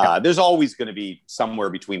 There's always going to be somewhere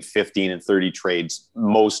between 15 and 30 trades,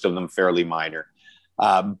 most of them fairly minor.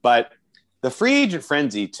 But the free agent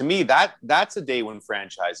frenzy, to me, that's a day when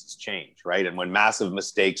franchises change, right? And when massive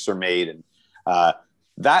mistakes are made, and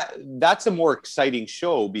that's a more exciting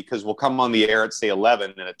show because we'll come on the air at say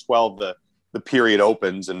 11, and at 12 the period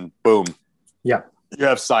opens, and boom, you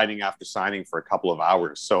have signing after signing for a couple of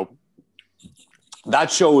hours. So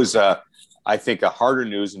that show is I think a harder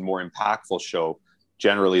news and more impactful show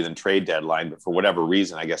generally than trade deadline. But for whatever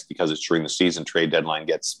reason, I guess because it's during the season, trade deadline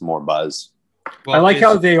gets more buzz. Well, I like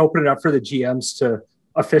how they open it up for the GMs to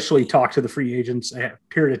officially talk to the free agents a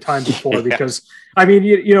period of time before, because I mean,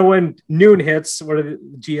 when noon hits, what are the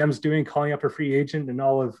GMs doing? Calling up a free agent in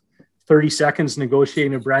all of 30 seconds,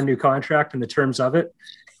 negotiating a brand new contract and the terms of it.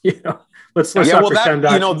 Let's not pretend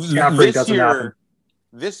that doesn't happen.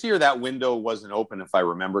 This year, that window wasn't open, if I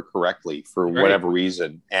remember correctly, for whatever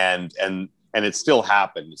reason, and it still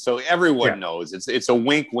happened. So everyone knows it's a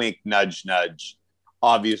wink, wink, nudge, nudge.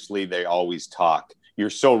 Obviously, they always talk. You're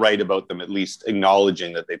so right about them at least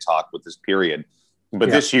acknowledging that they talk with this period. But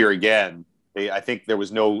this year again, I think there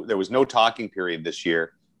was no talking period this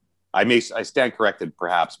year. I stand corrected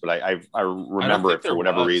perhaps, but I remember it for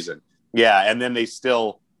whatever reason. Yeah, and then they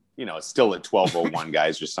still, it's still at 12:01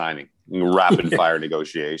 guys are signing rapid fire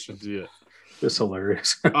negotiations. Yeah. It's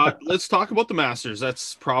hilarious. Let's talk about the Masters.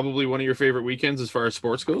 That's probably one of your favorite weekends as far as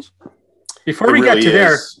sports goes. Before we get to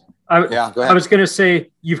there, go ahead. I was going to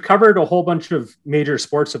say, you've covered a whole bunch of major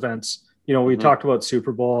sports events. We talked about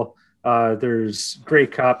Super Bowl. There's Grey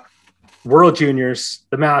Cup, World Juniors,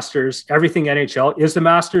 the Masters, everything NHL. Is the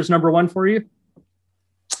Masters number one for you?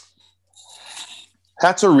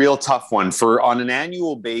 That's a real tough one. On an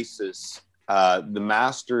annual basis, the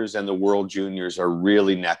Masters and the World Juniors are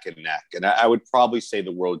really neck and neck. And I would probably say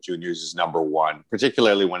the World Juniors is number one,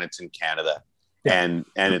 particularly when it's in Canada and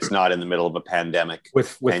it's not in the middle of a pandemic. With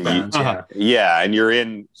fans, and you're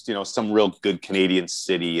in, some real good Canadian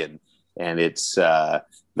city and it's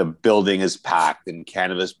the building is packed and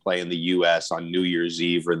Canada's playing the US on New Year's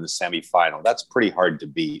Eve or in the semifinal. That's pretty hard to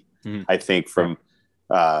beat, I think, from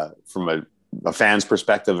a fan's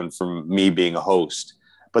perspective and from me being a host.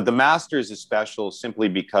 But the Masters is special simply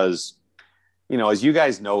because, as you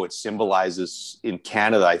guys know, it symbolizes in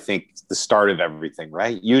Canada, I think, the start of everything,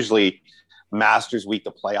 right? Usually Masters week,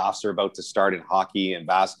 the playoffs are about to start in hockey and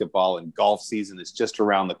basketball, and golf season is just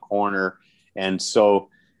around the corner.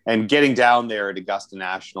 And getting down there at Augusta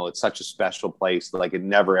National, it's such a special place. Like, it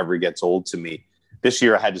never, ever gets old to me. This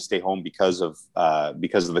year I had to stay home because of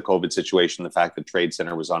the COVID situation, the fact that Trade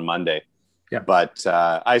Center was on Monday. Yeah. But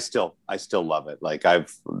I still love it. Like,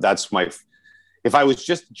 if I was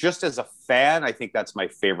just as a fan, I think that's my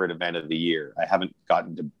favorite event of the year. I haven't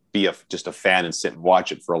gotten to be just a fan and sit and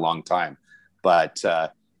watch it for a long time, but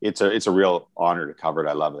it's a real honor to cover it.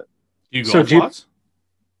 I love it. Do you golf lots?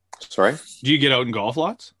 Sorry? Do you get out and golf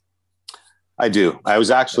lots? I do. I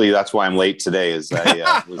was actually, that's why I'm late today, is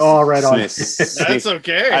I was right on. That's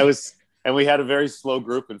okay. And we had a very slow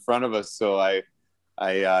group in front of us, so I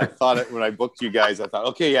thought it when I booked you guys, I thought,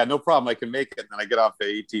 okay, yeah, no problem, I can make it. And then I get off at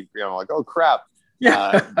 18, I'm like, oh crap.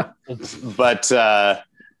 Yeah.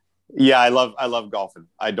 I love golfing.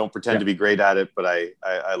 I don't pretend to be great at it, but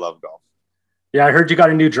I love golf. Yeah, I heard you got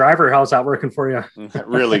a new driver. How's that working for you?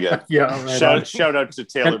 Really good. Yeah. Right shout out to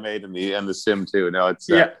TaylorMade and the Sim too. No, it's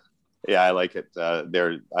I like it.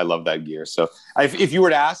 I love that gear. So if you were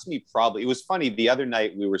to ask me, probably, it was funny. The other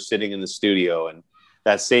night we were sitting in the studio and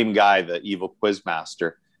that same guy, the evil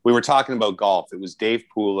quizmaster, we were talking about golf. It was Dave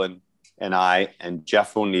Poulin and I and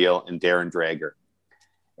Jeff O'Neill and Darren Drager.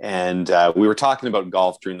 And we were talking about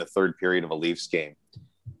golf during the third period of a Leafs game.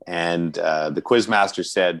 And the quizmaster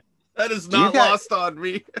said, that is not lost on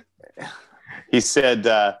me. He said,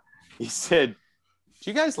 do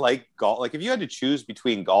you guys like golf? Like, if you had to choose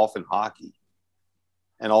between golf and hockey,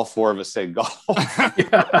 and all four of us said golf,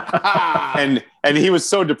 and he was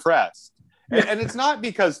so depressed. And it's not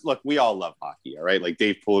because, look, we all love hockey, all right? Like,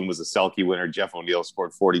 Dave Poulin was a Selke winner. Jeff O'Neill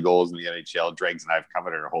scored 40 goals in the NHL. Dregs and I have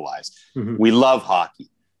covered it our whole lives. Mm-hmm. We love hockey.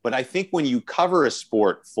 But I think when you cover a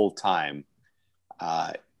sport full time,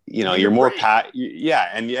 you're more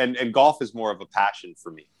and golf is more of a passion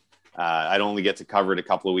for me. I'd only get to cover it a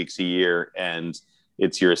couple of weeks a year, and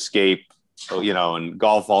it's your escape. So, and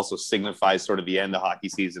golf also signifies sort of the end of hockey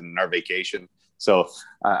season and our vacation. So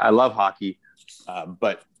I love hockey,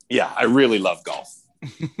 but yeah, I really love golf.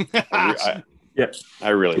 I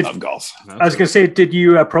really love golf. I was going to say, did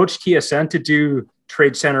you approach TSN to do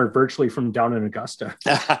Trade Center virtually from down in Augusta?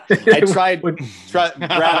 I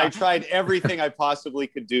tried everything I possibly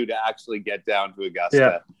could do to actually get down to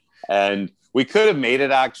Augusta. And we could have made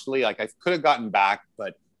it, actually. Like, I could have gotten back,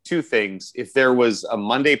 but two things. If there was a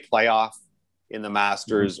Monday playoff in the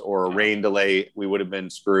Masters or a rain delay, we would have been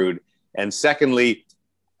screwed. And secondly,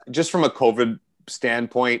 just from a COVID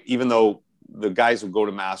standpoint, even though the guys who go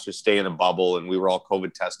to Masters stay in a bubble and we were all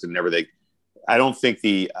COVID tested and everything, I don't think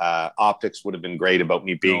the optics would have been great about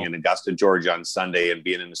me being in Augusta, Georgia on Sunday and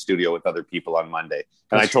being in the studio with other people on Monday.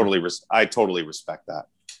 And I totally respect that.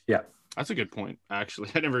 Yeah. That's a good point, actually.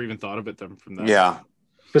 I never even thought of it from that. Yeah.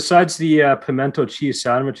 Besides the pimento cheese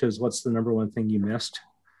sandwiches, what's the number one thing you missed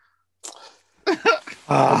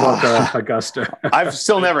about Augusta? I've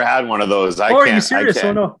still never had one of those. Are you serious?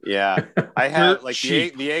 Oh, no. Yeah. I had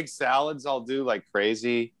the egg salads I'll do like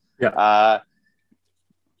crazy. Yeah.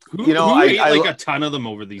 Who ate a ton of them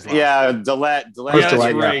over these last Dillette.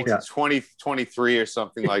 That's right. 23 or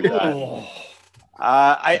something like that.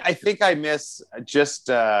 I think I miss just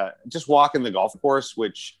walking the golf course,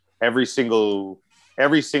 which every single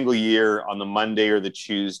year on the Monday or the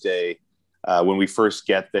Tuesday, when we first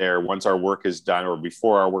get there, once our work is done or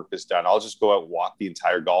before our work is done, I'll just go out and walk the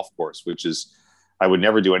entire golf course, which is, I would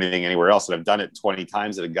never do anything anywhere else. And I've done it 20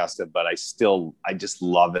 times at Augusta, but I just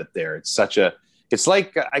love it there. It's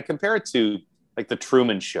like, I compare it to like the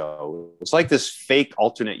Truman Show. It's like this fake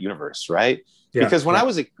alternate universe, right? Yeah, because when I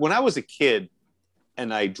was a kid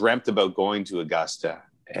and I dreamt about going to Augusta,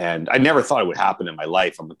 and I never thought it would happen in my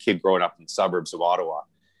life. I'm a kid growing up in the suburbs of Ottawa.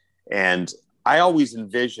 And I always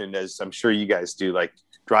envisioned, as I'm sure you guys do, like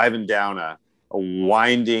driving down a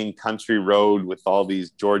winding country road with all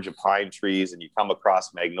these Georgia pine trees, and you come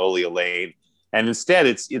across Magnolia Lane. And instead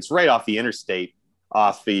it's right off the interstate,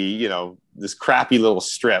 off the, this crappy little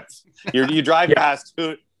strip. You drive past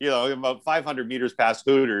about 500 meters past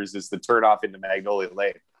Hooters is the turnoff into Magnolia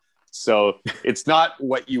Lane. So it's not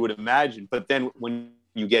what you would imagine. But then when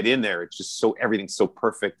you get in there, it's just everything's so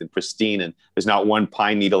perfect and pristine, and there's not one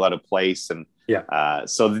pine needle out of place. And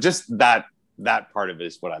so just that part of it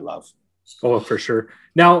is what I love. Oh, for sure.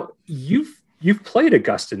 Now you've played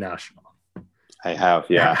Augusta National. I have,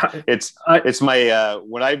 yeah. It's my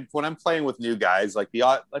when I'm playing with new guys, like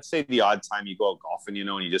let's say the odd time you go out golfing,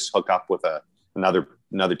 and you just hook up with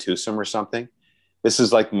another twosome or something. This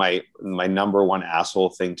is like my number one asshole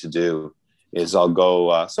thing to do is I'll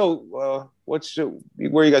go,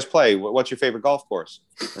 where you guys play? What's your favorite golf course?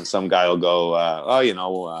 And some guy will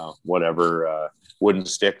go, whatever, Wooden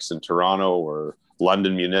Sticks in Toronto or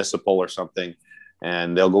London Municipal or something.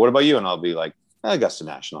 And they'll go, what about you? And I'll be like, Augusta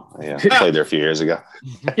National. I played there a few years ago.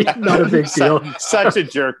 Not a big deal. Such a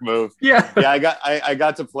jerk move. Yeah. I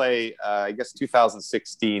got to play, I guess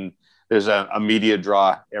 2016. There's a media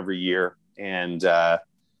draw every year. And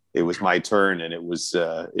it was my turn, and it was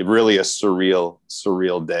really a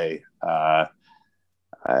surreal day. I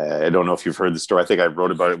don't know if you've heard the story. I think I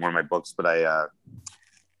wrote about it in one of my books, but I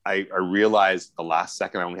realized the last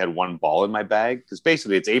second I only had one ball in my bag, because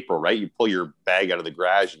basically it's April, right? You pull your bag out of the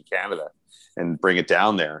garage in Canada and bring it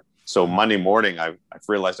down there. So Monday morning, I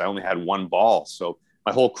realized I only had one ball. So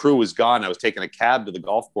my whole crew was gone. I was taking a cab to the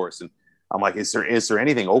golf course, and I'm like, is there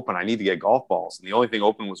anything open? I need to get golf balls. And the only thing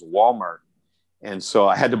open was Walmart. And so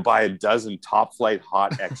I had to buy a dozen Top Flight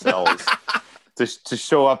Hot XLs to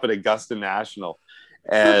show up at Augusta National.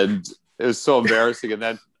 And it was so embarrassing. And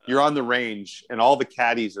then you're on the range, and all the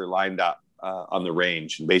caddies are lined up on the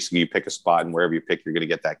range. And basically you pick a spot, and wherever you pick, you're going to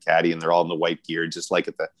get that caddy. And they're all in the white gear, just like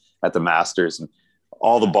at the Masters. And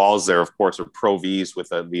all the balls there, of course, are Pro Vs with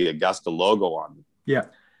the Augusta logo on them. Yeah.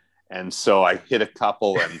 And so I hit a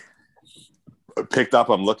couple and picked up.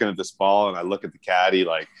 I'm looking at this ball, and I look at the caddy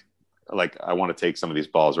like I want to take some of these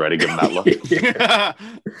balls, right? I give him that look.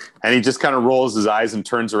 And he just kind of rolls his eyes and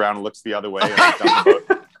turns around and looks the other way. And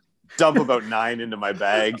I dump about 9 into my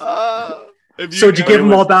bag. So did you give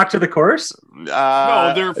them all back to the course?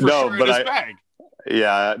 No, they're for sure in his bag.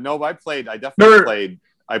 Yeah, no, I definitely played.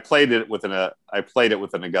 I played it with an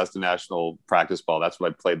Augusta National practice ball. That's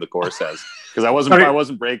what I played the course as, because I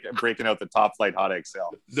wasn't breaking out the Top Flight Hot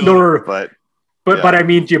XL. But I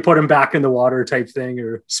mean, do you put them back in the water type thing,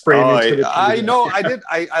 or spray them into the? I know I did.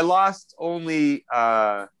 I lost only.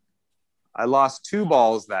 I lost 2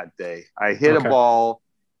 balls that day. I hit a ball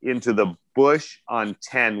into the bush on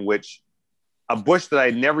 10, a bush that I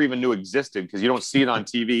never even knew existed, because you don't see it on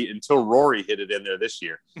TV until Rory hit it in there this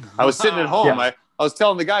year. I was sitting at home. I was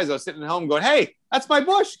telling the guys, I was sitting at home going, "Hey, that's my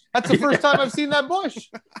bush. That's the first time I've seen that bush."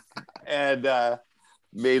 And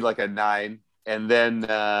made like a 9. And then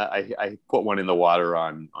I put one in the water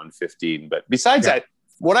on 15. But besides that,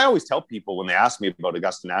 what I always tell people when they ask me about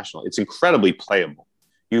Augusta National, it's incredibly playable.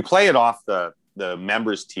 You play it off the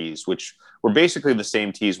members' tees, which were basically the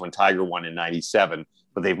same tees when Tiger won in '97,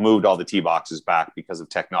 but they've moved all the tee boxes back because of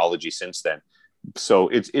technology since then. So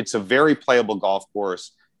it's a very playable golf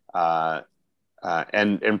course, and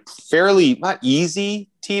fairly not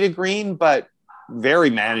easy tee to green, but very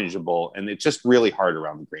manageable, and it's just really hard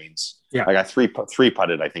around the greens. Yeah, I got three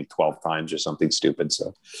putted, I think 12 times or something stupid.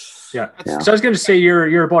 So yeah. So I was going to say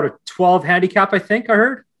you're about a 12 handicap, I think I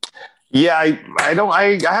heard. Yeah, I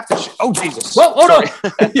have to. Oh Jesus! Well, hold on.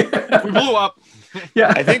 We blew up. Yeah,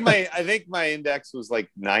 I think my index was like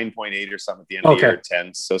 9.8 or something at the end of the year,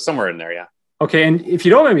 10. So somewhere in there, yeah. Okay, and if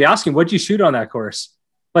you don't mind me asking, what did you shoot on that course?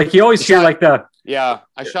 Like you always hear like the. Yeah,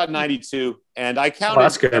 I shot 92, and I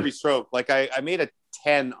counted every stroke. Like I made a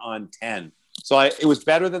 10 on 10, so it was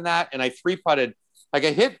better than that. And I 3-putted. Like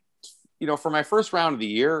I hit, for my first round of the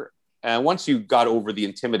year. And once you got over the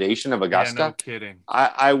intimidation of Augusta, no kidding.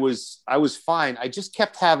 I was fine. I just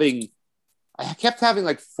kept having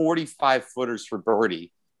like 45 footers for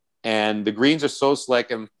birdie, and the greens are so slick,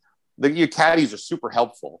 and your caddies are super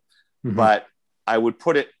helpful. Mm-hmm. But I would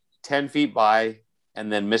put it 10 feet by and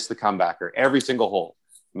then miss the comebacker every single hole.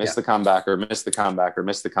 Miss the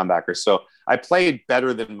comebacker. So I played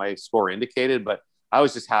better than my score indicated, but I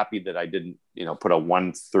was just happy that I didn't, put a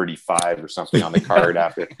 135 or something on the card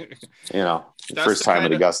after, first time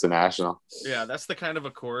at Augusta National. Yeah, that's the kind of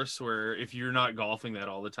a course where if you're not golfing that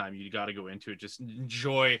all the time, you got to go into it, just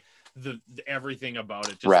enjoy the everything about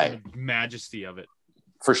it, just the majesty of it.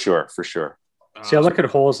 For sure. See, I look at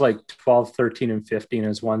holes like 12, 13, and 15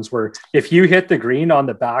 as ones where if you hit the green on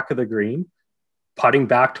the back of the green, putting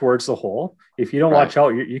back towards the hole, if you don't watch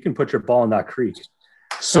out, you can put your ball in that creek.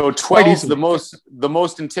 So 12, the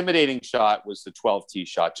most intimidating shot was the 12 tee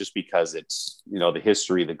shot, just because it's, the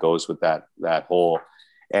history that goes with that hole.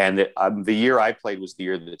 And the year I played was the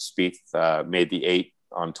year that Spieth made the 8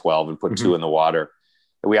 on 12 and put 2 in the water.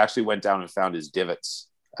 And we actually went down and found his divots.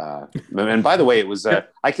 And by the way, it was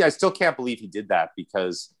I still can't believe he did that,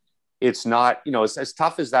 because it's not, as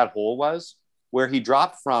tough as that hole was, where he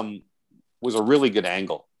dropped from was a really good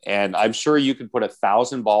angle. And I'm sure you could put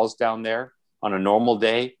 1,000 balls down there on a normal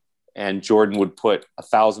day, and Jordan would put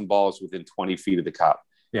 1,000 balls within 20 feet of the cup.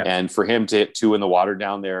 Yeah. And for him to hit 2 in the water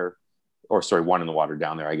down there, or sorry, 1 in the water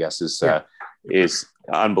down there, I guess is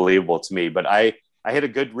unbelievable to me. But I hit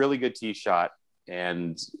a really good tee shot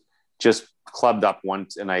and just clubbed up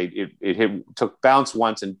once, and it took bounce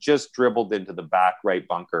once and just dribbled into the back right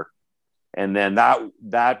bunker. And then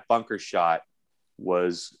that bunker shot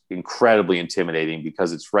was incredibly intimidating,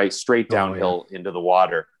 because it's right straight downhill into the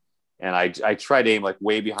water. And I tried to aim like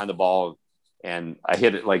way behind the ball, and I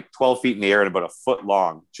hit it like 12 feet in the air and about a foot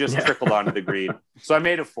long, just trickled onto the green. So I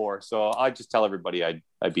made a 4. So I just tell everybody I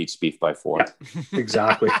beat Spieth by 4. Yeah,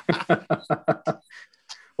 exactly.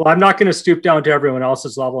 Well, I'm not going to stoop down to everyone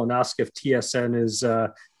else's level and ask if TSN is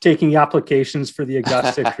taking applications for the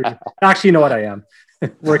Augusta crew. Actually, you know what I am.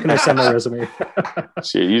 Where can I send my resume?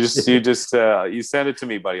 Sure, you send it to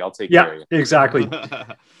me, buddy. I'll take care of you. Exactly.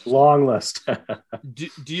 Long list. Do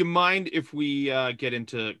you mind if we get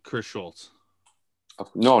into Chris Schultz?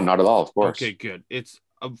 No, not at all. Of course. Okay, good. It's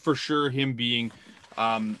for sure him being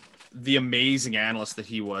the amazing analyst that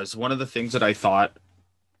he was. One of the things that I thought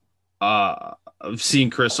of seeing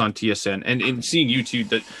Chris on TSN and seeing you two,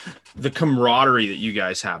 that the camaraderie that you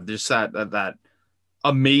guys have, there's that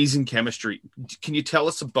amazing chemistry. Can you tell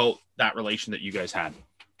us about that relation that you guys had?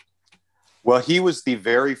 Well, he was the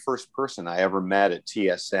very first person I ever met at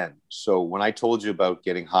TSN. So when I told you about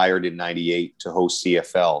getting hired in '98 to host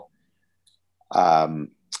CFL, I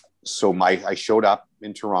showed up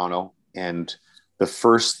in Toronto, and the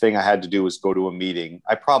first thing I had to do was go to a meeting.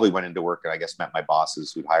 I probably went into work and I guess met my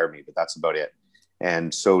bosses who'd hire me, but that's about it.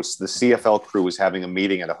 And so the CFL crew was having a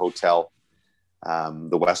meeting at a hotel,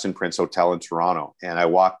 the Westin Prince Hotel in Toronto. And I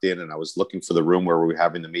walked in and I was looking for the room where we were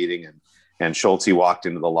having the meeting, and Schultz walked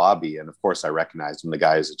into the lobby. And of course I recognized him. The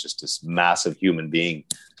guy is just this massive human being,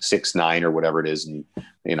 6'9" or whatever it is. And,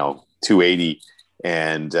 280.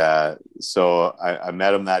 And so I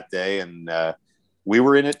met him that day, and we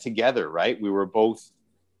were in it together, right? We were both,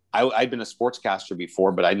 I'd been a sportscaster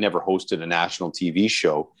before, but I'd never hosted a national TV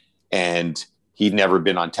show, and he'd never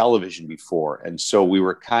been on television before. And so we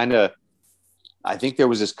were I think there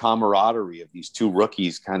was this camaraderie of these two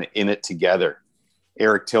rookies kind of in it together.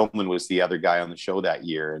 Eric Tillman was the other guy on the show that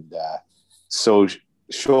year. And so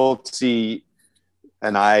Schultz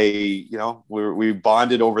and I, we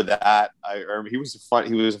bonded over that. He was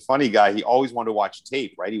a funny guy. He always wanted to watch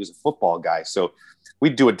tape, right? He was a football guy. So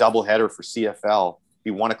we'd do a doubleheader for CFL. It'd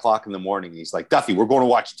be 1 o'clock in the morning. He's like, Duffy, we're going to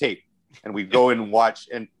watch tape. And we'd go in and watch,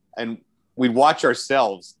 and we'd watch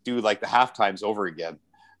ourselves do like the half times over again.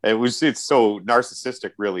 It's so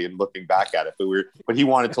narcissistic, really, in looking back at it. But he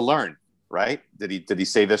wanted to learn, right? Did he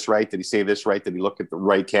say this right? Did he say this right? Did he look at the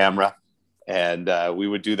right camera? And we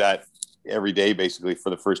would do that every day, basically, for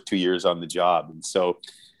the first 2 years on the job. And so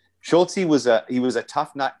Schultz, he was a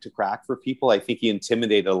tough nut to crack for people. I think he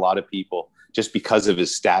intimidated a lot of people just because of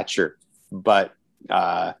his stature. But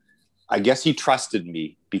I guess he trusted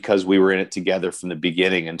me because we were in it together from the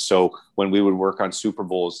beginning. And so when we would work on Super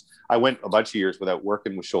Bowls, I went a bunch of years without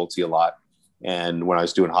working with Schultz a lot. And when I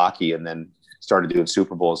was doing hockey, and then started doing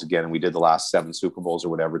Super Bowls again, and we did the last 7 Super Bowls or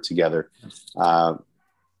whatever together.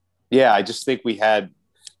 I just think we had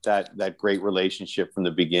that great relationship from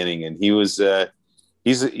the beginning. And he was a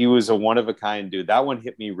one of a kind dude. That one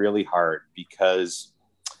hit me really hard because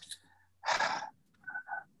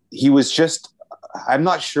he was just, I'm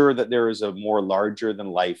not sure that there is a more larger than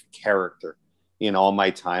life character in all my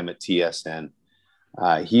time at TSN.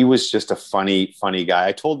 He was just a funny guy.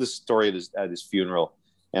 I told this story at his funeral,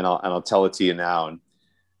 and I'll tell it to you now.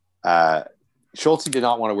 And Schultz did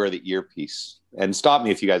not want to wear the earpiece. And stop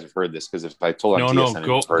me if you guys have heard this, because if I told on TSN,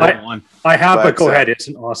 go on. I have, but go ahead. It's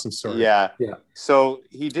an awesome story. Yeah. So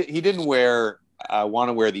he didn't want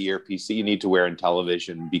to wear the earpiece that you need to wear in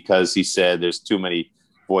television, because he said there's too many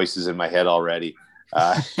voices in my head already.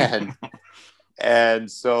 And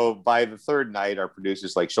so by the third night, our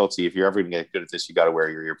producer's like, Schultz, if you're ever going to get good at this, you got to wear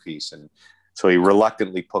your earpiece. And so he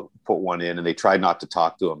reluctantly put one in, and they tried not to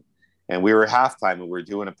talk to him. And we were at halftime, and we were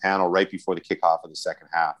doing a panel right before the kickoff of the second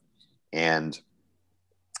half. And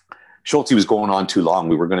Schultz was going on too long.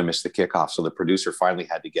 We were going to miss the kickoff. So the producer finally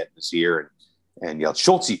had to get in his ear and yelled,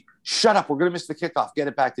 Schultz, shut up. We're going to miss the kickoff. Get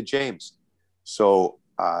it back to James. So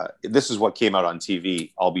this is what came out on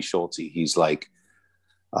TV. I'll be Schultz. He's like,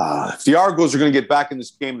 If the Argos are going to get back in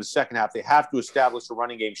this game in the second half, they have to establish a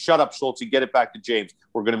running game. Shut up, Schulte. Get it back to James.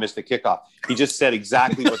 We're going to miss the kickoff. He just said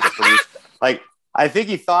exactly what the producer. Like, I think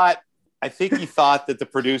he thought that the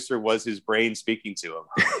producer was his brain speaking to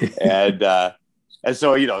him, and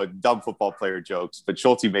so dumb football player jokes. But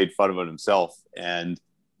Schulte made fun of it himself, and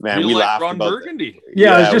man, we laughed Ron about Burgundy.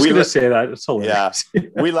 Yeah, I was just going to say that. It's hilarious. Yeah,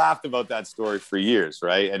 we laughed about that story for years,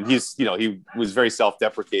 right? And he's, he was very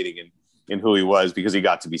self-deprecating in who he was because he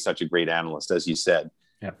got to be such a great analyst, as you said.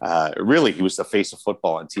 Yeah. Really, he was the face of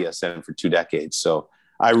football on TSN for 2 decades. So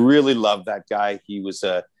I really loved that guy. He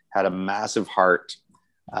had a massive heart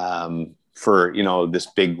for this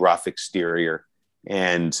big rough exterior,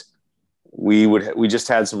 and we just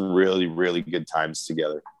had some really, really good times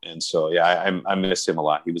together. And so I miss him a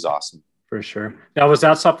lot. He was awesome. For sure. Now, was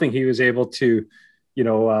that something he was able to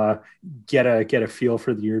get a feel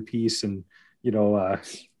for the earpiece and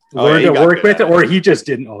learn to work with it, or he just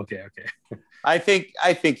didn't? Okay. I think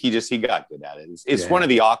he got good at it. It's one of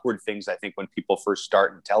the awkward things, I think, when people first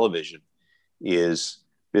start in television, is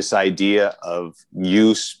this idea of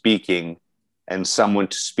you speaking and someone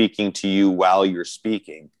speaking to you while you're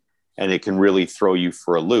speaking, and it can really throw you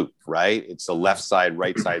for a loop, right? It's a left side,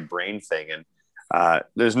 right side brain thing. And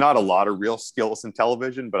there's not a lot of real skills in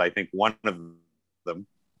television, but I think one of them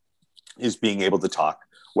is being able to talk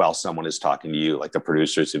while someone is talking to you, like the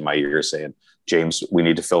producers in my ear saying, James, we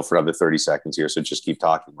need to fill for another 30 seconds here, so just keep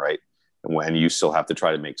talking, right? And when you still have to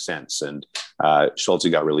try to make sense. And Schulte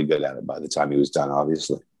got really good at it by the time he was done,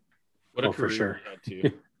 obviously. What a for sure. he had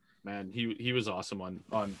too. Man, he was awesome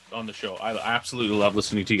on the show. I absolutely love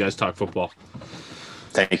listening to you guys talk football.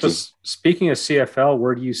 Thank you. Speaking of CFL,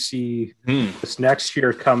 where do you see this next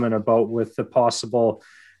year coming about with the possible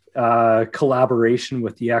collaboration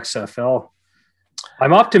with the XFL?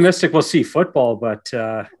 I'm optimistic we'll see football, but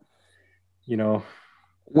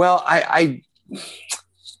Well,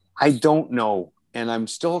 I don't know, and I'm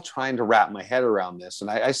still trying to wrap my head around this. And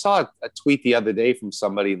I saw a tweet the other day from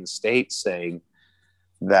somebody in the States saying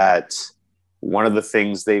that one of the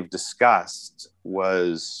things they've discussed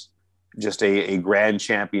was just a grand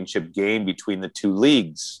championship game between the two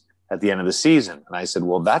leagues at the end of the season. And I said,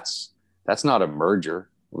 well, that's not a merger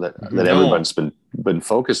that everyone's been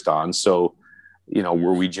focused on. So,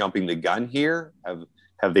 were we jumping the gun here?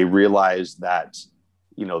 Have they realized that,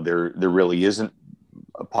 there really isn't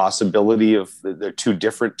a possibility of they're too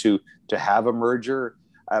different to have a merger?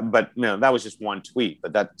 But that was just one tweet,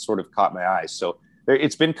 but that sort of caught my eye. So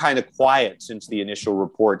it's been kind of quiet since the initial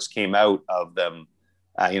reports came out of them,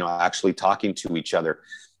 actually talking to each other.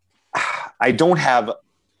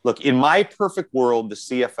 Look, in my perfect world, the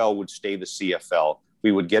CFL would stay the CFL.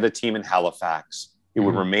 We would get a team in Halifax. It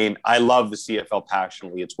would remain. I love the CFL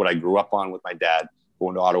passionately. It's what I grew up on with my dad,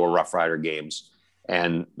 going to Ottawa Rough Rider games.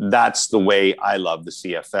 And that's the way I love the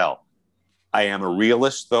CFL. I am a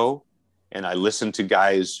realist, though, and I listen to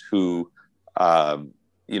guys who,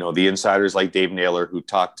 the insiders like Dave Naylor, who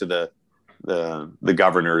talk to the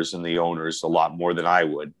governors and the owners a lot more than I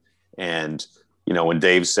would. And, when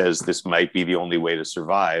Dave says this might be the only way to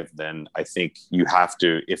survive, then I think you have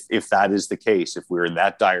to, if that is the case, if we're in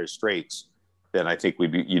that dire straits, then I think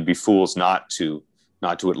you'd be fools not to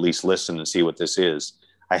at least listen and see what this is.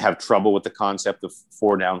 I have trouble with the concept of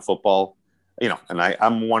 4-down football, and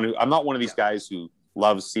I'm not one of these guys who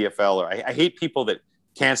loves CFL, or I hate people that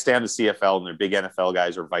can't stand the CFL and they're big NFL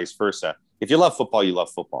guys, or vice versa. If you love football, you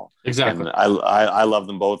love football. Exactly. And I love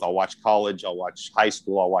them both. I'll watch college, I'll watch high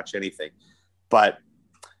school, I'll watch anything. But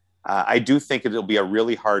I do think it'll be a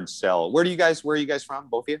really hard sell. Where are you guys from,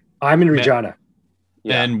 both of you? I'm in Regina.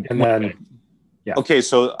 Yeah. And then, yeah. Okay,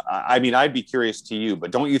 so I'd be curious to you,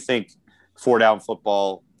 but don't you think 4-down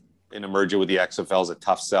football in a merger with the XFL is a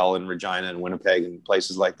tough sell in Regina and Winnipeg and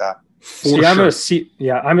places like that?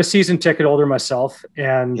 I'm a season ticket holder myself,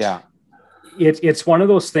 and it's one of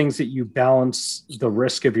those things that you balance the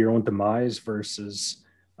risk of your own demise versus,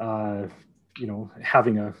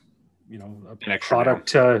 having a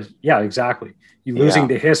product. Exactly. You losing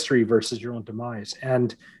to history versus your own demise.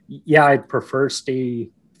 And I'd prefer stay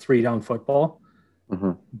 3-down football.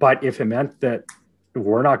 Mm-hmm. But if it meant that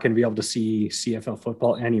we're not going to be able to see CFL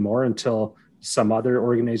football anymore until some other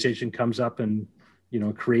organization comes up and,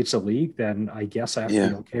 creates a league, then I guess I have to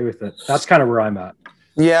be okay with it. That's kind of where I'm at.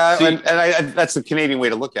 Yeah. And that's the Canadian way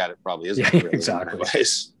to look at it, probably, isn't it? Really, exactly.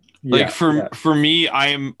 For me,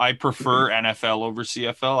 I prefer NFL over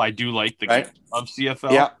CFL. I do like the game of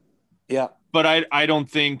CFL. Yeah. But I don't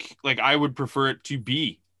think, I would prefer it to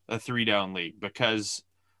be a 3-down league, because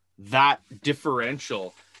that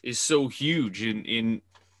differential is so huge in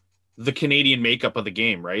the Canadian makeup of the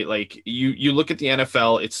game, right? Like you look at the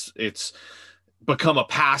NFL, it's become a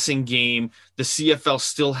passing game. The CFL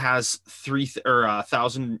still has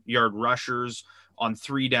 1,000-yard rushers on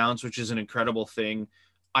 3 downs, which is an incredible thing.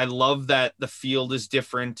 I love that the field is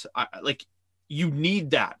different. You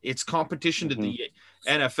need that. It's competition to the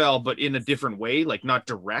NFL, but in a different way, like not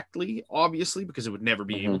directly, obviously, because it would never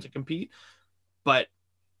be able to compete. But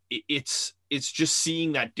it's just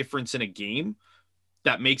seeing that difference in a game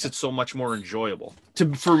that makes it so much more enjoyable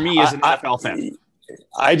for me as an NFL fan.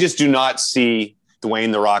 I just do not see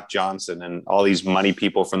Dwayne "The Rock" Johnson and all these money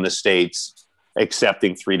people from the States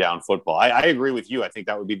accepting 3-down football. I agree with you. I think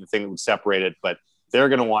that would be the thing that would separate it, but they're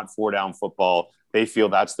going to want 4-down football. They feel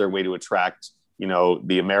that's their way to attract,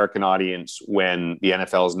 the American audience when the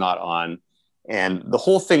NFL is not on. And the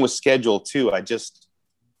whole thing with schedule too, I just,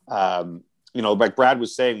 like Brad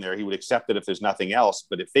was saying there, he would accept it if there's nothing else.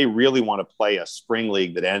 But if they really want to play a spring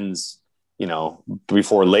league that ends,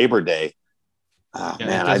 before Labor Day,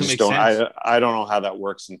 man, I just don't, I don't know how that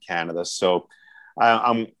works in Canada. So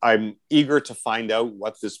I'm eager to find out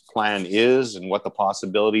what this plan is and what the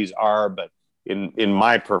possibilities are. But in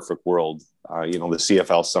my perfect world, the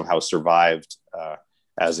CFL somehow survived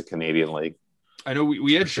as a Canadian league. I know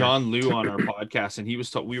we had John Liu on our podcast, and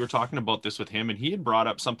we were talking about this with him, and he had brought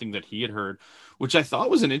up something that he had heard, which I thought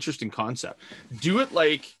was an interesting concept. Do it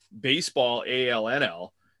like baseball, AL, NL,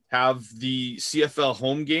 have the CFL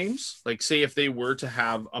home games, like say if they were to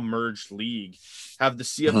have a merged league, have the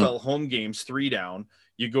CFL home games 3 down,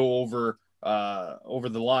 you go over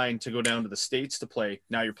the line to go down to the States to play.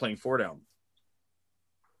 Now you're playing 4 down.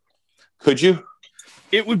 Could you?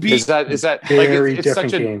 It would be. Is that very like it's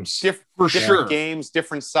different such a games. Different games,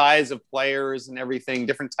 different size of players and everything,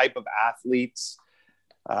 different type of athletes.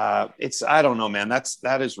 I don't know, man.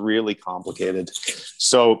 That is really complicated.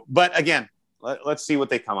 So, but again, let's see what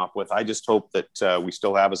they come up with. I just hope that we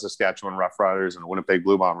still have a Saskatchewan Roughriders and a Winnipeg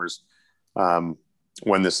Blue Bombers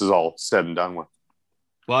when this is all said and done with.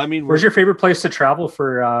 Well, I mean, where's your favorite place to travel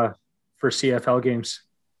for CFL games?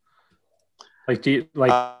 Like, do you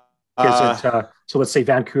like? Is it so? Let's say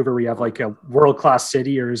Vancouver, we have like a world-class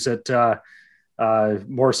city, or is it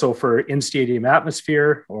more so for in-stadium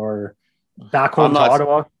atmosphere, or back home to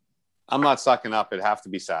Ottawa? I'm not sucking up. It'd have to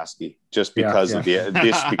be Saski, just because of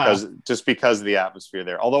the atmosphere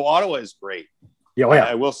there. Although Ottawa is great. Yeah,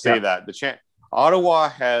 I will say that Ottawa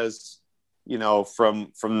has,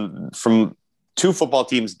 from 2 football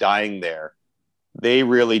teams dying there, they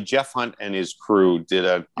really, Jeff Hunt and his crew did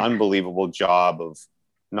an unbelievable job of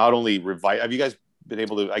not only have you guys been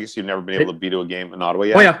able to, I guess you've never been able to be to a game in Ottawa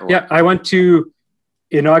yet? Oh yeah. I went to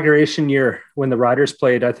inauguration year when the Riders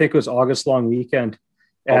played. I think it was August long weekend.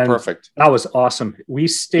 And perfect. That was awesome. We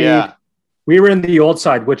stayed, we were in the old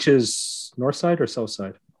side, which is north side or south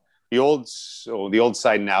side? The old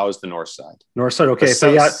side now is the north side. North side, okay.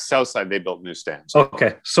 South side, they built new stands.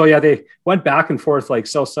 Okay. So they went back and forth, like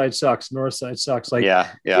south side sucks, north side sucks. Like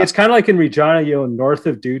it's kind of like in Regina, north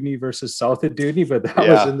of Dewdney versus south of Dewdney, but that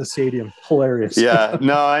was in the stadium. Hilarious. Yeah.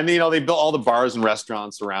 No, and they built all the bars and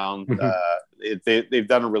restaurants around. They've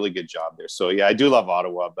done a really good job there. So I do love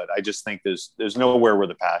Ottawa, but I just think there's nowhere where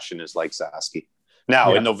the passion is like Saski.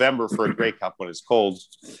 Now in November for a Grey Cup when it's cold,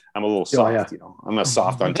 I'm a little soft. I'm a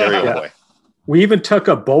soft Ontario boy. We even took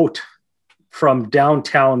a boat from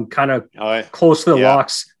downtown, kind of close to the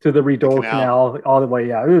locks, through the Rideau Canal all the way.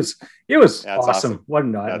 Yeah, it was awesome. What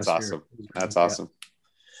an atmosphere. That's awesome.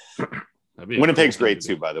 Winnipeg's great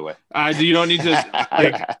too, by the way. You don't need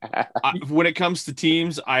to when it comes to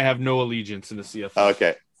teams, I have no allegiance in the CFL.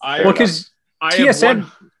 Okay. Because TSN.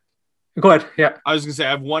 Go ahead. Yeah. I was going to say,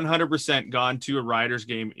 I've 100% gone to a Riders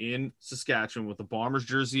game in Saskatchewan with the Bombers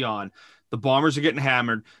jersey on. The Bombers are getting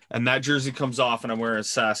hammered, and that jersey comes off, and I'm wearing a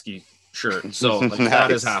Saski shirt. So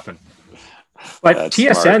that has happened. But that's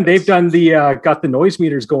TSN, smart. They've done got the noise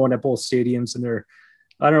meters going at both stadiums, and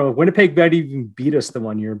I don't know, Winnipeg might even beat us the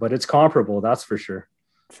one year, but it's comparable. That's for sure.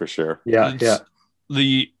 For sure. Yeah.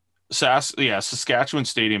 The Saskatchewan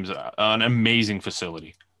Stadium's an amazing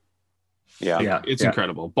facility. Yeah, it's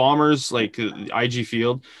incredible. Bombers, like IG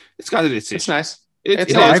Field, it's got its issues. It's nice.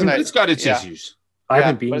 It's got its issues. I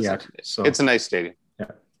haven't been yet, so it's a nice stadium. Yeah,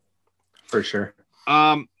 for sure.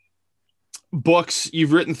 Books,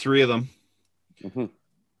 you've written 3 of them. Mm-hmm.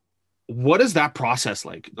 What is that process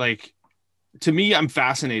like? Like, to me, I'm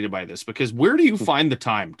fascinated by this because where do you find the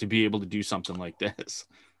time to be able to do something like this?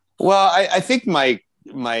 Well, I think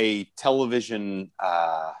my television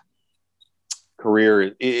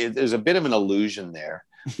career is a bit of an illusion there,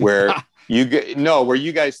 where you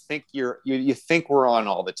guys think you think we're on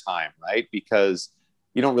all the time, right? Because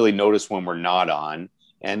you don't really notice when we're not on,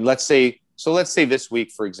 And let's say this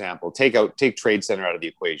week, for example, take Trade Center out of the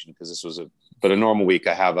equation, because this was a normal week.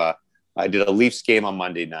 I did a Leafs game on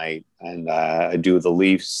Monday night, and I do the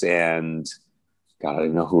Leafs and God, I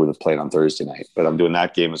don't know who we're playing on Thursday night, but I'm doing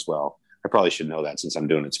that game as well. I probably should know that since I'm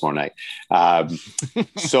doing it tomorrow night.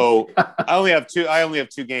 So I only have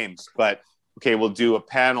two games, but okay, we'll do a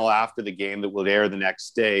panel after the game that will air the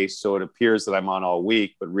next day. So it appears that I'm on all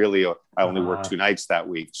week, but really I only work 2 nights that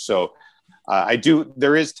week. So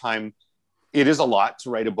there is time. It is a lot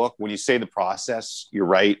to write a book. When you say the process, you're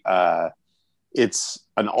right. It's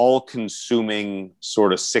an all-consuming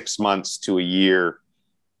sort of 6 months to a year.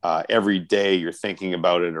 Every day you're thinking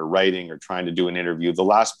about it or writing or trying to do an interview. The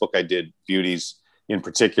last book I did, Beauties in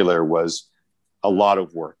particular, was a lot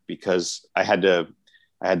of work because I had to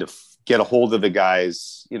get a hold of the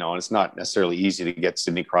guys, and it's not necessarily easy to get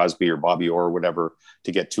Sidney Crosby or Bobby Orr or whatever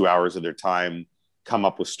to get 2 hours of their time, come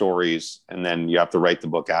up with stories, and then you have to write the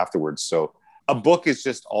book afterwards. So a book is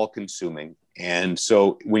just all consuming. And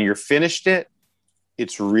so when you're finished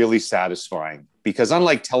it's really satisfying, because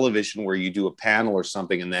unlike television where you do a panel or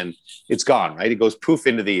something and then it's gone, right? It goes poof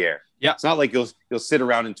into the air. Yeah. It's not like you'll sit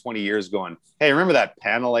around in 20 years going, hey, remember that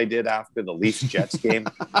panel I did after the Leafs Jets game?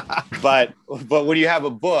 But when you have a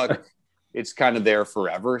book, it's kind of there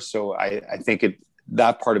forever. So I think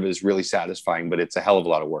that part of it is really satisfying, but it's a hell of a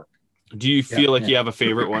lot of work. Do you feel like you have a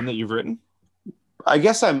favorite one that you've written? I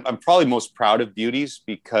guess I'm probably most proud of Beauties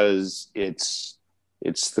because it's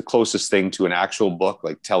the closest thing to an actual book,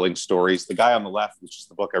 like telling stories. The Guy on the Left, which is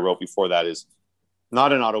the book I wrote before that, is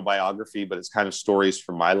not an autobiography, but it's kind of stories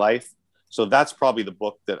from my life. So that's probably the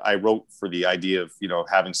book that I wrote for the idea of,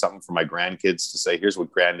 having something for my grandkids to say, here's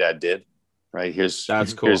what Granddad did, right? Here's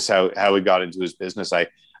how he got into his business. I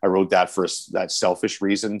wrote that for that selfish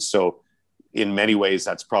reason. So in many ways,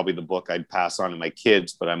 that's probably the book I'd pass on to my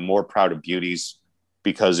kids, but I'm more proud of Beauties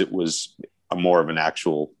because it was more of an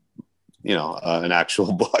actual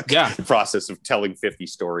book. Yeah. Process of telling 50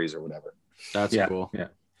 stories or whatever. That's cool. Yeah.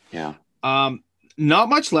 Not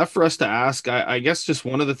much left for us to ask. I guess just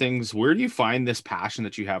one of the things, where do you find this passion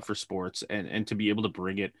that you have for sports and to be able to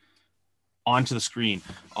bring it onto the screen,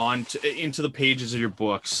 into the pages of your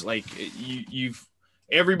books? Like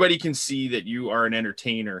everybody can see that you are an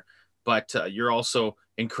entertainer, but you're also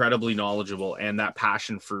incredibly knowledgeable, and that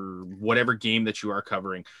passion for whatever game that you are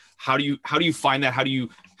covering. How do you find that? How do you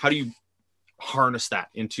harness that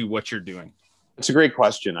into what you're doing? It's a great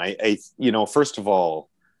question. I first of all,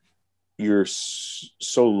 you're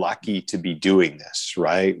so lucky to be doing this,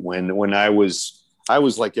 right? When I was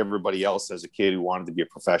like everybody else as a kid who wanted to be a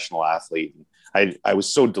professional athlete. I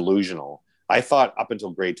was so delusional. I thought up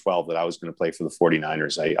until grade 12 that I was going to play for the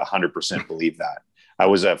 49ers. I 100% believe that. I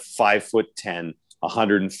was a 5'10",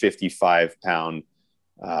 155-pound,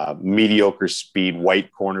 mediocre speed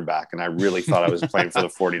white cornerback, and I really thought I was playing for the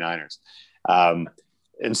 49ers.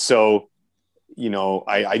 And so,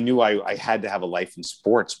 I knew I had to have a life in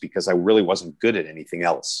sports because I really wasn't good at anything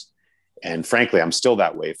else. And frankly, I'm still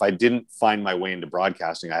that way. If I didn't find my way into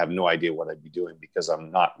broadcasting, I have no idea what I'd be doing, because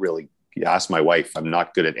I'm not really, you ask my wife, I'm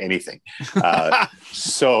not good at anything.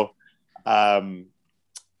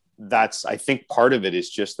 That's, I think part of it is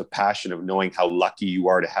just the passion of knowing how lucky you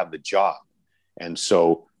are to have the job. And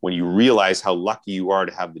so when you realize how lucky you are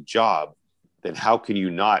to have the job, then how can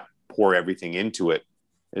you not pour everything into it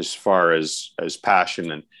as far as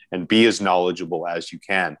passion and be as knowledgeable as you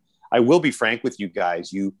can? I will be frank with you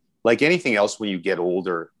guys. You, like anything else, when you get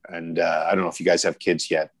older, and I don't know if you guys have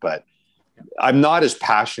kids yet, but I'm not as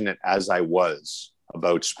passionate as I was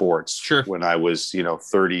about sports. Sure. When I was,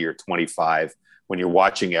 30 or 25, when you're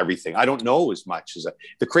watching everything. I don't know as much as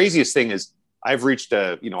the craziest thing is I've reached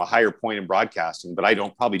a higher point in broadcasting, but I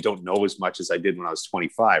probably don't know as much as I did when I was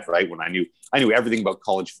 25, right? When I knew everything about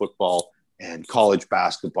college football and college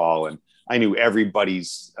basketball, and I knew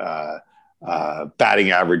everybody's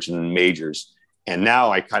batting average in the majors. And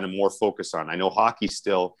now I kind of more focus on, I know hockey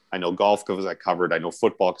still, I know golf because I covered, I know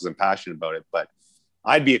football because I'm passionate about it, but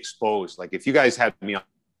I'd be exposed. Like if you guys had me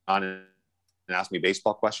on and asked me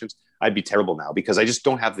baseball questions, I'd be terrible now because I just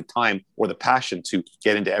don't have the time or the passion to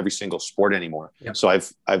get into every single sport anymore. Yep. So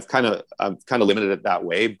I've kind of limited it that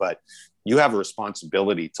way, but you have a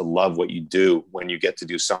responsibility to love what you do when you get to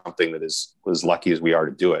do something that is as lucky as we are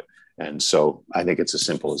to do it. And so I think it's as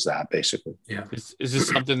simple as that, basically. Yeah. Is this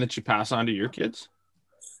something that you pass on to your kids?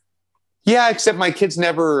 Yeah, except my kids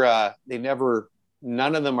none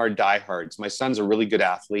of them are diehards. My son's a really good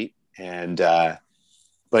athlete, and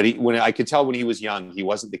but when I could tell when he was young, he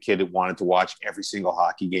wasn't the kid that wanted to watch every single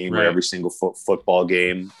hockey game or every single football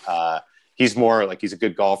game. He's more like, he's a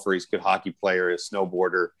good golfer, he's a good hockey player, a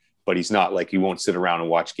snowboarder, but he's not like, he won't sit around and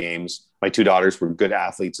watch games. My two daughters were good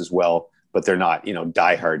athletes as well, but they're not,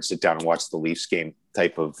 diehard sit down and watch the Leafs game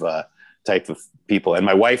type of people. And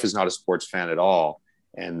my wife is not a sports fan at all.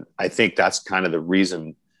 And I think that's kind of the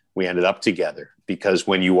reason we ended up together, because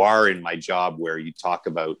when you are in my job where you talk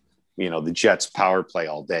about, the Jets power play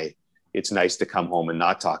all day, it's nice to come home and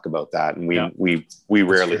not talk about that. And we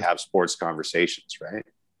rarely have sports conversations, right?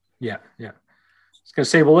 Yeah. Yeah. I was going to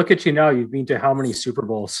say, well, look at you now. You've been to how many Super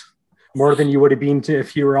Bowls? More than you would have been to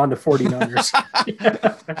if you were on the 49ers.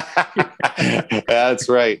 That's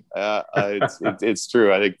right. It's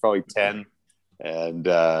true. I think probably 10. And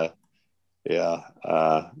I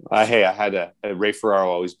had Ray Ferraro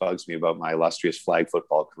always bugs me about my illustrious flag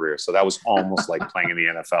football career. So that was almost like playing in the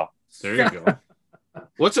NFL. There you go.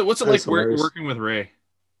 What's it like working with Ray?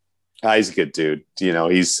 He's a good dude.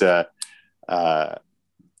 He's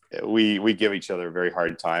we give each other a very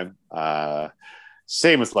hard time.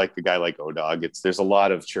 Same as like the guy like O-Dog. There's a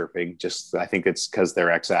lot of chirping. I think it's because they're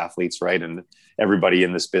ex-athletes, right? And everybody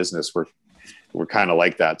in this business, we're kind of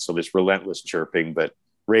like that. So this relentless chirping, but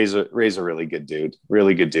Ray's a really good dude.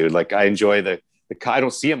 Really good dude. Like, I enjoy I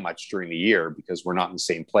don't see him much during the year because we're not in the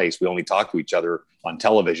same place. We only talk to each other on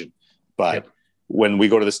television. But when we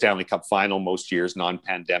go to the Stanley Cup final, most years,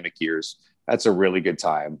 non-pandemic years, that's a really good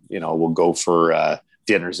time. We'll go for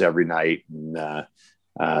dinners every night, and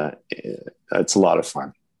it's a lot of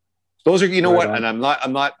fun. Those are, what? And I'm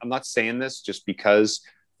not saying this just because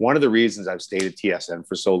one of the reasons I've stayed at TSN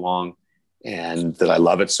for so long and that I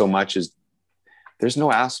love it so much is there's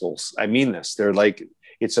no assholes. I mean this. They're like,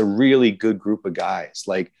 it's a really good group of guys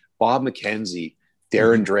like Bob McKenzie,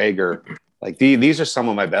 Darren Drager. Like these are some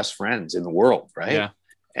of my best friends in the world, right? Yeah.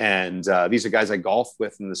 And these are guys I golf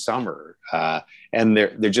with in the summer, and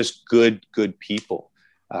they're just good people.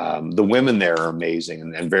 The women there are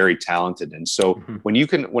amazing and very talented. And so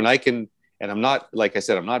when I can, and I'm not, like I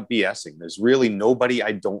said, I'm not BSing. There's really nobody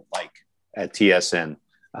I don't like at TSN,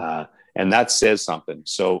 and that says something.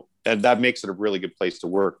 So and that makes it a really good place to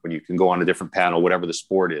work when you can go on a different panel, whatever the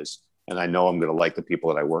sport is, and I know I'm going to like the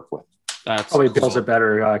people that I work with. That's probably builds a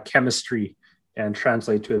better chemistry and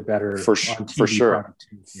translate to a better for sure.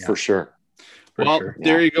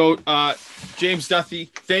 There you go. James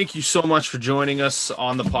Duthie, thank you so much for joining us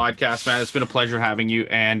on the podcast, man. It's been a pleasure having you,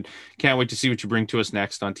 and can't wait to see what you bring to us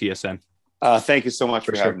next on TSN. Thank you so much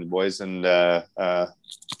for having me, boys, and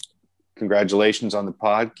congratulations on the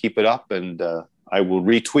pod. Keep it up, and I will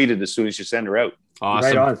retweet it as soon as you send her out.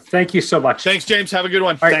 Awesome. Right on. Thank you so much. Thanks, James. Have a good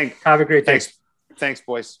one. Right. Have a great day. Thanks,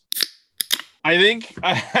 boys. I think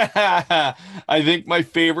my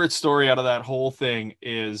favorite story out of that whole thing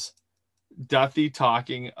is Duthie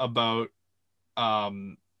talking about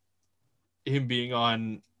him being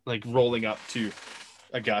on, like, rolling up to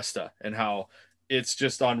Augusta and how it's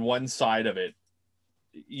just on one side of it.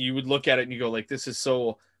 You would look at it and you go, like, this is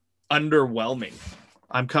so underwhelming.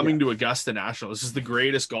 I'm coming to Augusta National. This is the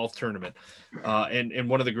greatest golf tournament and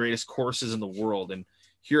one of the greatest courses in the world. And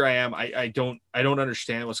here I am. I don't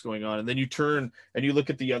understand what's going on. And then you turn and you look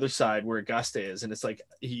at the other side where Augusta is, and it's like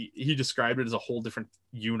he described it as a whole different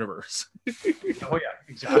universe. Oh yeah,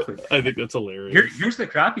 exactly. I think that's hilarious. Here's the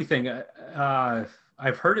crappy thing.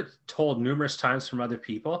 I've heard it told numerous times from other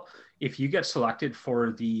people. If you get selected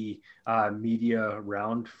for the media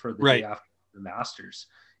round for the day after the Masters,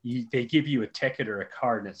 they give you a ticket or a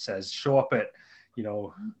card, and it says show up at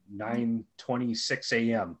 9:26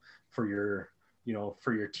 a.m. for your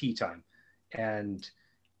tee time, and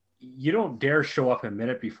you don't dare show up a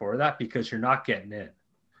minute before that because you're not getting in.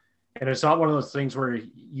 And it's not one of those things where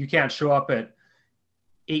you can't show up at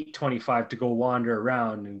 8:25 to go wander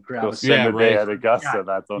around and grab a day at Augusta.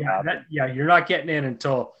 That's what happened. You're not getting in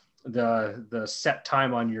until the set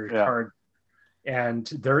time on your card, and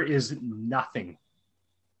there is nothing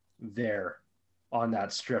there on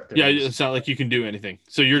that strip. It's not like you can do anything.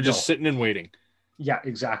 So you're just sitting and waiting. Yeah,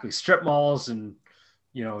 exactly. Strip malls and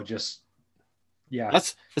that's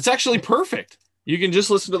actually perfect. You can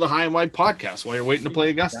just listen to the High and Wide podcast while you're waiting to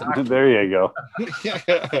play Augusta. Exactly. There you go.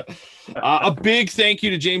 A big thank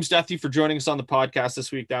you to James Duthie for joining us on the podcast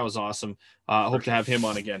this week. That was awesome. Hope to have him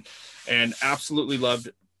on again. And absolutely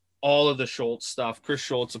loved all of the Schultz stuff. Chris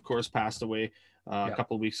Schultz, of course, passed away a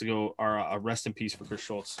couple of weeks ago. Rest in peace for Chris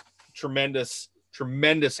Schultz. Tremendous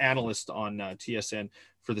analyst on TSN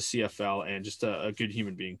for the CFL, and just a good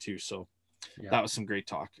human being too. So that was some great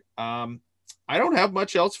talk. I don't have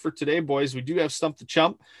much else for today, boys. We do have Stump the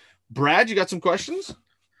Chump. Brad, you got some questions?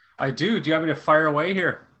 I do. Do you have me to fire away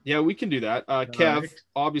here? Yeah, we can do that. Kev,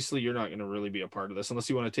 obviously you're not going to really be a part of this unless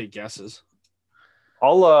you want to take guesses.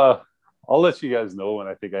 I'll I'll let you guys know when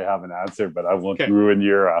I think I have an answer, but I won't Okay. ruin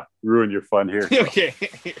your fun here. Okay.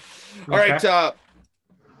 All right,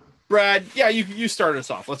 Brad. Yeah, you start us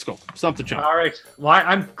off. Let's go. Stump the chump. All right. Well,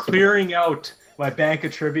 I'm clearing out my bank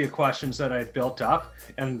of trivia questions that I built up,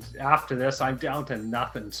 and after this, I'm down to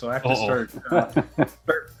nothing. So I have to start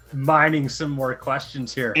mining some more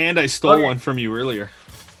questions here. And I stole one from you earlier.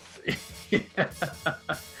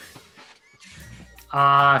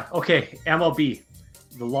 Okay, MLB.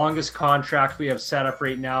 The longest contract we have set up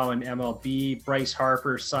right now in MLB. Bryce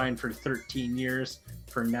Harper signed for 13 years.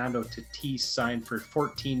 Fernando Tatis signed for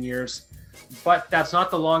 14 years. But that's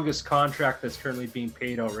not the longest contract that's currently being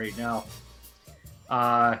paid out right now.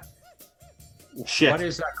 Shit. What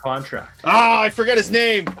is that contract? I forget his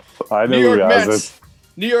name. I know New York who has Mets. it.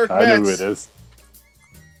 New York I Mets. know who it is.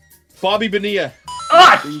 Bobby Bonilla.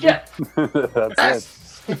 Shit!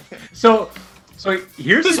 That's it. So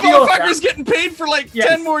here's This the deal. motherfucker's getting paid for like Yes.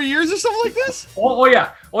 10 more years or something like this. Oh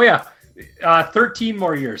yeah. 13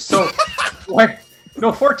 more years. So what?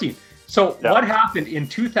 No, 14. So what happened in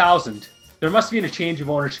 2000? There must have been a change of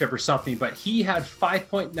ownership or something, but he had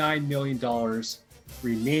 $5.9 million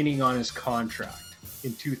remaining on his contract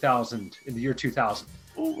in the year 2000.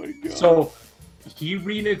 Oh my god. So he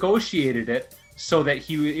renegotiated it so that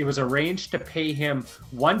it was arranged to pay him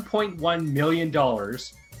 $1.1 million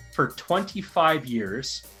for 25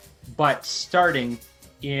 years, but starting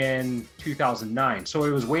in 2009. So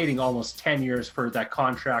it was waiting almost 10 years for that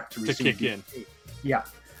contract to kick in. Yeah.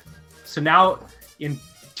 So now in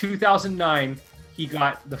 2009, he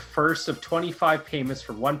got the first of 25 payments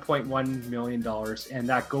for $1.1 million, and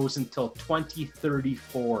that goes until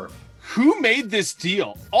 2034. Who made this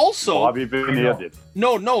deal? Also, Bobby Bonilla did.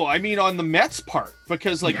 No, I mean on the Mets part,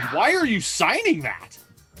 because why are you signing that?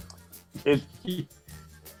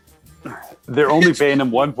 They're only paying him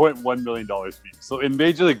 $1.1 million fee. So in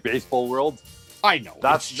Major League Baseball world, I know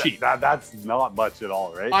that's it's cheap. That's not much at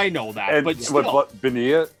all, right? I know that, And but still. what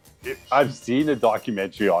Bonilla, I've seen a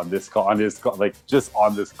documentary on this just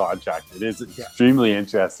on this contract. It is extremely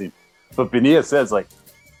interesting. But Bonilla says, like,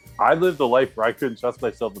 I lived a life where I couldn't trust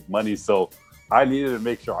myself with money, so I needed to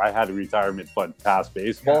make sure I had a retirement fund past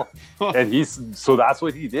baseball. And so that's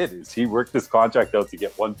what he did, is he worked this contract out to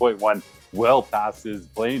get 1.1 well past his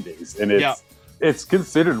playing days. And it's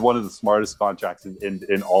considered one of the smartest contracts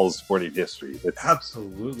in all of sporting history.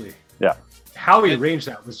 Absolutely. Yeah. How he arranged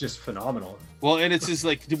that was just phenomenal. Well, and it's just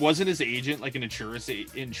like, wasn't his agent like an insurance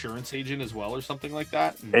agent as well or something like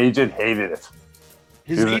that? Agent hated it.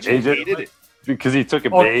 His agent hated it. Because he took a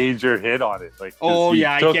major hit on it. Like,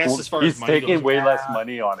 I guess as far as he's money taking goes. way less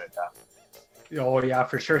money on it now. Oh yeah,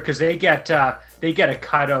 for sure. Because they get a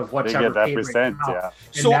cut of They whatever get that paid percent, right now. yeah.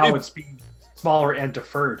 And So now if- it's being smaller and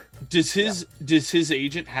deferred. Does his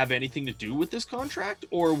agent have anything to do with this contract,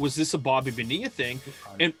 or was this a Bobby Bonilla thing?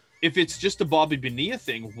 And if it's just a Bobby Bonilla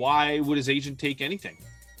thing, why would his agent take anything?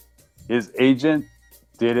 His agent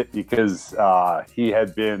did it because he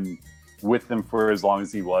had been with them for as long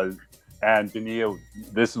as he was. And Bonilla,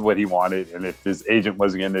 this is what he wanted. And if his agent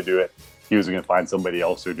wasn't going to do it, he was going to find somebody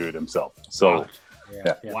else or do it himself. So,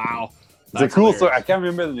 Wow. It's a cool story. I can't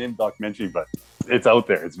remember the name of the documentary, but it's out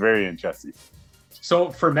there. It's very interesting.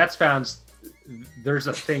 So for Mets fans, there's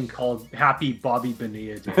a thing called Happy Bobby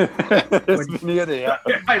Bonilla Day. It's Bonilla Day, yeah.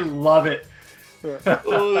 I love it.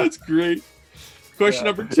 Oh, that's great. Question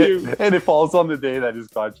number 2. And it falls on the day that his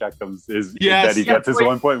contract comes, that he gets his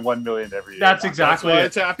 1.1 million every year. That's exactly That's why it.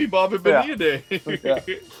 it's Happy Bobby Bonilla Day.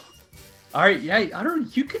 All right, yeah, I don't know.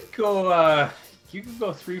 You could go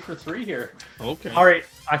 3 for 3 here. Okay. All right,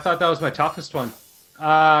 I thought that was my toughest one.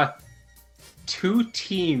 2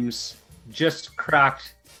 teams just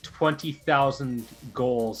cracked 20,000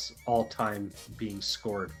 goals all time being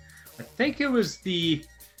scored. I think it was the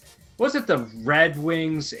Red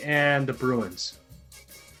Wings and the Bruins?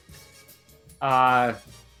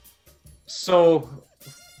 So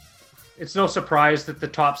it's no surprise that the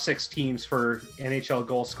top 6 teams for NHL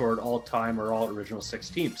goals scored all time are all original 6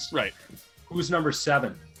 teams. Right. Who's number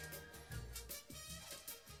 7?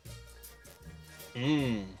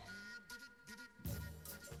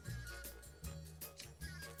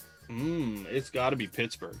 It's got to be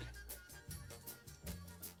Pittsburgh.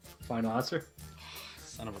 Final answer?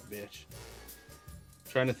 Son of a bitch.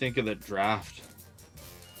 Trying to think of the draft.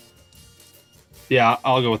 Yeah,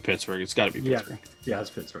 I'll go with Pittsburgh. It's got to be Pittsburgh. Yeah, it's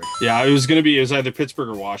Pittsburgh. Yeah, it was either Pittsburgh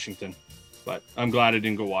or Washington. But I'm glad I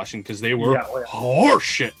didn't go Washington because they were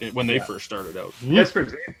horseshit when they first started out.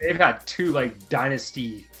 Pittsburgh, they've had 2 like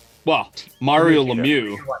dynasty. Well, Mario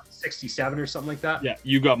Lemieux. 67 or something like that. Yeah,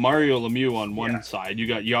 you got Mario Lemieux on one side, you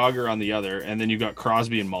got Yager on the other, and then you got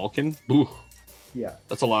Crosby and Malkin. Ooh. Yeah.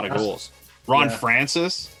 That's a lot of goals. Ron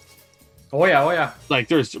Francis. Oh yeah. Like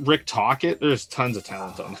there's Rick Tocchet. There's tons of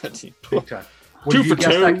talent on that team. Big time. Two for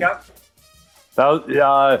two. That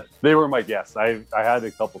was, they were my guess. I had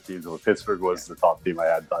a couple teams. Pittsburgh was the top team I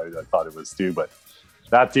had. I thought it was too, but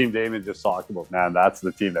that team Damon just talked about, man, that's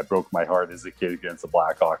the team that broke my heart as a kid against the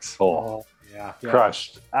Blackhawks. Oh yeah.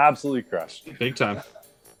 Crushed. Absolutely crushed. Big time.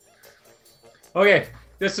 Okay.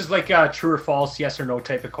 This is like a true or false, yes or no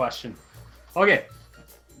type of question. Okay.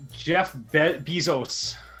 Jeff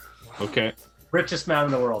Bezos. Okay. Richest man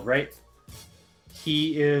in the world, right?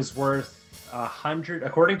 He is worth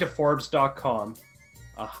according to Forbes.com,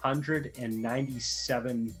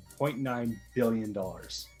 $197.9 billion.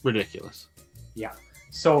 Ridiculous. Yeah.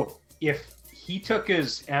 So if he took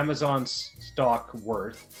his Amazon stock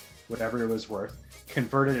worth, whatever it was worth,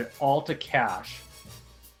 converted it all to cash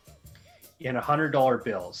in $100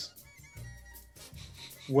 bills,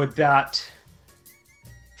 would that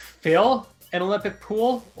fill an Olympic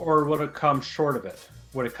pool, or would it come short of it?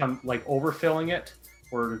 Would it come like overfilling it,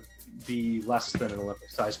 or be less than an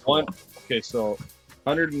Olympic-sized pool? Okay, so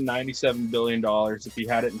 $197 billion if he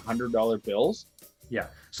had it in $100 bills. Yeah.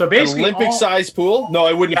 So basically, an Olympic-sized pool? No,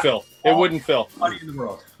 it wouldn't fill. It wouldn't fill. Money in the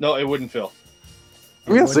world. No, it wouldn't fill.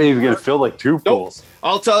 I'm gonna say he's gonna fill like two pools.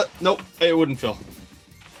 I'll tell it. Nope, it wouldn't fill.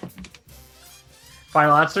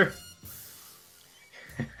 Final answer.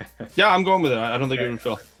 Yeah, I'm going with it. I don't think it would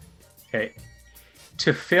fill. Okay.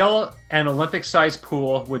 To fill an Olympic-sized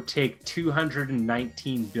pool would take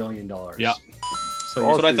 $219 billion. Yeah. So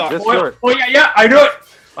that's what I thought. Yeah, I knew it.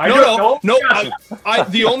 No.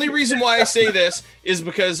 The only reason why I say this is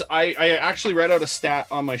because I actually read out a stat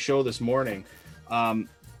on my show this morning. And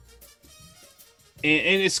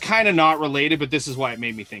it's kind of not related, but this is why it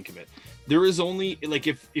made me think of it. There is only, like,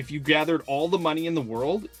 if you gathered all the money in the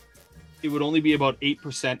world, it would only be about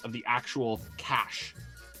 8% of the actual cash.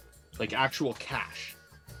 Like, actual cash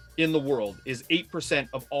in the world is 8%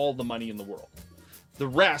 of all the money in the world. The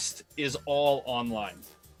rest is all online.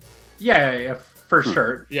 Yeah, for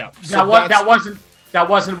sure. Yeah. So that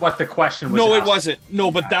wasn't what the question was. No, asking. it wasn't. No,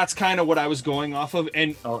 but that's kind of what I was going off of.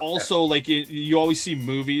 And also, like, you always see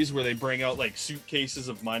movies where they bring out, like, suitcases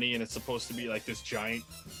of money, and it's supposed to be, like, this giant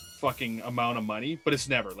fucking amount of money, but it's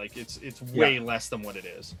never. Like, it's way less than what it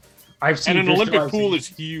is. I've seen an Olympic pool is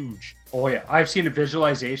huge. Oh, yeah. I've seen the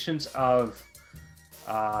visualizations of,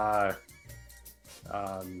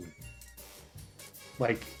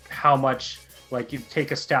 like, how much, like, you take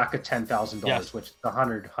a stack of $10,000, which is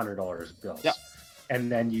 $100 bills. Yeah.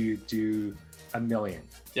 And then you do $1 million.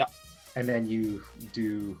 Yeah. And then you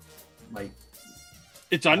do, like...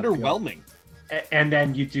 It's underwhelming. And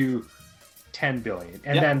then you do 10 billion.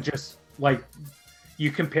 And then just, like, you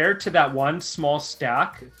compare it to that one small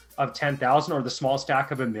stack of 10,000 or the small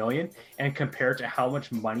stack of $1 million and compare it to how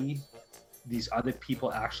much money these other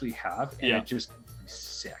people actually have. And it just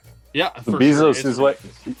sick. Yeah. Bezos is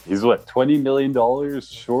he's what, $20 million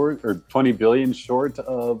short or 20 billion short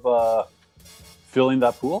of filling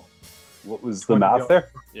that pool? What was the math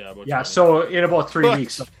there? Yeah. Yeah. So in about 3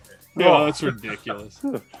 weeks. Yeah, that's ridiculous.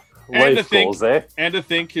 And to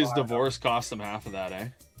think his divorce cost him half of that, eh?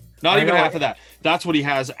 Not even half of that. That's what he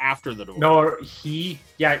has after the divorce. No,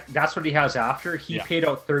 that's what he has after. He paid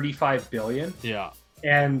out $35 billion. Yeah.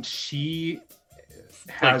 And she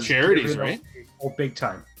has like charities, right? Big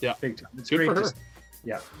time. Yeah. Big time. It's good great for her.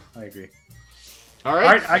 Yeah, I agree. All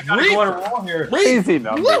right. I gotta go on a roll here. Crazy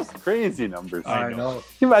numbers. Crazy numbers. I know.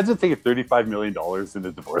 Can you imagine taking $35 million in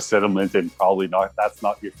a divorce settlement and probably that's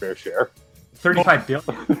not your fair share? 35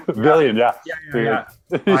 billion. Billion, yeah. Yeah.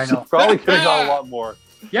 I know. She probably could have got a lot more.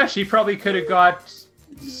 Yeah, she probably could have got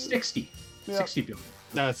 60 billion.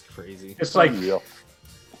 That's crazy. It's like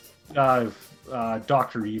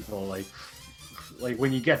Dr. Evil, like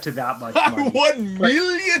when you get to that much money. $1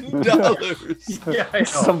 million. Yeah, I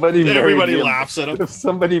know. Everybody laughs at him. If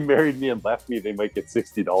somebody married me and left me, they might get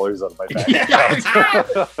 $60 out of my bank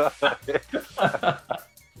account.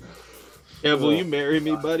 Yeah, will you marry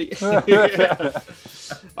me, buddy?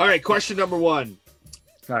 All right, question number 1.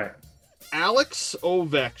 All right. Alex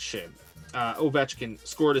Ovechkin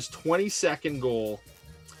scored his 22nd goal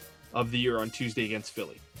of the year on Tuesday against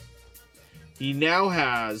Philly. He now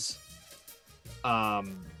has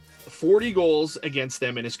 40 goals against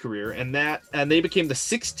them in his career, and they became the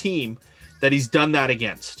 6th team that he's done that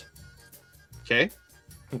against. Okay.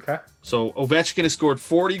 So Ovechkin has scored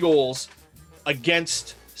 40 goals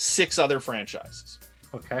against 6 other franchises.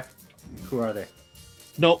 Okay. Who are they?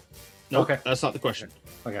 Nope. Okay. That's not the question.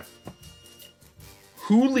 Okay.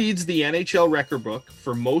 Who leads the NHL record book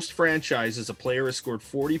for most franchises a player has scored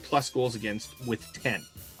 40 plus goals against with 10?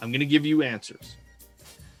 I'm going to give you answers.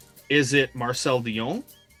 Is it Marcel Dion?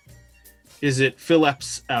 Is it Phil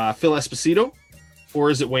Esposito? Or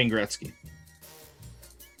is it Wayne Gretzky?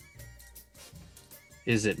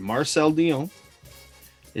 Is it Marcel Dion?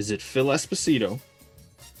 Is it Phil Esposito?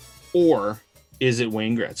 Or is it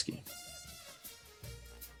Wayne Gretzky?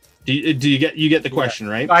 Do you get the question,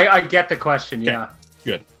 right? I get the question, Okay. yeah.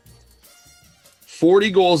 Good. 40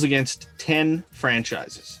 goals against 10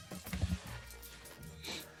 franchises.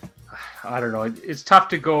 I don't know. It's tough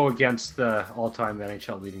to go against the all-time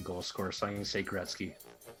NHL leading goal scorer, so I'm going to say Gretzky.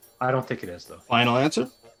 I don't think it is, though. Final answer?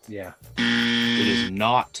 Yeah. It is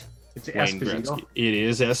not It's Wayne Esposito. Gretzky. It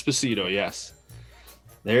is Esposito, yes.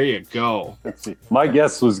 There you go. Let's see. My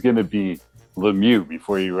guess was going to be Lemieux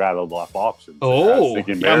before you rattled off options. I was Oh,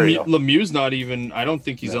 thinking yeah, Mario. Lemieux's not even, I don't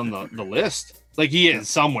think he's on the list. Like, he is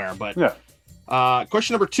somewhere, but... Yeah.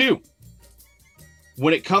 Question number 2.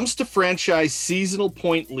 When it comes to franchise seasonal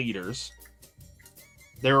point leaders,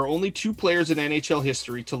 there are only 2 players in NHL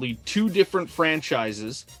history to lead 2 different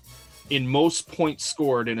franchises in most points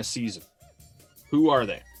scored in a season. Who are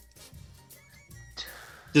they?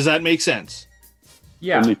 Does that make sense?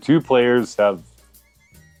 Yeah. Only 2 players have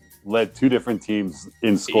led 2 different teams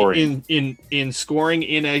in scoring In scoring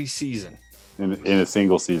in a season. in a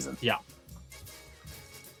single season. Yeah,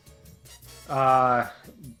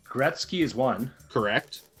 Gretzky is one.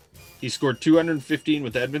 correct. He scored 215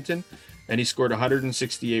 with Edmonton, and he scored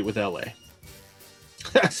 168 with LA.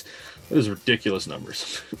 Those are ridiculous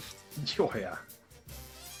numbers. Oh, yeah.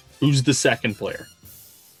 Who's the second player?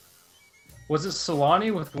 Was it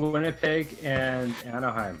Solani with Winnipeg and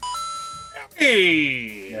Anaheim?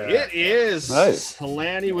 Hey, Yeah. it is Nice.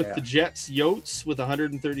 Solani with Yeah. the Jets, Yotes with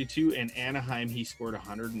 132, and Anaheim he scored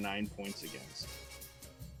 109 points against.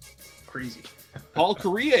 Crazy. Paul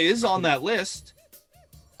Correa is on that list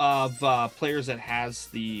of players that has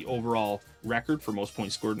the overall record for most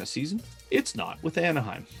points scored in a season. It's not with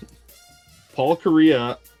Anaheim. Paul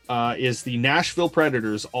Correa is the Nashville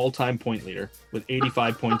Predators' all-time point leader with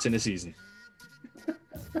 85 points in a season.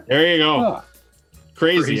 There you go. Ah,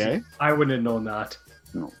 Crazy, eh? I wouldn't have known that.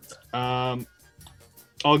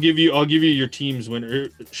 I'll give you your team's winner.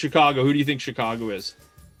 Chicago. Who do you think Chicago is?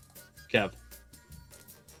 Kev.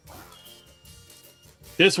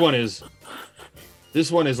 This one is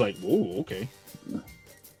like, oh, okay.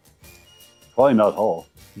 probably not Hall.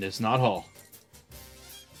 It's not Hall.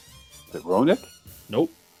 Is it Roenick?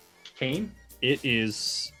 Nope. Kane? It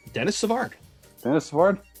is Dennis Savard. Dennis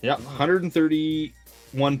Savard? Yeah,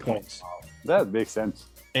 131 points. That makes sense.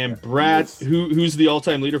 And Brad, Yes. who's the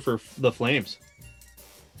all-time leader for the Flames?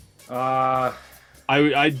 I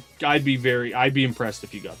I'd be impressed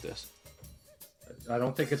if you got this.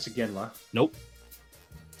 don't think it's Iginla. Nope.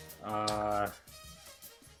 No.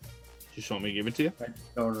 Just want me to give it to you?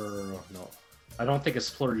 No. I don't think it's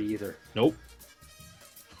Fleury either. Nope.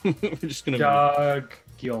 We're just gonna. Doug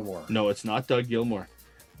Gilmore. No, it's not Doug Gilmore.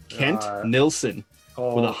 Kent Uh, Nilsson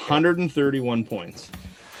Oh, with okay. 131 points.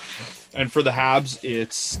 And for the Habs,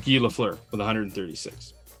 it's Guy Lafleur with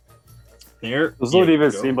 136. There. Those you don't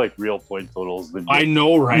even go. seem like real point totals. I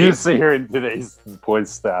know, right? You see here in today's point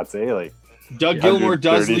stats, eh? Like Doug Gilmore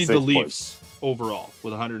does lead the 136 Leafs overall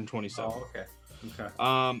with 127. Oh, okay.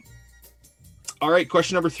 Okay. All right,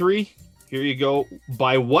 question number 3. Here you go.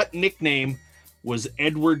 By what nickname was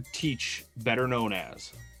Edward Teach better known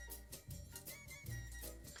as?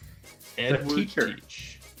 Edward Teacher.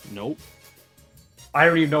 Teach. Nope. I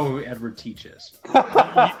don't even know who Edward Teach is.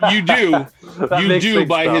 You do. that You makes do things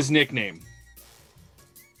by tough. his nickname.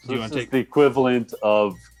 Do you This want is to take? the equivalent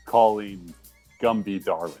of calling Gumby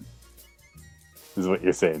Darwin. Is what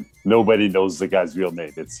you're saying. Nobody knows the guy's real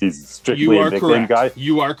name. He's strictly You a are nickname correct. guy.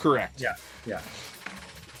 You are correct. Yeah.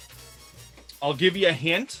 I'll give you a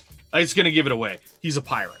hint. It's going to give it away. He's a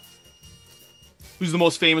pirate. Who's the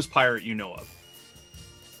most famous pirate you know of?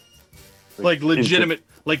 Like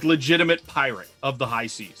legitimate pirate of the high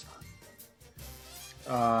seas.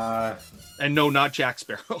 And no, not Jack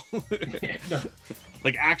Sparrow.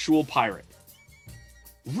 Like actual pirate.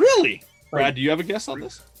 Really? Brad, do you have a guess on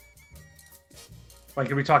this? Like,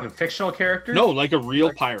 are we talking fictional character? No, like a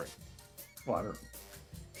real pirate. Well, I don't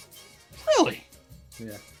Really?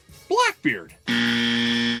 Yeah. Blackbeard.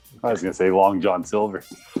 I was gonna say Long John Silver.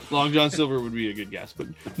 Long John Silver would be a good guess, but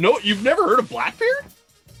no, you've never heard of Blackbeard?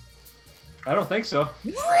 I don't think so.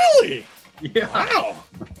 Really? Yeah. Wow.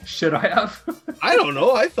 Should I have? I don't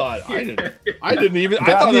know. I thought I didn't even. I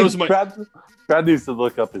thought that was my. Brad needs to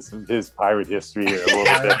look up his pirate history here a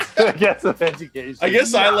little bit. Get some education. I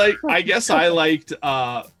guess I liked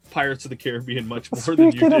Pirates of the Caribbean much more than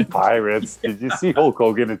you Speaking did. of pirates, did you see Hulk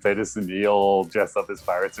Hogan and Titus O'Neil dress up as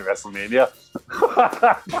pirates at WrestleMania?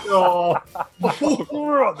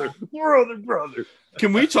 brother.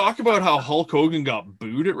 Can we talk about how Hulk Hogan got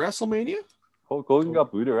booed at WrestleMania? Hulk Hogan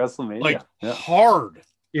got booed at WrestleMania. Like yeah. hard.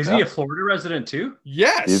 Is he a Florida resident too?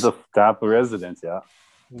 Yes. He's a Tampa resident, yeah.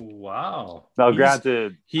 Wow. Now,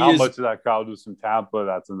 granted, how is- much of that crowd was from Tampa,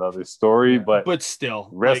 that's another story, but still,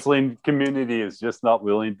 wrestling community is just not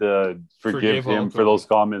willing to forgive him Hulk for those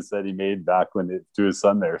comments that he made back to his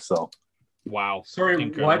son there. So, wow. Sorry,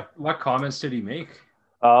 Incredible. what comments did he make?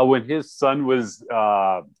 when his son was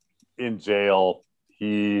in jail,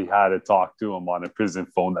 he had to talk to him on a prison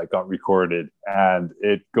phone that got recorded, and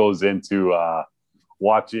it goes into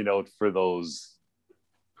watching out for those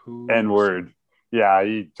N-word. Yeah,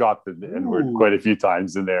 he dropped the N-word quite a few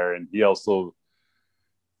times in there, and he also,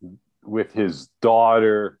 with his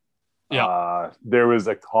daughter, there was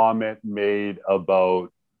a comment made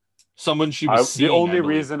about someone she was seeing. The only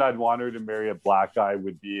reason I'd want her to marry a black guy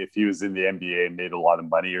would be if he was in the NBA and made a lot of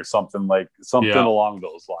money or something along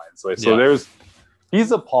those lines. So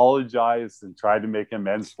he's apologized and tried to make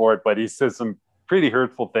amends for it, but he said some pretty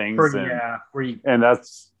hurtful things. And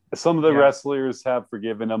that's some of the wrestlers have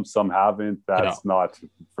forgiven him, some haven't. That's not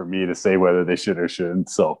for me to say whether they should or shouldn't.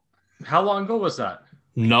 So, how long ago was that?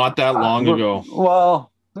 Not that long ago.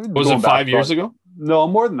 Well, was it 5 years ago? No,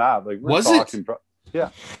 more than that. Like, was it? Yeah,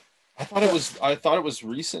 I thought it was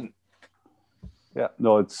recent. Yeah,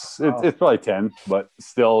 no, it's probably 10, but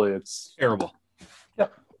still, it's terrible. Yeah,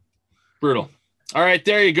 brutal. All right,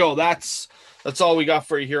 there you go. That's all we got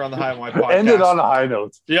for you here on the High and Wide podcast. Ended on a high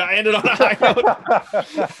note. Yeah, ended on a high note.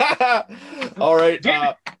 All right.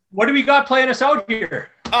 What do we got playing us out here?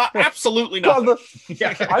 Absolutely nothing.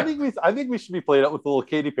 I think we should be playing out with a little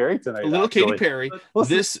Katy Perry tonight. A little Katy Perry.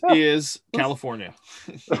 This is California.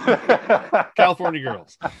 California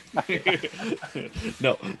girls.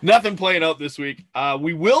 No, nothing playing out this week.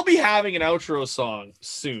 We will be having an outro song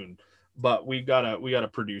soon, but we gotta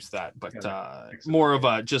produce that. But more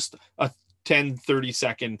of just a 10-30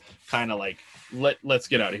 second kind of like let's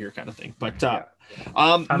get out of here kind of thing. But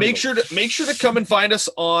make sure to come and find us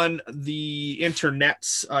on the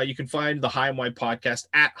internets. You can find the High and Wide podcast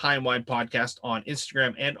at High and Wide Podcast on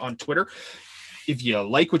Instagram and on Twitter. If you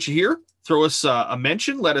like what you hear, throw us a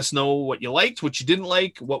mention. Let us know what you liked, what you didn't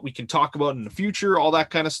like, what we can talk about in the future, all that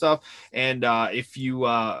kind of stuff. And if you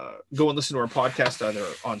go and listen to our podcast either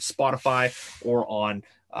on Spotify or on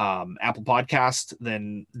Apple Podcast,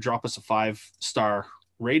 then drop us a 5-star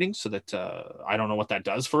rating so that I don't know what that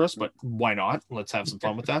does for us, but why not? Let's have some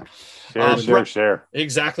fun with that. Share.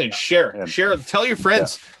 Exactly. And share. Tell your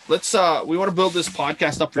friends. Let's we want to build this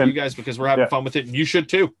podcast up for you guys because we're having fun with it, and you should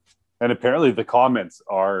too. And apparently the comments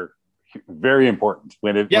are very important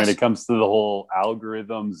when it comes to the whole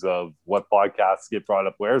algorithms of what podcasts get brought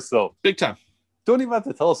up where. So big time. Don't even have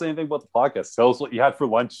to tell us anything about the podcast. Tell us what you had for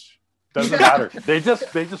lunch. Doesn't matter. They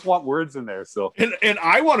just want words in there. So and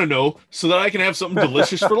I want to know so that I can have something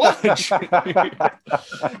delicious for lunch.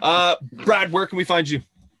 Brad, where can we find you?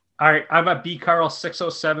 All right, I'm at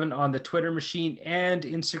bcarl607 on the Twitter machine and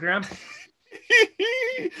Instagram.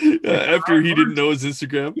 After he didn't know his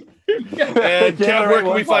Instagram. And Kev, where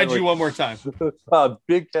can we find you one more time?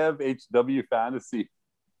 Big Kev HW Fantasy.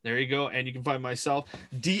 There you go. And you can find myself,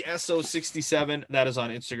 DSO67. That is on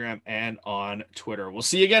Instagram and on Twitter. We'll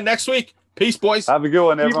see you again next week. Peace, boys. Have a good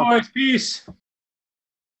one, everyone. Peace.